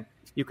 and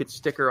you could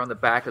stick her on the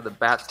back of the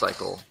Bat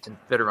Cycle and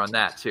fit her on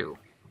that too.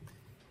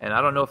 And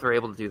I don't know if they're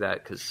able to do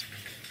that because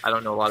I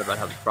don't know a lot about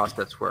how the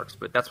process works,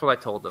 but that's what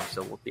I told them,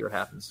 so we'll see what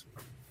happens.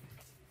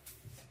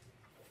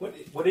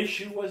 What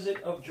issue was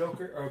it of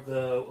Joker, or of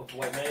the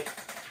White Knight?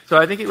 So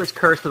I think it was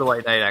Curse of the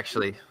White Knight,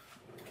 actually.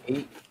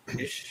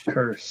 8-ish.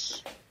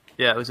 Curse.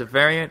 Yeah, it was a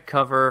variant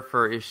cover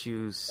for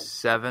issues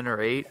 7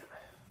 or 8.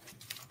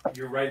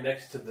 You're right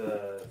next to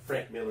the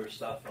Frank Miller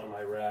stuff on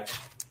my rack.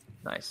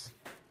 Nice.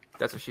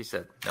 That's what she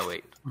said. No,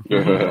 wait.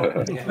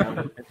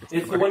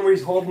 It's the one where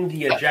he's holding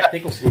the Jack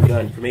Nicholson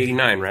gun from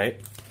 '89,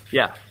 right?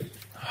 Yeah.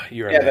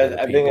 You're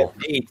I think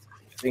it's 8.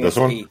 I think this it's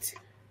one? 8.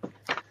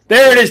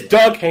 There it is,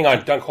 Doug. Hang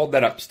on, Doug. Hold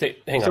that up.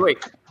 Hang on. So wait,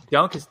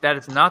 Dunk that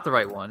is not the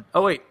right one.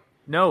 Oh wait,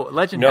 no,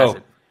 Legend has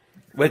it.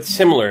 It's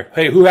similar.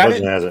 Hey, who had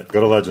Legend has it.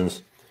 Go to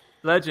Legends.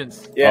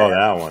 Legends. Yeah. Oh,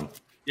 that one.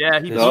 Yeah,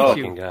 he beat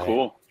you. Guy.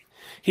 Cool.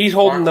 He's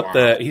holding up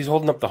the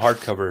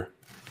hardcover.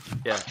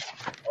 Yeah.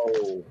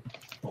 Oh.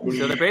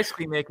 So they're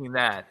basically making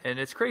that, and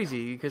it's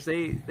crazy because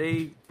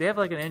they have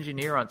like an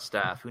engineer on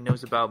staff who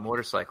knows about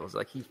motorcycles.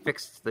 Like he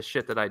fixed the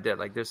shit that I did.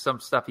 Like there's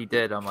some stuff he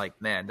did. I'm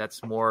like, man,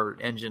 that's more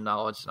engine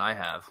knowledge than I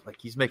have. Like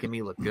he's making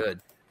me look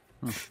good.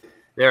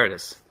 There it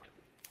is.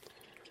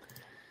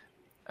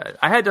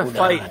 I had to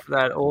fight for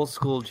that old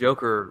school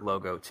Joker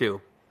logo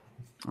too.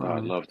 Oh, I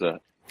love that.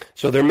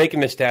 So they're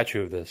making a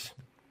statue of this.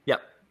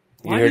 Yep.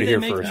 Why do they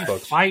make you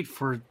fight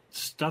for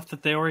stuff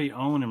that they already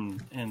own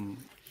and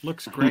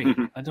looks great?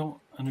 I don't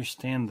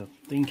understand the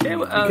thinking.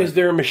 Because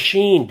they're a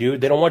machine,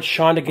 dude. They don't want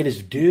Sean to get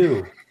his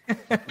due.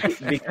 Because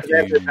they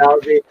have to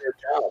validate their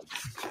job.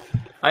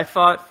 I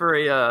fought for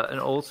an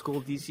old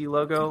school DC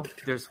logo.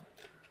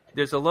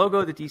 There's a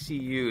logo that DC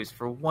used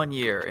for 1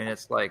 year, and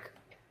it's like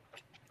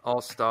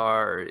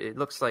All-Star. It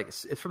looks like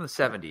it's from the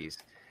 70s.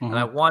 And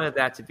I wanted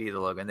that to be the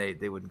logo, and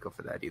they wouldn't go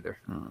for that either.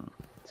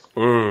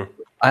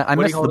 I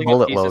missed the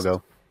bullet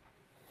logo.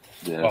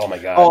 Yeah. Oh, my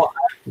God. Oh,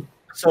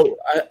 so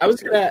I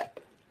was going to...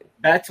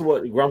 Back to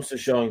what Grumps was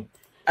showing.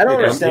 I don't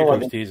understand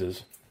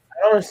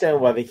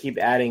why they keep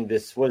adding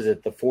this. What is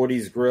it? The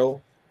 40s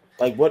grill.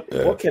 Like what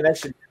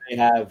connection do they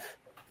have?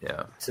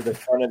 To the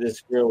front of this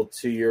grill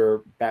to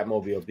your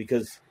Batmobile?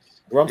 Because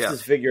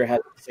Grumps' figure has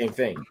the same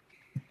thing.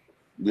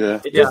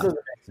 Yeah, it just doesn't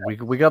make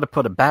sense. We got to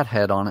put a bat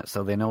head on it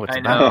so they know it's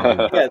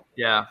about.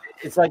 Yeah.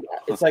 It's like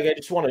I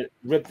just want to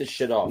rip this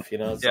shit off. You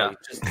know? It's like, it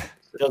just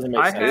doesn't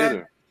make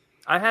sense.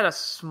 I had a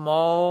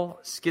small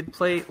skid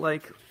plate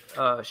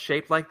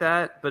shaped like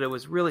that, but it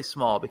was really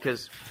small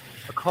because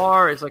a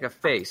car is like a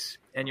face,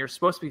 and you're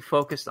supposed to be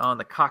focused on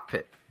the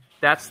cockpit.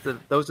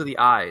 Those are the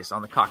eyes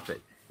on the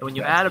cockpit. And when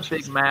you add a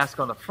big mask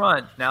on the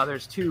front, now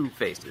there's two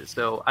faces.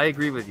 So I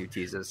agree with you,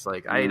 Teezus.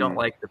 Like I don't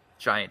like the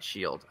giant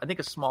shield. I think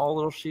a small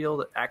little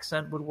shield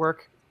accent would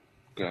work.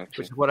 Gotcha.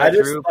 Which is what I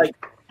drew. Just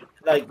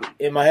like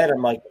in my head,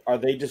 I'm like, are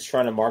they just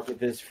trying to market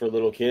this for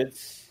little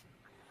kids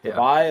to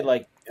buy,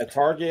 like at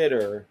Target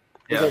or?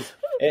 Because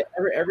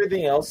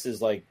everything else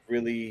is like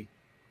really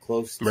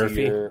close to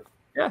your.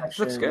 Yeah, it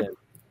looks good.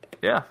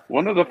 Yeah.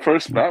 One of the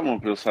first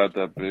Batmobiles had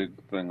that big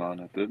thing on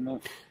it, didn't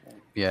it?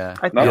 Yeah.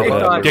 I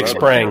think Dick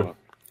Sprang.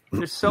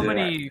 There's so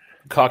many.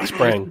 Cock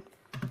Sprang.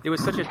 It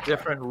was such a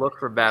different look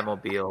for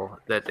Batmobile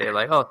that they're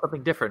like, oh,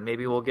 something different.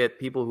 Maybe we'll get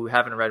people who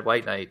haven't read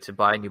White Knight to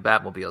buy new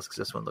Batmobiles because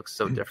this one looks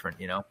so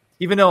different, you know?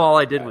 Even though all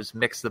I did was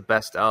mix the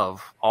best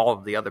of all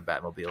of the other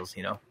Batmobiles,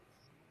 you know?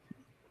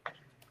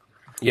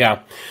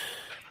 Yeah.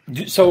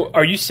 So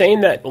are you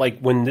saying that, like,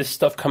 when this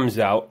stuff comes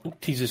out,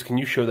 Teezus, can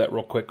you show that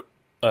real quick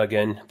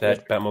again,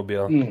 that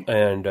Batmobile,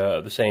 and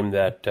the same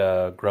that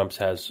Grumps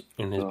has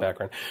in his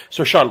background?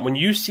 So, Sean, when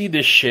you see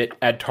this shit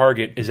at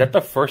Target, is that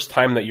the first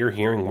time that you're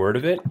hearing word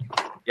of it?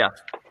 Yeah.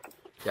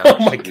 Oh,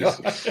 my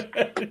God.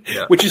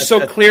 Which is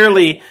so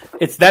clearly,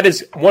 that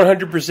is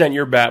 100%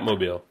 your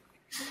Batmobile.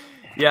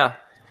 Yeah.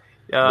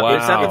 Wow.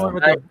 Is that the one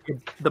with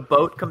the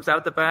boat comes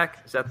out the back?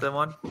 Is that the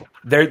one?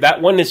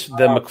 That one is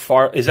the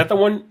McFarlane. Is that the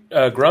one,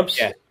 Grumps?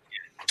 Yeah.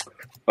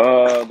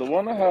 The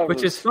one I have,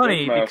 which is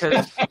funny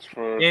because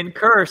in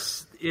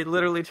Curse it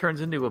literally turns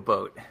into a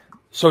boat.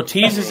 So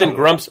Teezus and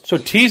Grumps. So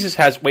Teezus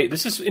has. Wait,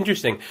 this is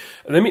interesting.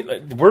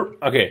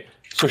 Okay.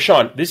 So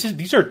Sean,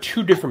 these are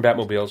two different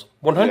Batmobiles,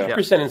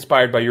 100%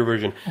 inspired by your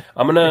version.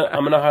 I'm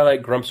gonna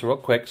highlight Grumps real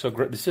quick. So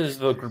this is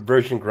the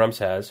version Grumps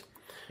has.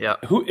 Yeah.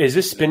 Who is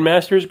this? Spin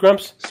Masters,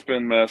 Grumps?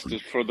 Spin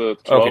Masters for the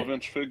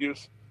 12-inch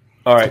figures.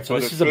 All right, so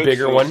this is a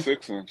bigger one.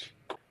 6-inch.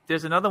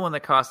 There's another one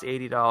that costs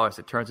 $80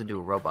 that turns into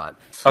a robot.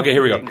 Okay,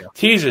 here we go.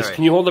 Teezus, right.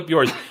 Can you hold up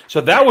yours? So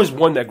that was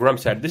one that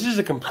Grumps had. This is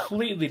a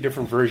completely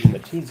different version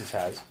that Teezus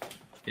has.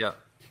 Yeah.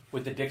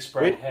 With the Dick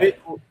Sprang head.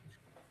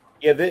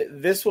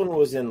 This one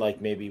was in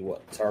like maybe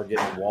Target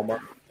and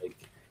Walmart.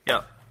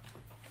 Yeah.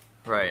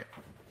 Right.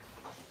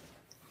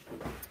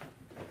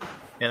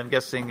 And I'm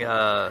guessing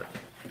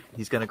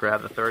he's going to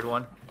grab the third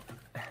one.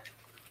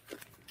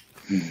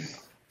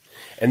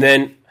 And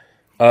then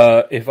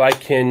if I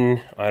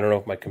can, I don't know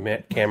if my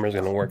camera is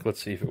going to work.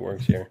 Let's see if it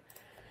works here.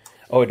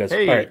 Oh, it does.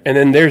 Hey. All right. And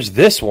then there's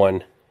this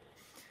one.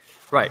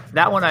 Right.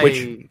 That one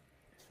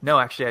No,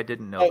 actually, I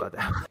didn't know about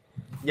that.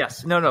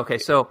 Yes. No. Okay.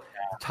 So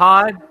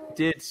Todd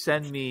did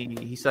send me,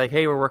 he's like,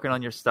 hey, we're working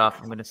on your stuff.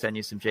 I'm going to send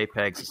you some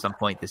JPEGs at some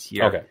point this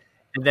year. Okay.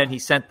 And then he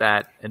sent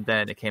that, and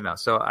then it came out.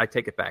 So I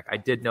take it back. I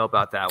did know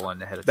about that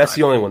one ahead of time. That's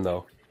the only one,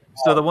 though.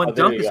 So the one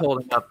Dunk is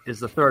holding up is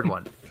the third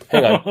one.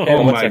 Hang on.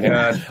 Oh my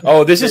God.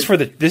 Oh, this is for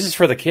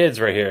the kids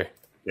right here.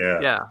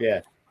 Yeah.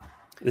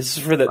 This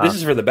is for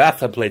the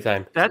bathtub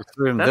playtime.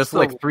 This is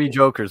like 3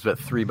 Jokers, but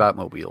 3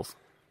 Batmobiles.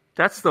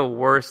 That's the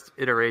worst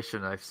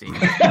iteration I've seen. Well,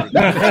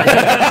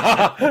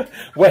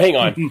 hang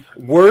on.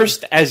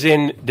 Worst as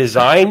in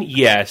design,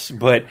 yes,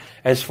 but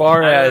as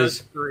far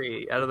as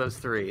out of those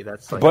three,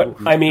 that's like. But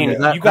I mean,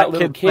 you got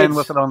little kid kids playing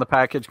with it on the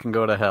package can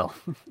go to hell.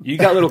 You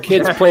got little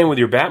kids playing with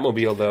your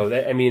Batmobile, though.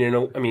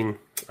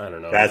 I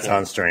don't know. That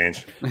sounds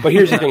strange. But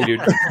here's the thing, dude.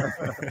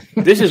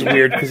 This is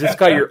weird because it's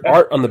got your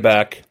art on the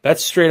back.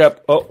 That's straight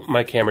up. Oh,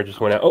 my camera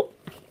just went out. Oh.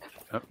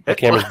 That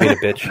camera's being a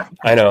bitch.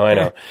 I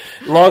know.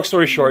 Long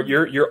story short,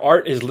 your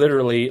art is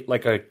literally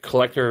like a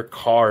collector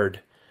card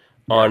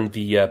on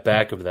the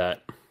back of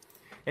that.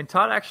 And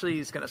Todd actually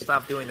is going to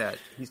stop doing that.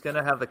 He's going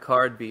to have the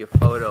card be a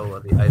photo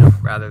of the item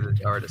rather than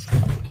the artist.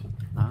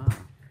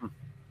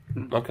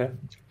 Okay.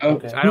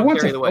 Okay. Who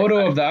wants a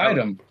photo of the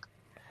item?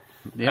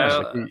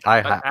 Yeah,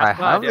 I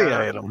have the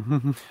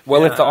item.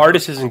 Well, if the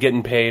artist isn't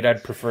getting paid,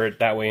 I'd prefer it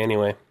that way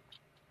anyway.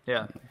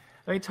 Yeah.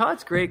 I mean,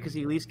 Todd's great because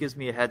he at least gives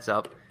me a heads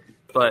up.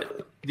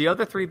 But the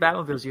other 3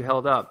 Batmobiles you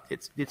held up,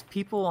 it's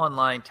people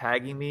online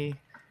tagging me,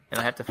 and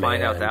I have to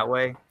find out that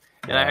way.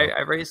 And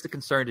I raised the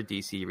concern to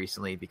DC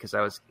recently because I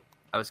was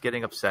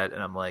getting upset,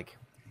 and I'm like,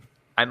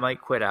 I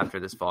might quit after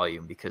this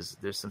volume because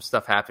there's some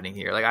stuff happening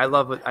here. Like I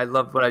love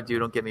what I do.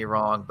 Don't get me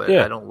wrong, but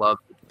I don't love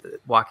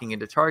walking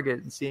into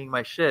Target and seeing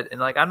my shit.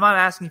 And like, I'm not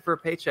asking for a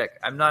paycheck.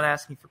 I'm not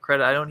asking for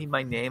credit. I don't need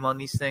my name on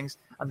these things.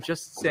 I'm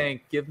just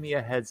saying, give me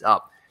a heads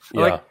up.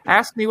 Yeah. Like,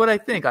 ask me what I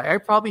think. I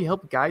probably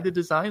help guide the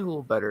design a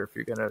little better if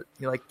you're gonna,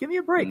 like, give me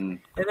a break. And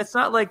it's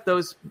not like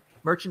those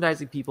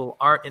merchandising people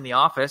aren't in the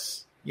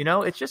office.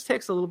 It just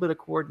takes a little bit of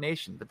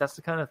coordination. But that's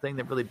the kind of thing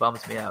that really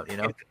bums me out.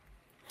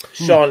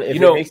 Sean,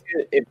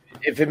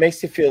 if it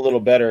makes you feel a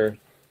little better,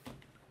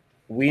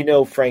 we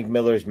know Frank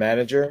Miller's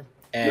manager,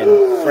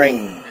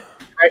 and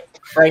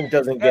Frank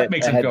doesn't get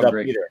a heads up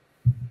either.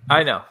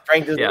 I know.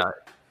 Frank doesn't.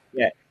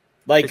 Yeah.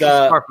 Like it's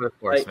just par for the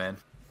course, man.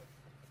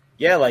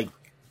 Yeah, like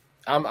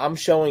I'm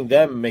showing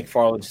them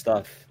McFarlane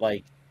stuff,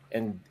 like,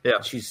 and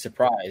she's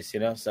surprised,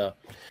 So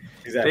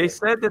exactly. They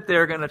said that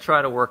they're going to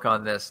try to work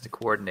on this to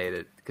coordinate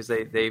it because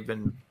they've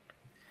been.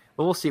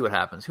 But we'll see what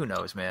happens. Who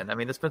knows, man? I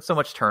mean, there's been so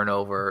much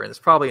turnover, and there's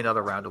probably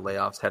another round of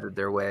layoffs headed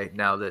their way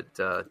now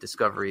that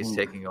Discovery is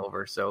taking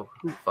over. So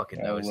who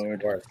fucking knows?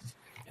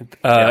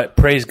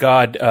 Praise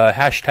God.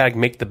 Hashtag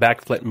make the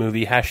backflip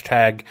movie.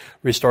 Hashtag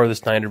restore the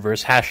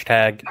Snyderverse.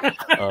 Hashtag.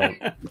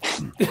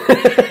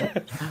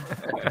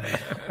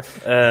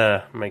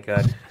 My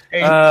God.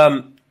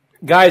 Hey.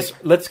 Guys,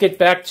 let's get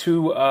back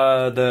to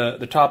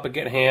the topic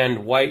at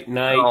hand. White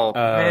Knight. Oh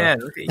man,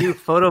 look at you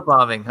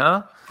photobombing,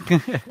 huh?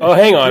 Oh,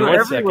 hang on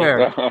one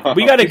second.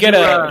 We got to get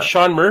a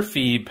Sean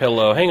Murphy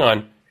pillow. Hang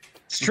on.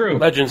 It's true.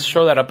 Legends,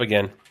 show that up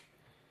again.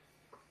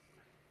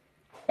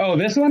 Oh,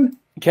 this one?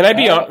 Can I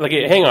be on? Like,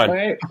 hang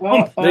on.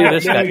 Look at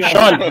this guy.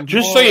 Sean,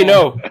 just so you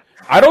know,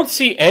 I don't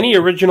see any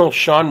original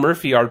Sean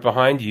Murphy art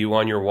behind you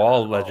on your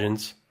wall,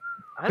 Legends.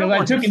 Because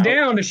I took it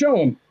down to show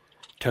him.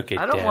 Took it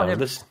down. I don't want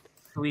him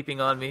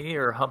sleeping on me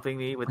or humping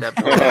me with that.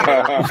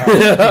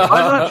 Why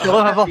not?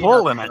 You'll have a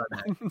hole in it.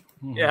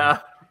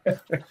 Yeah.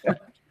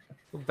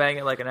 Bang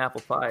it like an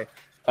apple pie.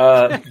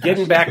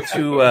 Getting back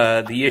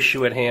to the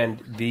issue at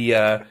hand,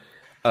 the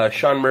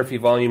Sean Murphy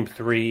Volume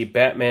 3,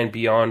 Batman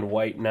Beyond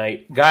White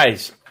Knight.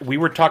 Guys, we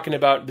were talking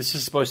about, this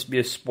is supposed to be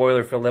a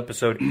spoiler-filled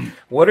episode.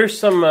 What are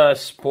some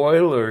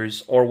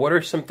spoilers, or what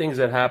are some things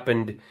that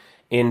happened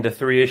in the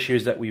 3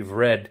 issues that we've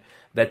read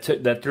that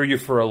threw you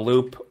for a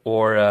loop,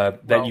 or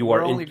that you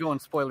are... We're only doing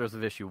spoilers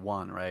of issue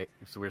 1, right?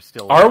 So we're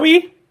still... Are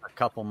we? A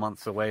couple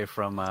months away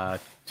from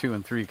 2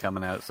 and 3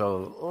 coming out,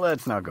 so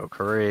let's not go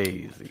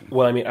crazy.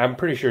 Well, I mean, I'm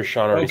pretty sure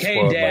Sean already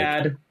spoiled. Okay,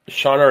 Dad.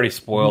 Sean already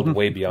spoiled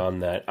way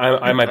beyond that.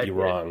 I might be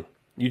wrong.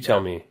 You tell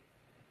me.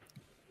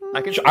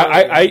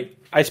 I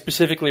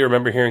specifically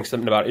remember hearing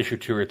something about issue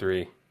 2 or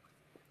 3.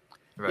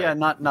 Right. Yeah,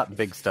 not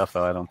big stuff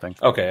though. I don't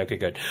think. Okay,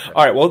 good.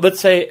 All right. Well, let's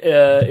say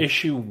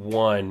issue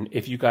 1.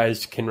 If you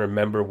guys can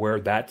remember where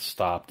that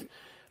stopped,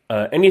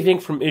 anything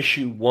from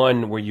issue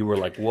 1 where you were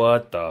like,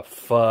 "What the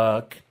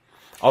fuck."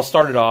 I'll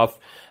start it off.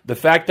 The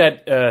fact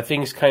that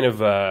things kind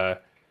of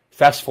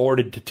fast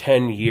forwarded to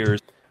 10 years.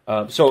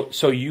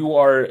 So you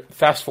are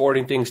fast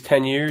forwarding things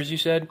 10 years, you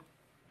said?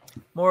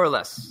 More or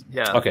less,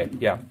 yeah. Okay,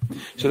 yeah.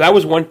 So that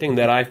was one thing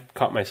that I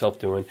caught myself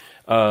doing.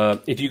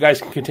 If you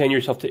guys can contain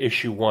yourself to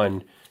issue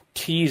 1,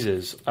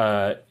 teases.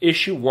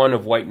 Issue 1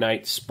 of White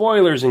Knight,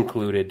 spoilers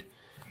included.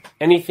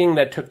 Anything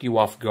that took you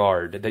off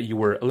guard, that you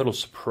were a little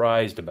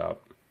surprised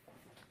about?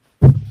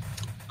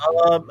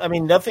 I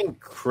mean, nothing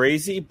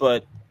crazy,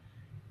 but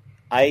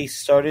I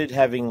started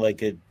having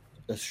like a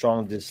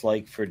strong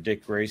dislike for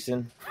Dick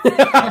Grayson. He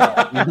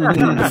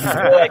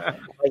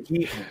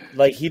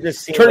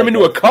just turned him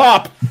into a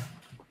cop.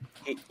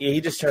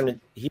 He just turned.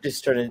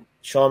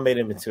 Sean made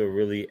him into a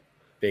really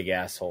big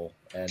asshole.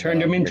 And,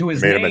 turned him into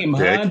his name,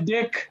 huh,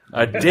 Dick?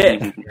 A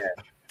dick.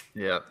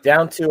 Yeah.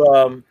 Down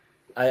to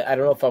I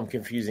don't know if I'm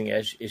confusing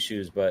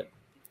issues, but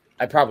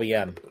I probably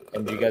am,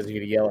 and you guys are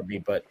gonna yell at me.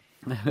 But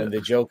when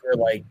the Joker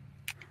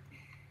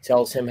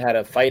tells him how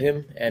to fight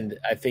him, and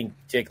I think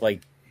Dick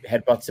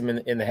headbutts him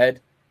in the head,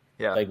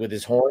 with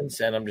his horns,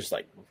 and I'm just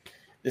like,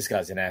 this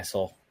guy's an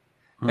asshole.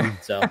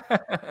 So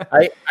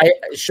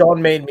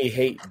Sean made me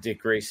hate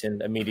Dick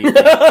Grayson immediately.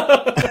 Good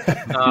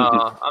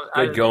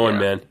going,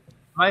 man.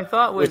 My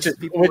thought was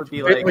people would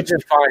be like, which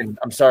is fine.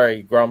 I'm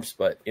sorry, Grumps,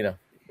 but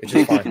which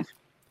is fine.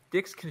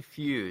 Dick's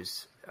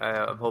confused.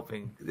 I'm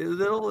hoping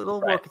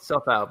it'll work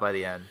itself out by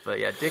the end. But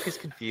yeah, Dick is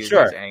confused.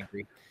 Sure. He's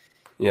angry.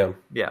 Yeah.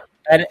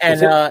 And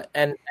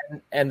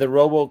the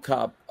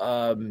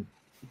RoboCop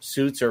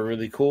suits are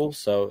really cool.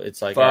 So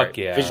it's like, fuck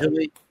yeah.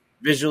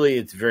 Visually,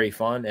 it's very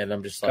fun. And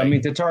I'm just like,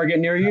 coming to Target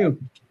near you.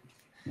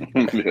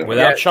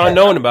 Without Sean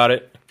knowing about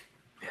it.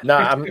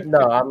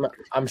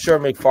 I'm sure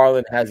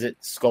McFarlane has it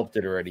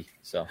sculpted already.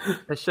 So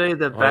I show you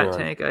the bat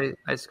tank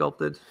I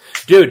sculpted,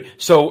 dude.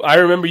 So I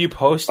remember you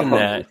posting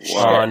that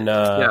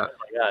on.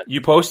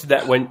 You posted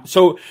that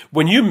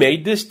when you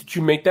made this. Did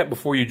you make that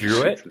before you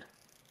drew it?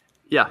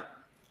 Yeah.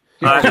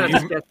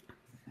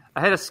 I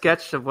had a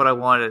sketch of what I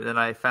wanted, and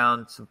I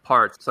found some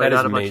parts. So I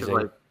got a bunch of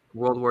like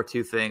World War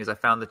II things. I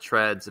found the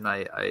treads, and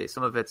I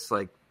some of it's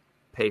like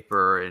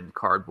paper and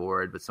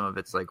cardboard, but some of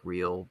it's like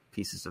real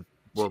pieces of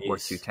World War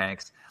II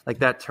tanks. Like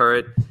that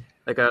turret,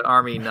 like an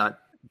army nut.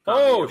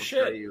 Oh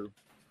shit! You,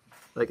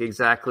 like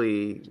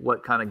exactly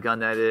what kind of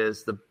gun that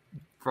is. The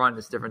front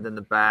is different than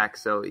the back,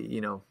 so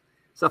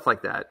stuff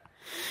like that.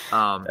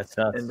 That's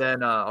nuts. And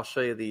then I'll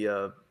show you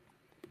the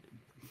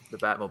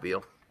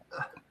Batmobile.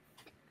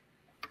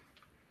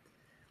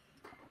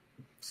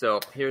 So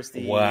here's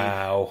the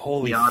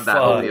holy Beyond fuck!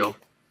 Batmobile.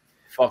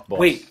 Fuck balls.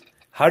 Wait,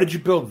 how did you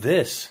build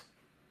this?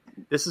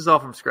 This is all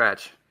from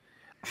scratch.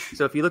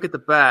 So if you look at the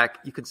back,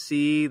 you can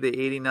see the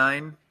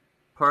 89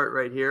 part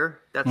right here.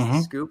 That's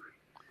the scoop.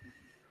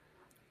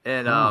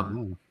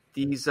 And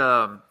these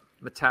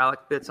metallic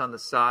bits on the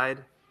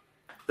side,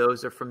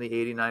 those are from the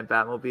 89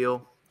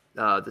 Batmobile.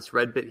 This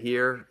red bit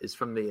here is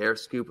from the air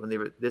scoop.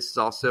 And this is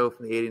also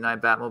from the 89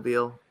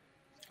 Batmobile.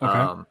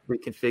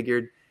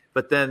 Reconfigured.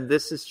 But then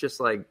this is just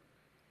like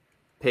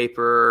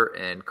paper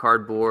and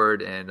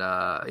cardboard. And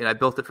I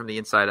built it from the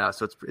inside out.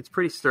 So it's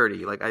pretty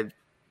sturdy. Like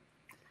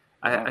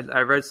I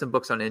read some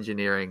books on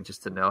engineering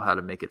just to know how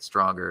to make it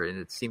stronger, and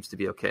it seems to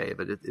be okay,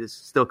 but it is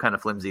still kind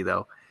of flimsy,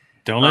 though.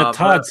 Don't let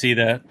Todd see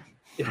that.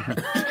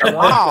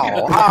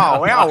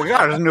 Wow, we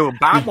got a new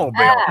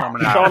Batmobile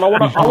coming out. Sean,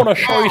 I want to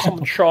show you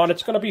something, Sean.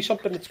 It's going to be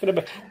something we're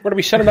going to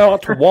be sending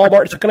out to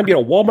Walmart. It's going to be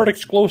a Walmart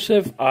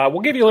exclusive. We'll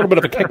give you a little bit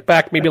of a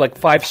kickback, maybe like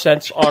 5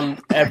 cents on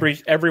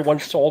every one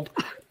sold,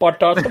 but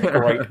it's going to be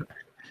great.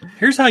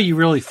 Here's how you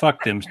really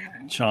fuck them,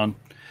 Sean.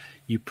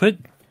 You put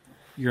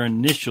your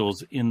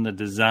initials in the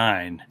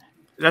design.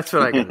 That's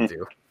what I got to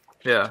do.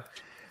 Yeah.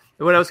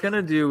 What I was going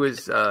to do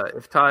was,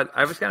 if Todd,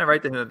 I was going to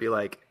write to him and be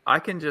like, I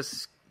can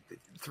just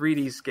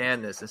 3D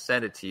scan this and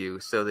send it to you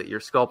so that your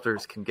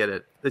sculptors can get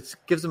it. It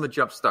gives them a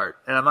jump start.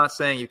 And I'm not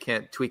saying you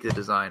can't tweak the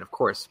design. Of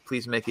course,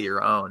 please make it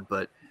your own.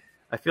 But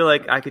I feel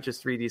like I could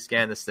just 3D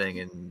scan this thing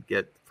and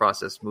get the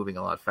process moving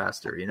a lot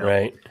faster,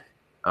 Right.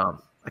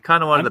 I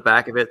kind of wanted the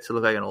back of it to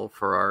look like an old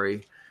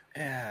Ferrari.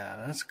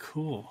 Yeah, that's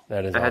cool.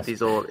 That is I had awesome.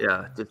 these old,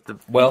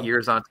 the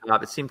gears on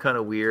top. It seemed kind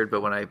of weird,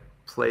 but when I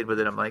played with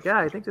it, I'm like,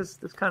 I think this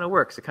kind of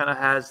works. It kind of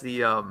has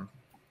the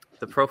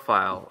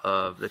profile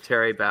of the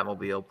Terry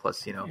Batmobile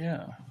plus,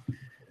 Yeah.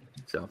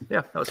 So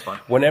that was fun.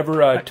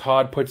 Whenever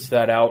Todd puts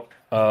that out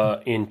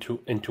into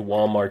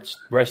Walmart,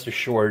 rest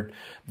assured,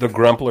 the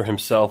Grumpler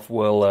himself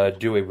will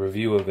do a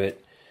review of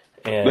it,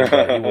 and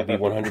he will be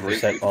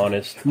 100%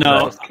 honest.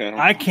 No,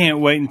 I can't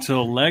wait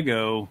until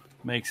Lego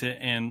makes it,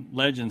 and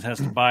Legends has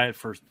to buy it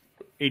for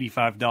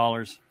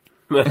 $85.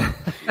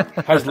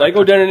 Has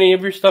Lego done any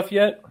of your stuff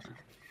yet?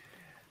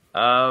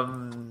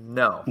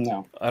 No.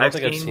 I don't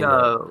think I've seen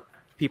that.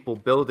 People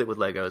build it with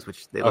Legos,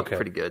 which they look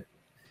pretty good.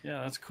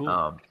 Yeah, that's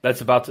cool.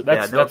 That's bound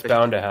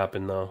to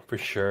happen though, for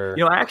sure.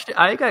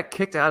 I got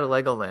kicked out of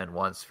Legoland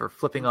once for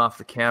flipping off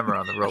the camera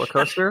on the roller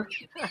coaster.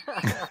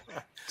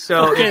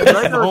 So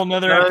that's a whole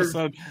nother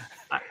episode.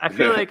 I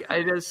feel like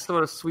I did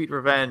sort of sweet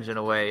revenge in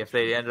a way. If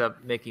they ended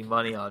up making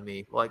money on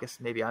me, well, I guess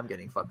maybe I'm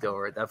getting fucked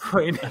over at that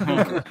point.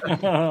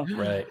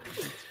 Right.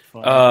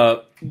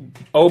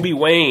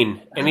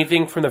 Obi-Wan,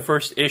 anything from the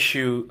first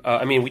issue?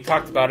 We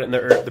talked about it in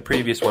the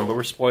previous one, but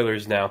we're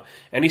spoilers now.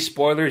 Any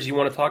spoilers you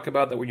want to talk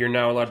about that you're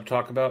now allowed to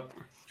talk about?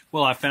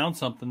 Well, I found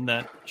something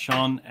that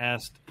Sean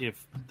asked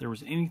if there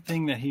was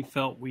anything that he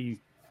felt he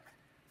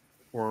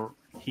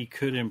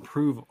could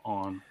improve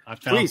on. I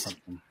found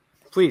something.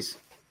 Please.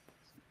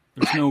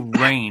 There's no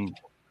rain.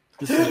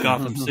 This is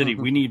Gotham City.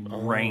 We need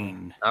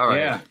rain. All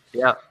right.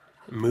 Yeah.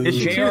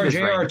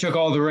 JR took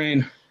all the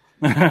rain.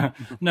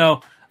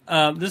 No,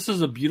 this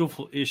is a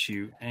beautiful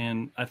issue,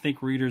 and I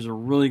think readers are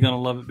really going to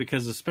love it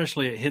because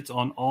especially it hits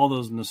on all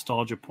those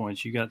nostalgia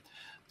points. You got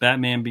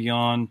Batman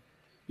Beyond.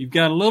 You've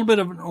got a little bit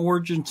of an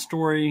origin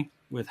story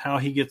with how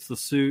he gets the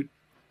suit.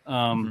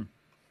 And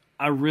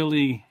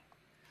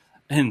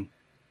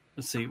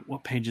let's see,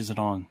 what page is it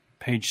on?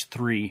 Page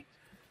 3.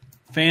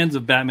 Fans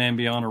of Batman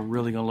Beyond are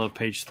really going to love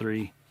page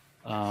 3.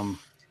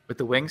 With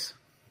the wings?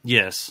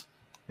 Yes.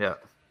 Yeah.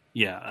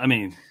 Yeah,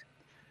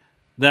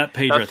 that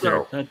page right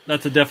there,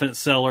 that's a definite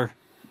seller.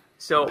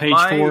 So page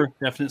 4,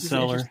 definite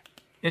seller.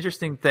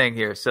 Interesting thing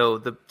here. So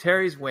the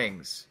Terry's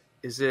wings,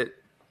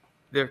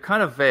 they're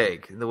kind of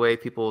vague in the way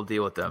people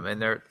deal with them,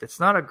 and it's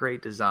not a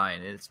great design,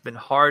 and it's been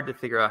hard to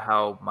figure out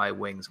how my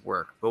wings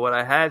work. But what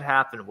I had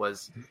happen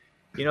was,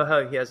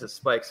 how he has the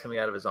spikes coming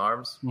out of his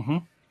arms? Mm-hmm.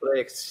 They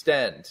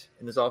extend,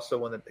 and there's also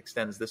one that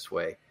extends this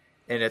way,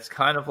 and it's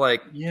kind of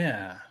like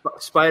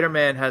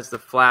Spider-Man has the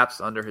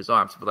flaps under his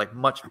arms, but like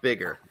much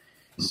bigger.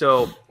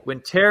 So when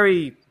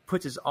Terry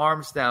puts his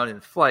arms down in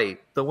flight,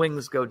 the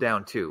wings go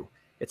down too,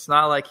 it's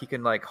not like he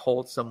can like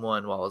hold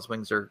someone while his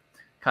wings are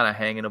kind of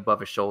hanging above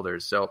his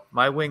shoulders. So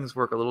my wings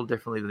work a little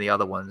differently than the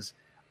other ones.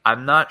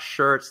 I'm not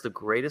sure it's the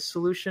greatest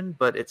solution,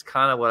 but it's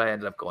kind of what I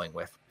ended up going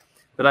with.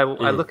 But I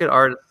look at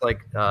artists like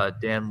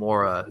Dan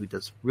Mora, who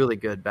does really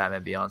good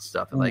Batman Beyond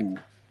stuff, and like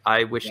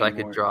I wish I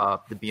could draw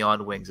the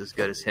Beyond wings as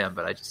good as him,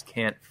 but I just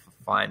can't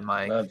find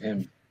my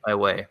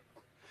way.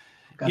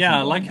 Yeah,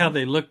 I like how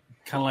they look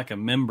kind of like a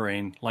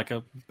membrane, like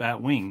a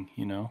bat wing,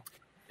 you know?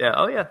 Yeah,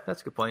 oh yeah,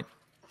 that's a good point.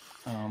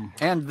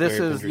 And this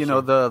is, you know,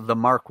 the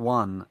Mark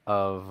I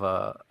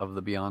of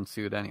the Beyond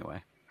suit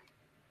anyway.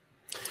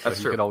 So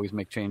you could always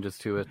make changes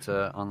to it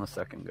on the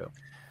second go.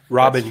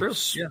 Robin,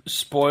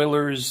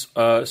 spoilers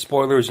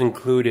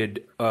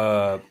included.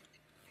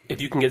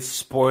 If you can get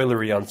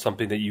spoilery on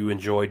something that you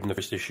enjoyed in the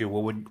first issue,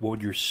 what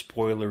would your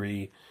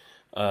spoilery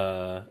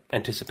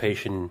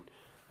anticipation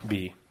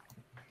be?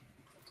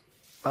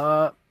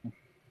 Well,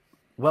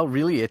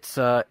 really, it's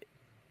I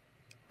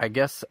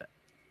guess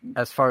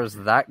as far as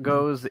that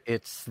goes,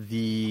 it's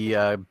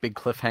the big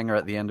cliffhanger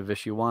at the end of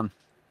issue 1,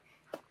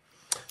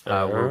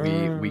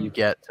 where we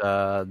get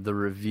the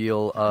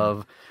reveal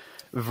of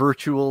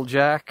Virtual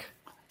Jack,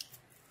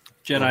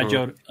 Jedi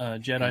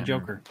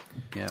Joker,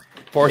 yeah,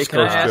 Force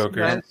Ghost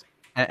Joker,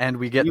 and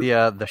we get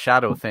the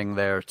shadow thing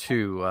there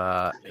too.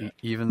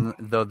 Even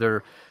though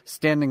they're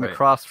standing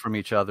across from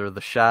each other, the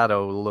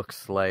shadow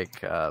looks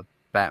like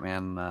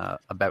Batman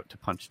about to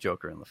punch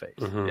Joker in the face.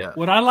 Mm-hmm. Yeah.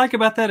 What I like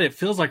about that, it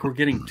feels like we're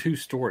getting two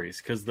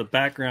stories because the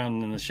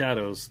background and the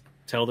shadows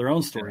tell their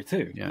own story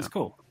too. Yeah. It's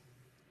cool.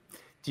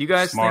 Do you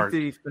guys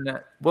think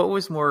what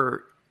was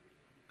more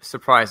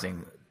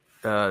surprising,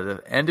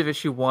 the end of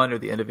issue 1 or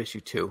the end of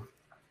issue 2?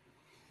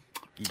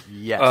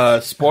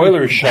 Yes.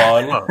 Spoilers,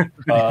 Sean.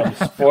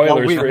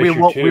 Spoilers for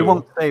issue 2. We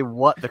won't say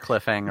what the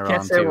cliffhanger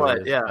on say what,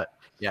 is. Yeah. But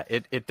yeah,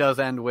 it does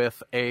end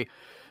with a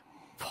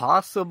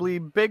possibly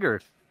bigger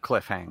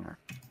cliffhanger.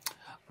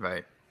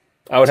 Right.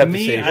 I would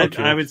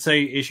I would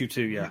say issue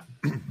 2, yeah.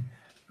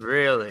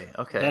 Really?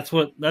 Okay. That's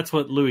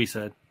what Louis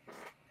said.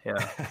 Yeah.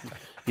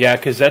 Yeah,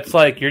 because that's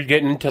like you're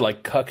getting into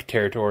like cuck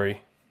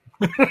territory.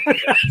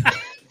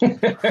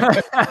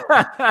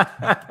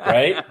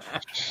 Right?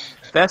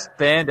 Best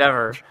band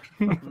ever.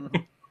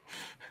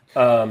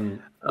 What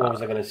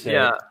was I going to say?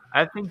 Yeah,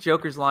 I think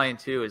Joker's line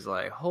too is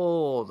like,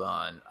 hold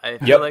on. I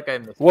feel like I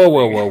missed. Whoa!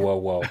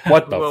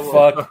 What the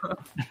fuck?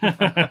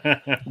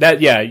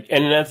 That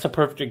and that's a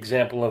perfect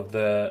example of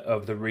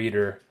the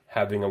reader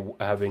having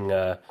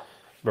a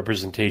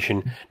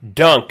representation.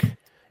 Dunk,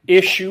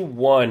 issue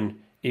 1.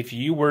 If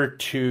you were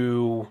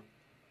to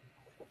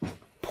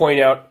point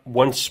out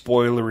one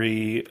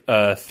spoilery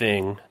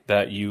thing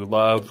that you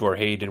loved or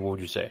hated, what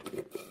would you say?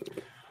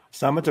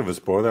 It's not much of a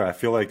spoiler. I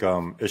feel like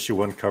issue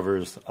 1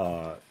 covers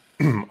all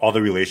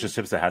the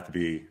relationships that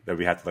we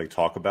had to like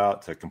talk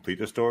about to complete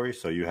the story.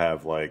 So you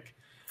have like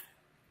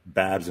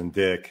Babs and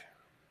Dick,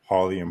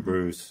 Harley and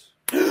Bruce,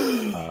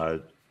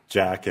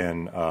 Jack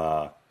and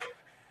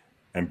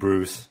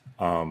Bruce.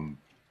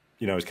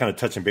 It's kind of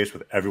touching base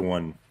with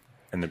everyone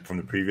from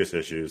the previous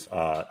issues.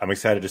 I'm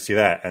excited to see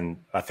that, and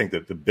I think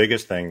that the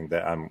biggest thing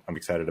that I'm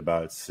excited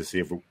about is to see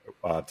if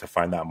to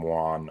find out more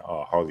on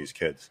Harley's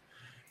kids.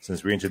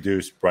 Since we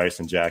introduced Bryce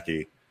and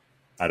Jackie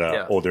at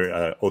an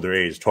older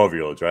age,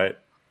 12-year-olds, right?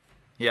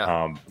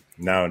 Yeah.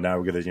 Now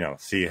we're gonna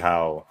see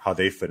how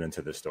they fit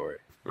into this story.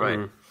 Right.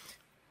 Mm-hmm.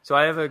 So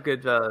I have a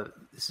good.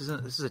 This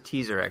is a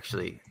teaser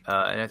actually,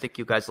 and I think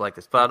you guys like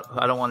this, but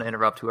I don't want to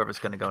interrupt whoever's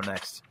going to go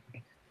next.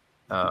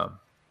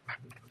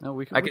 No,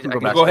 we can. I can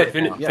go ahead.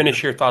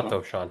 Finish your thought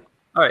though, Sean.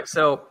 All right.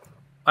 So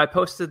I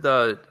posted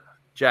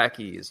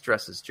Jackie is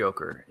dressed as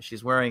Joker.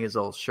 She's wearing his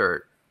old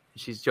shirt.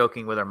 She's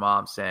joking with her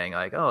mom, saying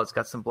like, "Oh, it's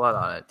got some blood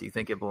on it. Do you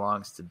think it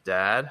belongs to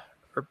Dad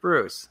or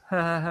Bruce?"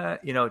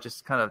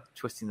 Just kind of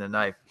twisting the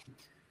knife,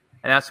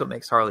 and that's what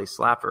makes Harley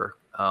slap her.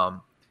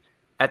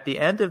 At the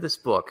end of this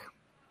book,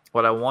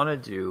 what I want to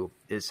do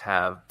is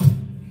have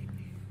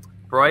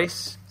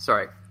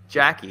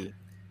Jackie,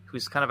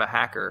 who's kind of a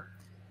hacker,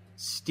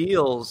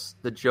 steals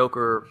the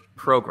Joker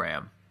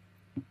program,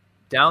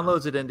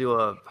 downloads it into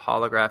a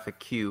holographic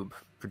cube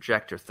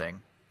projector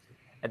thing.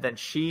 And then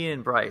she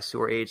and Bryce,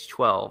 who are age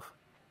 12,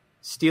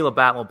 steal a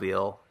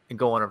Batmobile and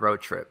go on a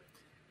road trip.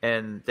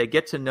 And they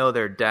get to know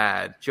their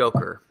dad,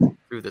 Joker,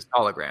 through this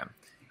hologram.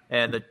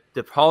 And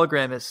the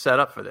hologram is set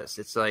up for this.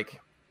 It's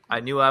like, I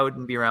knew I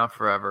wouldn't be around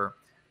forever.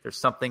 There's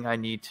something I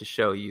need to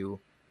show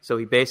you. So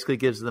he basically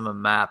gives them a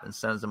map and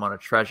sends them on a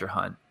treasure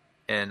hunt.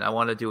 And I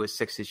want to do a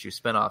 6-issue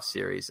spinoff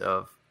series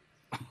of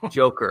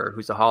Joker,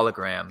 who's a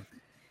hologram,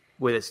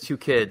 with his 2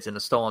 kids in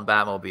a stolen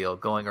Batmobile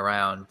going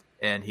around.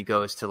 And he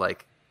goes to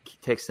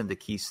takes them to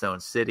Keystone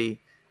City,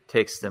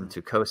 takes them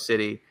to Coast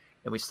City,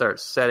 and we start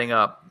setting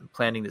up,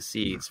 planting the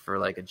seeds for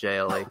like a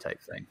JLA type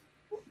thing.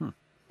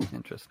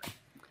 Interesting.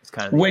 It's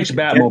kind of which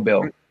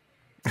Batmobile?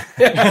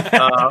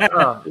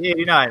 The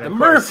 89. The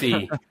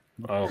Murphy.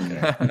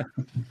 Okay.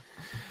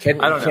 Can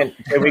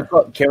we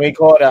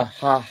call it a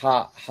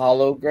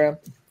hologram?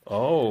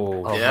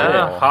 Oh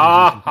yeah.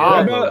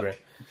 Hologram.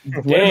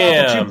 What about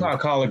the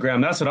Tupac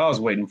hologram? That's what I was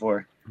waiting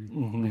for.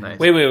 Nice.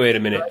 Wait a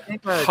minute. I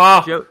think,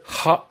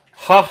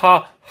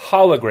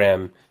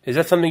 hologram. Is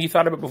that something you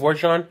thought about before,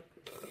 Sean?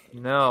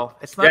 No,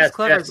 it's not as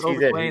clever as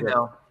Obi-Wan,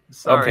 though.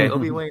 Sorry, Okay.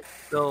 Obi-Wan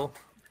still...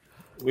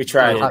 We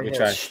tried.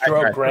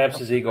 Stroke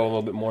Gramps' ego a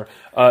little bit more.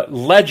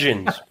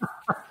 Legends.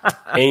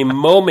 A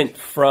moment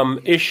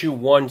from issue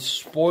 1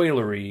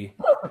 spoilery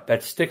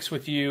that sticks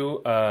with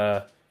you. You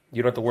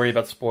don't have to worry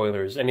about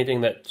spoilers.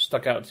 Anything that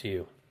stuck out to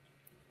you?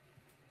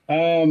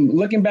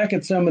 Looking back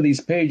at some of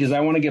these pages, I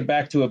want to get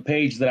back to a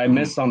page that I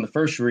missed on the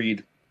first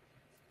read.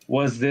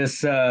 Was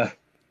this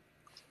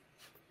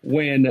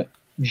when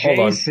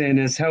Jason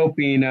is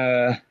helping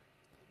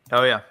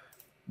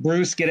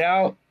Bruce get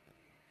out?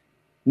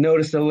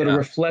 Noticed a little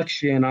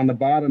reflection on the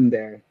bottom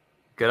there.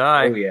 Good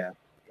eye. Oh yeah,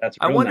 that's.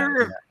 I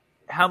wonder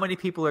how many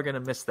people are going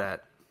to miss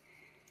that.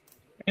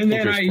 And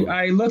then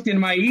I looked in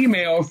my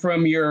email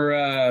from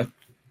your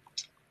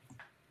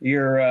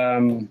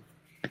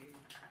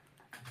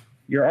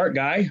art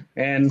guy,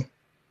 and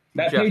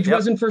that page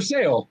wasn't for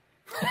sale.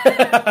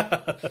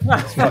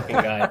 This fucking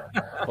guy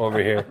over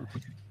here.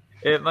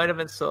 It might have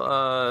been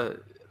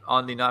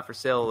on the not for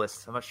sale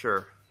list. I'm not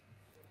sure.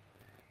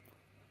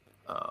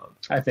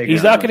 I think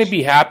he's not going to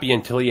be happy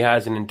until he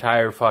has an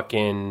entire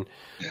fucking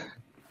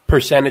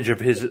percentage of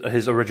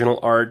his original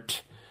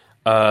art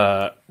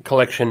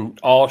collection,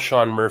 all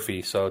Sean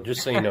Murphy. So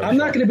just so you know, I'm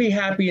not going to be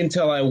happy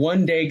until I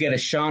one day get a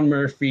Sean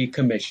Murphy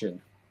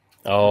commission.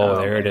 Oh,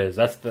 there it is.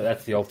 That's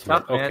the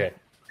ultimate. Man. Okay.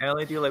 I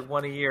only do like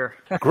one a year.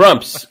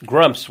 Grumps,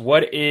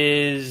 what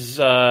is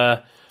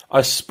a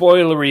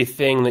spoilery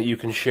thing that you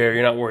can share?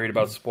 You're not worried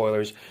about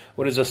spoilers.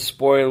 What is a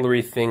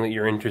spoilery thing that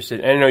you're interested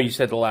in? I know you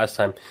said the last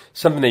time,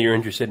 something that you're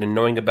interested in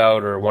knowing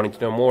about or wanting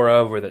to know more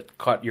of, or that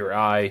caught your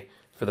eye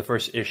for the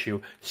first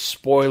issue.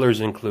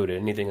 Spoilers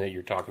included. Anything that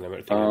you're talking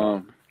about?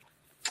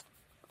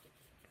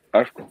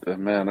 I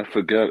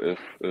forget if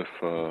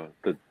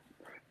the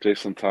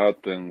Jason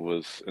Todd thing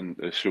was in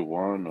issue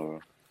 1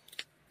 or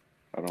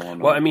I don't want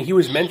to. Well, I mean, he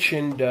was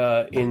mentioned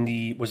in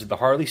the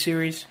Harley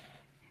series?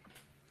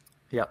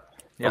 Yeah.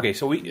 Okay,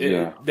 so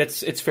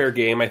it's fair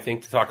game, I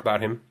think, to talk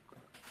about him.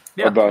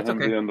 Yeah, about him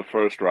being the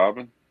first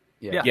Robin.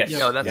 Yeah. Yes.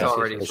 No, that's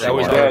already. That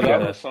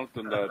was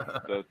something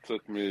that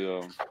took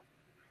me.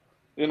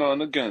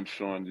 And again,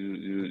 Sean,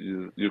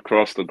 you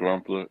crossed the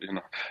Grumpler.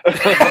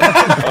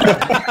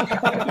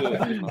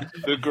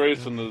 Dick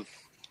Grayson is,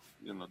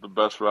 the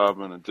best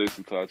Robin, and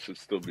Jason Todd should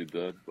still be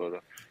dead.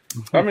 But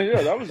I mean,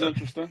 that was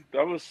interesting.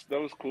 That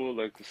was cool,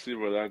 like to see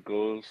where that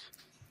goes.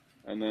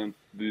 And then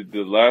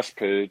the last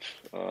page,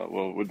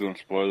 we're doing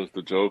spoilers.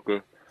 The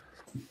Joker.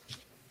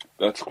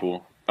 That's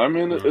cool. I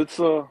mean, it's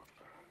the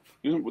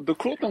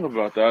cool thing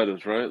about that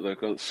is, right,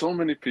 like so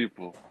many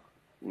people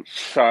would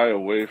shy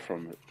away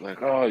from it.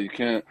 Like, oh, you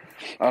can't,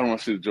 I don't want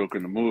to see the Joker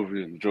in the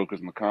movie and the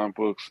Joker's in the comic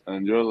books.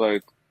 And you're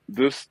like,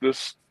 this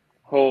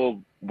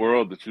whole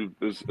world that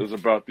is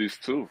about these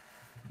two.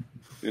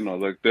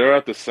 Like they're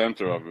at the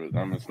center of it.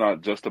 I mean, it's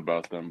not just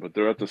about them, but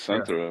they're at the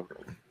center of it.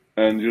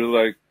 And you're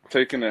like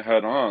taking it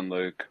head on.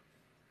 Like,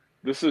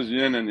 this is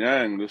yin and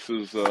yang. This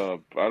is, I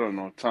don't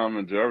know, Tom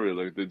and Jerry.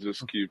 Like, they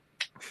just keep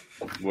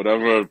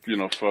whatever,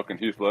 fucking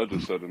Heath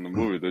Ledger said in the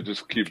movie. They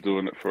just keep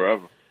doing it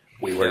forever.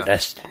 We were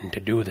destined to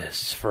do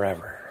this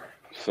forever.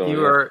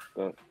 So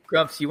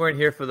Grumps, you weren't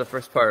here for the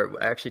first part.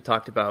 I actually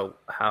talked about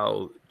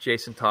how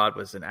Jason Todd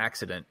was an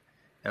accident,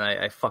 and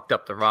I fucked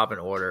up the Robin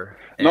order.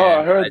 No,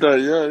 I heard that.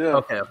 Yeah.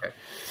 Okay.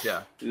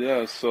 Yeah.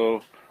 Yeah.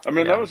 So I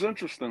mean, that was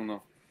interesting,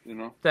 though.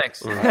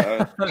 Thanks.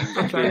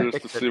 I'm curious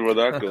to see where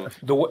that goes.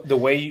 The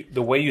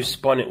way you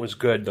spun it was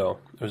good, though.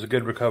 It was a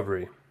good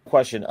recovery.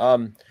 Question: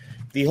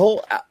 the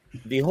whole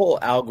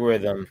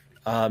algorithm.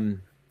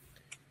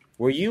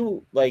 Were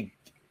you like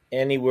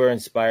anywhere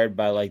inspired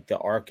by like the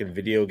arc in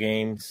video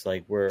games,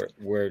 like where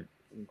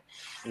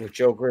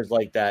Joker is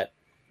like that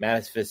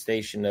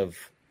manifestation of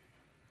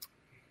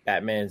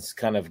Batman's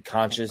kind of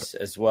conscious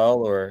as well,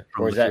 or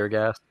is that fear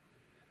gas?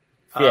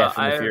 Yeah,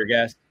 from the fear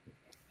gas.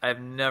 I've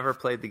never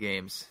played the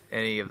games,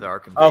 any of the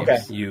Arkham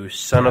games. Okay. You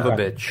son of a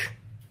bitch.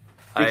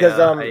 Because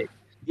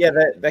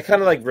that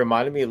kind of like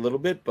reminded me a little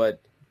bit, but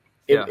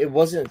it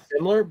wasn't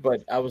similar.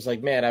 But I was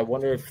like, man, I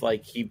wonder if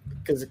like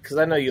because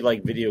I know you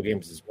like video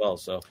games as well,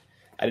 so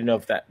I didn't know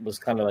if that was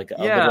kind of like a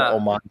little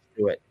homage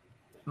to it.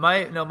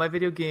 My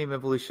video game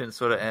evolution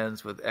sort of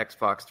ends with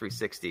Xbox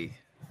 360.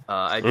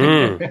 I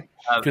did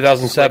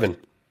 2007.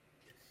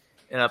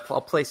 And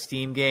I'll play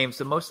Steam games.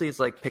 So mostly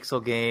it's like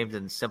pixel games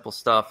and simple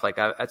stuff. Like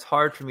it's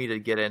hard for me to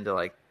get into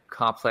like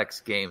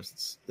complex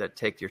games that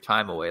take your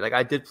time away. Like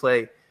I did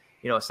play,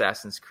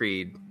 Assassin's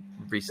Creed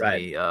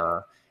recently.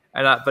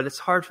 Right. But it's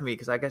hard for me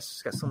because I guess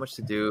it's got so much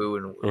to do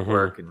and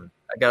work. And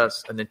I got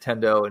a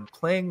Nintendo, and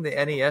playing the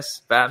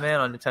NES Batman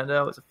on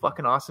Nintendo is a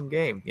fucking awesome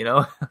game,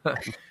 Yeah,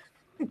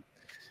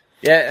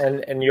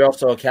 and you're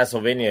also a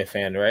Castlevania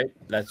fan, right?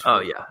 That's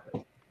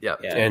yeah.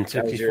 And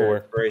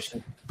 64.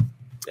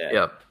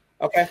 Yeah.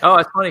 Okay. Oh,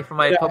 it's funny. For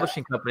my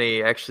publishing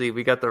company, actually,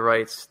 we got the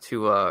rights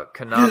to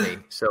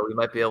Konami, so we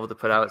might be able to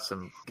put out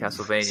some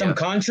Castlevania. Some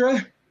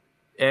Contra?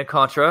 And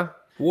Contra.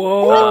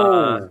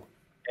 Whoa!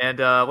 And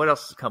what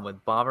else has come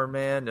with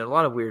Bomberman and a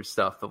lot of weird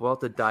stuff, but we'll have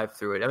to dive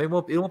through it. I mean,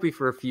 it won't be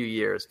for a few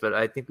years, but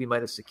I think we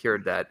might have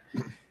secured that.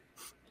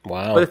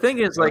 Wow. But the thing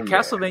is, like,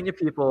 Castlevania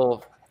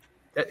people,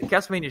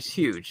 Castlevania's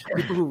huge.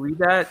 People who read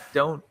that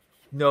don't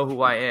know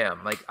who I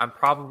am. Like, I'm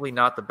probably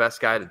not the best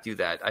guy to do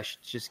that. I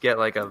should just get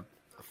like a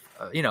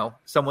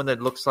someone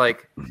that looks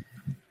like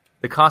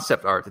the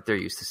concept art that they're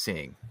used to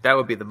seeing. That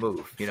would be the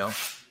move,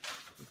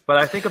 But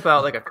I think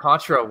about like a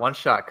Contra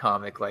one-shot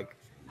comic, like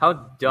how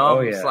dumb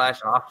 /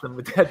 awesome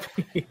would that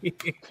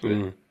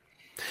be?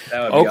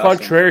 Au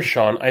contraire,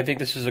 Sean, I think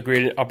this is a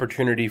great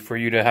opportunity for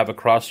you to have a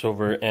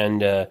crossover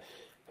and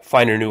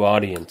find a new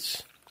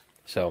audience.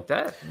 So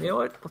that, you know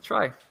what, we'll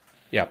try.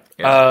 Yeah.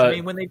 I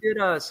mean, when they did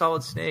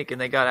Solid Snake and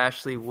they got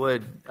Ashley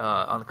Wood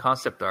on the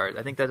concept art,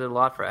 I think that did a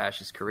lot for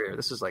Ash's career.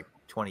 This is like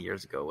 20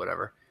 years ago,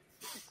 whatever.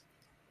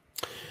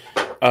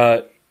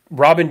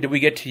 Robin, did we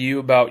get to you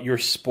about your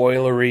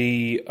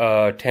spoilery,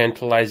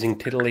 tantalizing,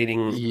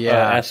 titillating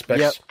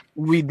aspects? Yeah,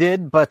 we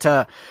did, but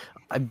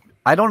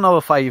I don't know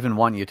if I even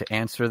want you to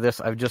answer this.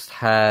 I've just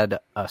had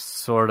a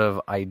sort of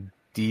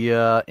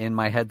idea in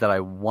my head that I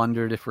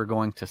wondered if we're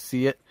going to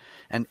see it.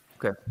 And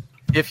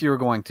if you were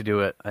going to do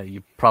it,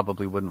 you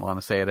probably wouldn't want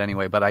to say it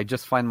anyway, but I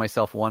just find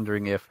myself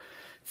wondering if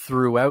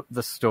throughout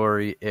the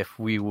story, if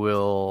we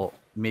will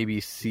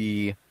maybe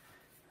see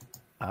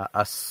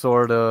a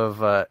sort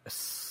of a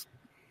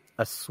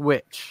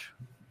switch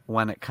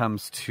when it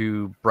comes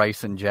to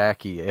Bryce and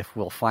Jackie. If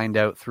we'll find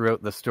out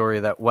throughout the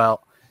story that,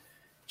 well,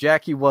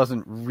 Jackie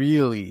wasn't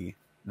really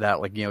that,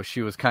 like,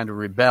 she was kind of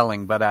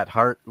rebelling, but at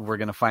heart, we're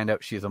going to find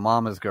out she's a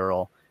mama's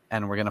girl,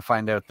 and we're going to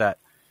find out that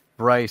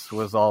Bryce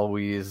was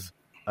always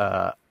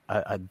a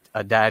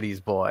daddy's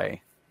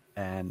boy,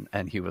 and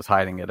he was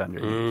hiding it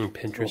underneath.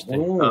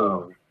 Interesting.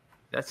 Oh,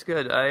 that's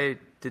good. I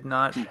did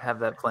not have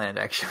that planned,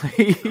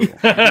 actually.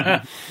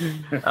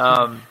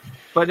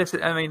 But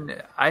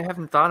I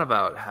haven't thought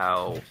about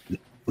how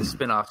the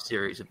spin-off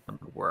series of them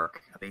would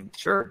work. I mean,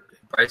 sure,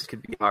 Bryce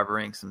could be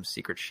harboring some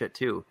secret shit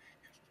too.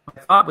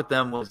 My thought with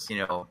them was,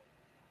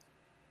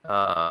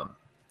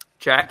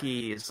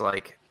 Jackie is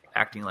like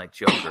acting like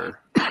Joker,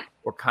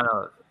 or kind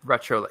of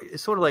retro.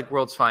 It's sort of like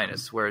World's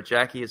Finest, where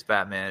Jackie is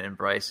Batman and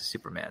Bryce is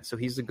Superman. So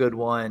he's the good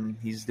one.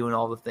 He's doing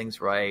all the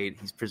things right.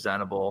 He's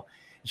presentable.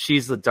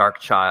 She's the dark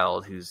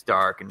child who's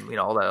dark and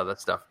all that other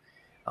stuff.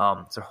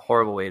 It's a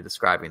horrible way of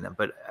describing them,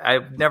 but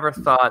I've never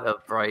thought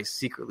of Bryce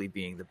secretly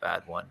being the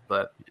bad one.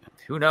 But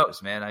who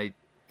knows, man? I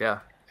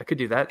could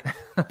do that.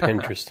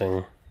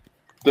 Interesting.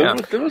 There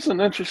was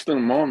an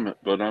interesting moment,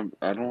 but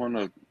I don't want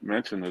to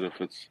mention it if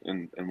it's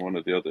in one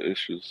of the other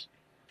issues.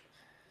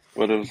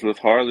 But it was with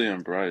Harley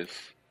and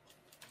Bryce.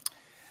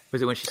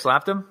 Was it when she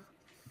slapped him?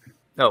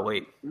 No,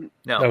 wait. No,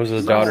 that was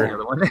his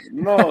daughter.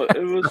 No,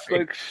 it was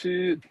like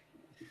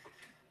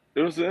it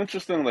was an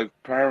interesting, like,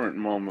 parent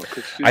moment.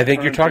 I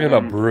think you're talking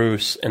about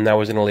Bruce, and that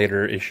was in a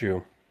later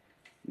issue.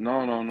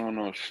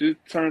 No. She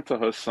turned to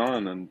her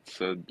son and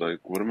said, like,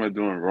 what am I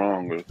doing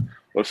wrong?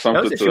 Or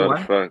something to that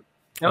effect.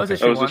 That was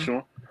issue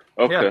one.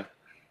 Okay. Yeah.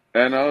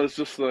 And I was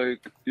just like,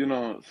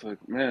 it's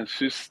like, man,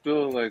 she's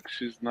still, like,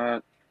 she's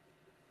not,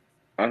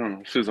 I don't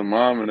know, she's a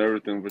mom and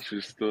everything, but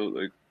she's still,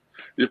 like,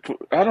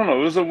 I don't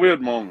know, it was a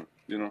weird moment,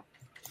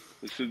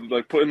 She's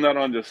like putting that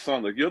on your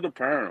son. Like, you're the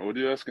parent. What are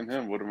you asking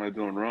him? What am I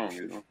doing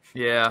wrong?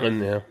 Yeah.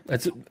 And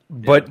that's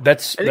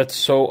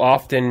so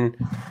often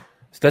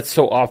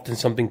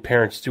something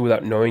parents do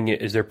without knowing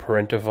it, is they're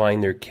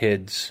parentifying their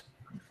kids.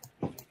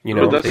 But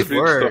that speaks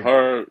to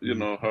her,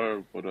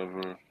 her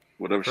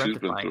whatever she's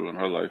been through in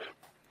her life.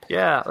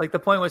 Yeah, like the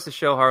point was to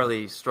show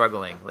Harley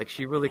struggling. Like,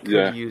 she really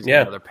could use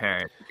another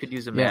parent. She could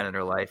use a man in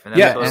her life, and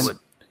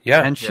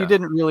and she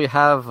didn't really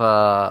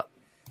have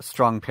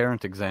strong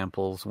parent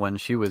examples when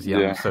she was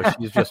young, so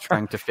she's just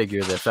trying to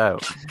figure this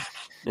out.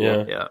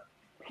 Yeah.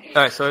 All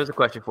right, so here's a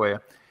question for you: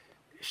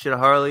 should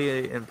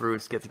Harley and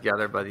Bruce get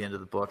together by the end of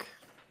the book?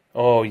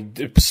 Oh,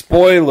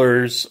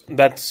 spoilers!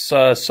 That's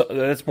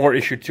more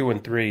issue 2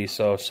 and 3.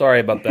 So sorry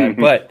about that,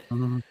 but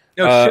no,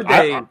 should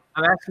they? I'm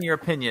asking your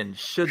opinion.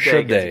 Should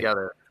they get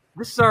together?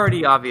 This is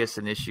already obvious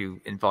in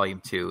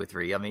volume 2 or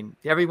 3. I mean,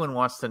 everyone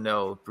wants to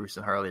know if Bruce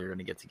and Harley are going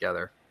to get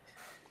together.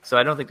 So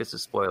I don't think this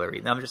is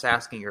spoilery. Now I'm just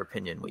asking your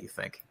opinion, what you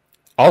think.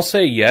 I'll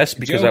say yes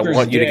because Joker's I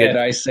want you to get.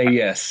 I say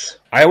yes.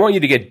 I want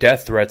you to get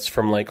death threats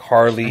from like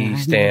Harley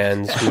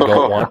stands who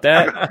don't want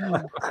that.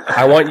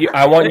 I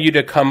want you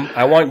to come.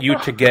 I want you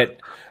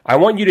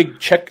to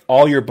check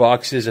all your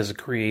boxes as a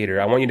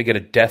creator. I want you to get a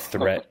death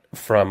threat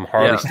from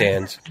Harley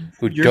stands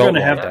who You're don't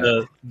gonna want have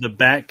that. the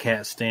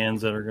Batcat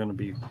stands that are going to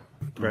be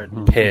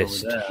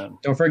pissed.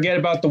 Don't forget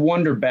about the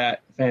Wonder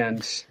Bat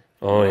fans.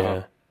 Oh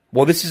yeah.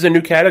 Well, this is a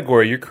new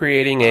category. You're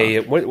creating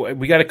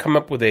we got to come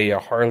up with a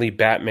Harley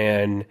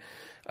Batman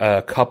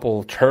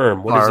couple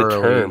term. What is the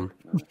term?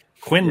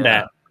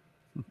 Quinbat.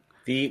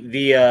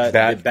 The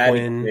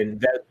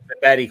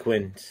Batty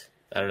Quins.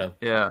 I don't know.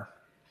 Yeah.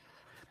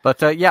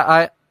 But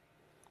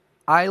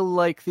I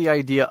like the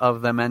idea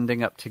of them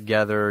ending up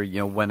together,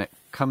 when it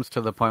comes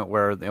to the point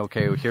where,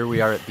 okay, here we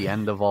are at the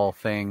end of all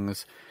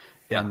things,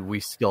 and we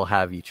still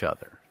have each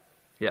other.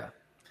 Yeah.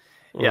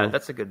 Yeah,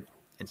 that's a good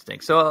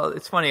instinct. So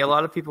it's funny. A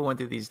lot of people went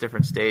through these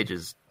different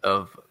stages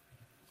of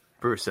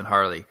Bruce and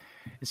Harley.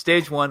 And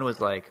stage 1 was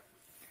like,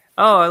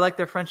 oh, I like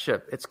their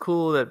friendship. It's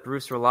cool that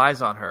Bruce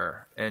relies on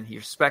her and he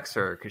respects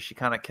her because she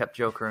kind of kept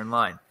Joker in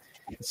line.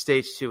 And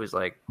stage 2 is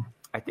like,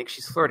 I think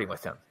she's flirting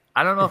with him.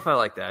 I don't know if I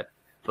like that,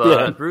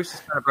 but Bruce is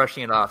kind of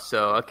brushing it off.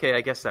 So, okay,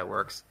 I guess that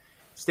works.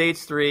 Stage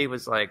 3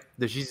 was like,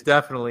 she's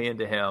definitely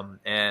into him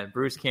and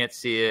Bruce can't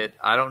see it.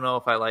 I don't know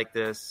if I like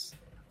this.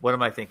 What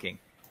am I thinking?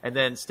 And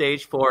then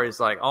stage 4 is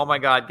like, oh my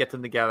God, get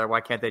them together.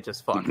 Why can't they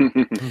just fuck?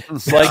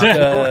 It's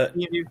like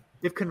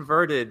you've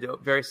converted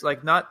very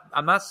like not.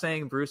 I'm not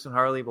saying Bruce and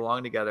Harley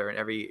belong together in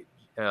every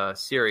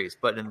series,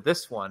 but in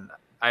this one,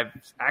 I've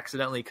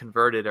accidentally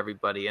converted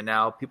everybody, and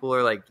now people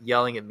are like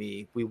yelling at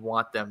me. We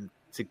want them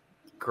to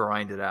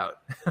grind it out,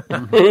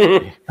 pound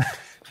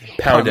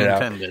it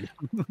out. Pound it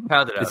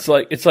out. It's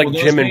like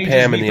Jim and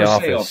Pam in The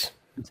Office.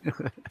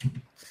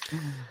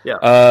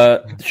 Yeah.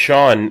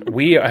 Sean,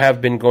 we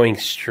have been going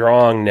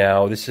strong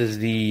now. This is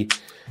the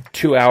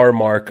 2-hour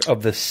mark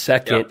of the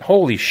second,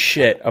 holy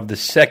shit, of the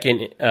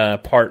second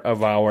part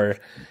of our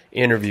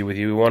interview with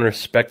you. We want to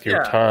respect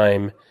your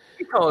time.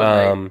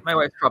 My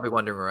wife's probably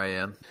wondering where I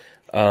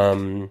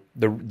am.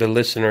 The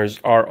listeners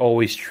are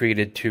always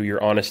treated to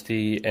your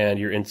honesty and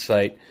your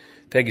insight.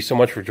 Thank you so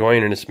much for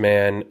joining us,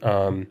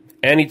 man.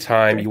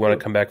 Anytime you want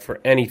to come back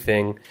for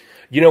anything.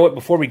 You know what,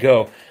 before we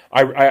go,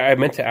 I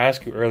meant to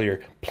ask you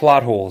earlier,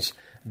 plot holes,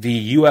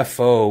 the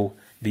UFO,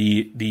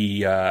 the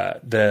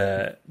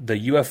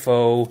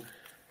UFO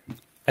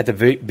at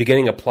the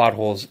beginning of Plot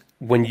Holes,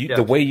 when you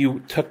the way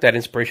you took that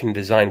inspiration and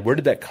design, where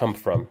did that come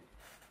from?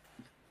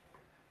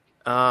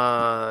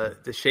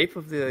 The shape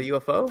of the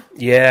UFO?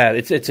 Yeah,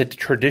 it's a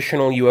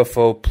traditional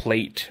UFO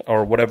plate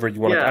or whatever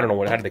you want to. I don't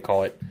know how do they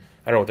call it.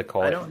 I don't know what they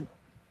call it.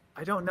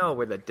 I don't know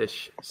where the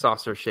dish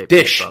saucer shape.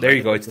 Dish. There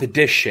you go. It's the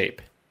dish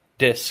shape,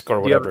 disc or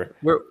whatever.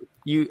 Where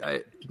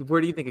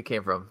do you think it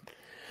came from?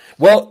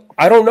 Well,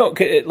 I don't know.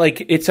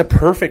 It's a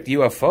perfect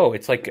UFO.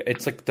 It's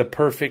like the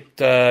perfect.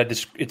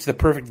 It's the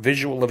perfect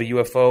visual of a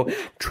UFO.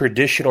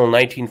 Traditional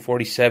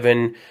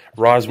 1947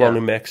 Roswell,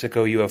 New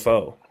Mexico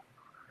UFO.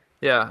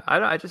 Yeah, I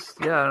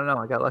don't know.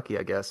 I got lucky,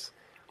 I guess.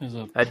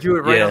 I drew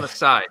it right on the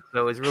side, so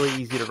it was really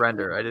easy to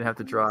render. I didn't have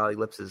to draw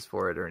ellipses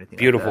for it or anything.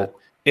 Beautiful. Like that.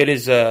 It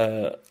is.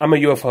 I'm a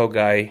UFO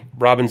guy.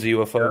 Robin's a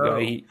UFO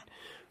guy.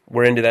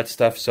 We're into that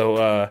stuff,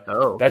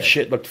 so that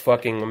shit looked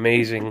fucking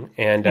amazing.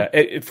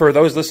 And for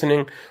those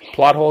listening,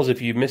 Plot Holes,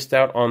 if you missed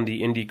out on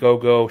the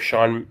Indiegogo,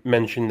 Sean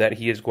mentioned that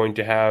he is going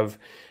to have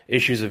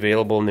issues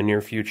available in the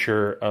near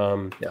future,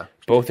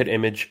 both at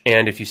Image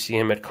and if you see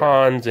him at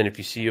cons and if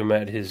you see him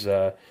at his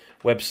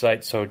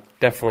website. So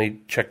definitely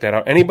check that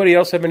out. Anybody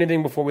else have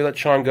anything before we let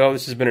Sean go?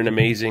 This has been an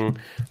amazing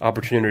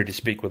opportunity to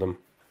speak with him.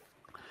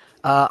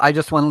 I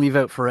just want to leave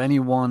out for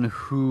anyone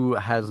who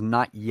has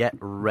not yet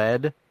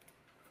read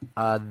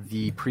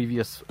the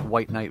previous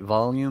White Knight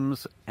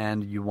volumes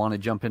and you want to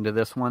jump into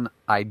this one,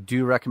 I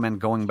do recommend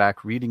going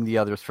back, reading the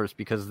others first,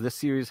 because this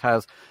series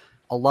has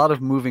a lot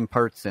of moving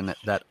parts in it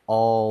that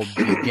all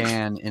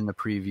began in the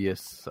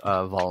previous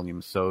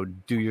volumes. So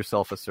do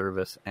yourself a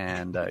service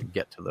and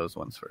get to those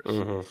ones first.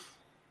 Mm-hmm.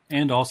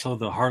 And also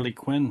the Harley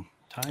Quinn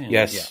tie-in.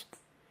 Yes.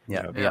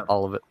 Yeah,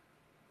 all of it.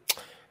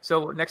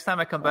 So next time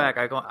I come back,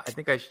 I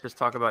think I should just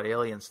talk about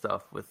alien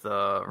stuff with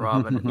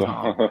Robin and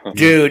Tom.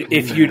 Dude,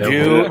 if you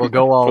do, we'll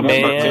go all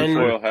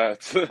man,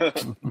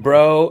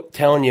 bro,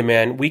 telling you,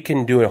 man, we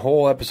can do a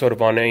whole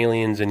episode on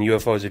aliens and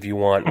UFOs if you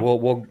want.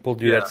 We'll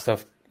do that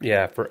stuff,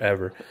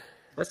 forever.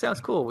 That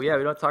sounds cool. Yeah,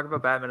 we don't talk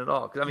about Batman at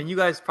all. Because I mean, you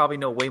guys probably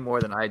know way more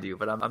than I do,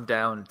 but I'm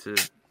down to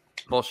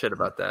bullshit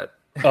about that.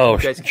 Oh,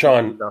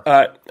 Sean,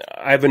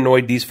 I've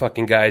annoyed these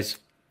fucking guys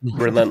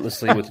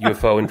relentlessly with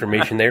UFO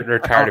information. They're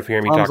tired of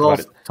hearing me talk about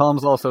it.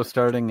 Tom's also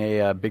starting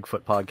a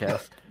Bigfoot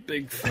podcast.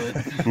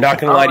 Bigfoot. Not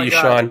gonna lie to you,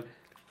 Sean.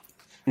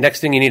 Next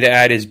thing you need to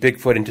add is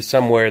Bigfoot into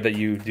somewhere that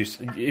you do.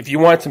 If you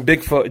want some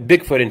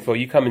Bigfoot info,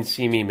 you come and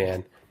see me,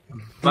 man.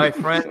 My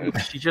friend,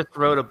 she just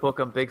wrote a book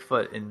on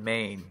Bigfoot in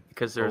Maine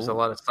because there's a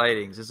lot of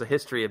sightings. There's a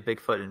history of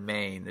Bigfoot in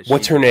Maine.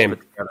 What's her name?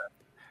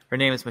 Her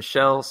name is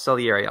Michelle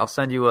Salieri. I'll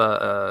send you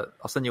a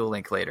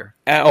link later.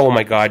 Oh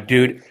my god,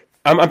 dude!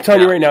 I'm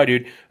telling you right now,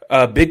 dude.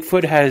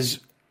 Bigfoot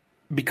has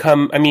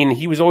become. I mean,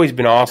 he was always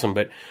been awesome,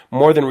 but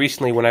more than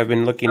recently, when I've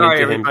been looking into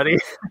everybody. him.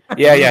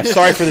 Yeah.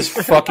 Sorry for this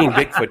fucking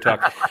Bigfoot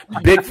talk.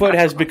 Bigfoot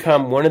has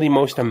become one of the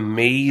most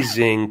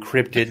amazing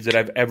cryptids that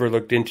I've ever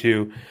looked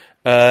into.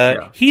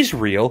 He's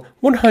real,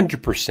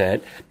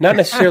 100%. Not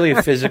necessarily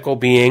a physical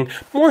being,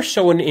 more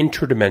so an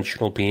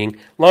interdimensional being.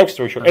 Long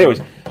story short.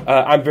 Anyways,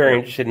 I'm very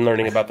interested in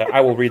learning about that.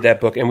 I will read that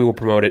book and we will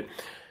promote it.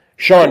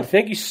 Sean,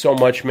 thank you so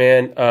much,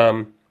 man.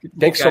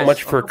 Thanks so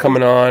much for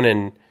coming on,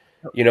 and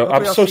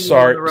I'm so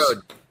sorry.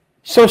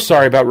 So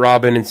sorry about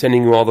Robin and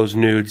sending you all those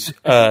nudes.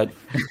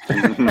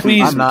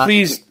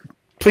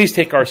 Please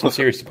take our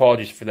sincerest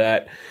apologies for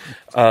that.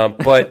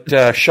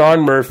 But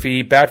Sean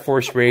Murphy, Bat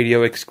Force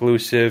Radio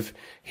exclusive.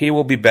 He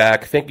will be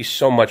back. Thank you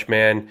so much,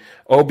 man.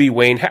 Obi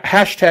Wayne,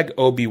 hashtag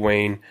Obi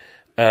Wayne.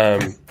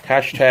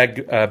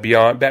 Hashtag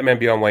Beyond Batman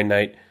Beyond White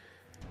Knight.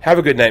 Have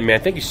a good night,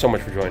 man. Thank you so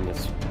much for joining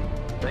us.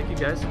 Thank you,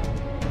 guys.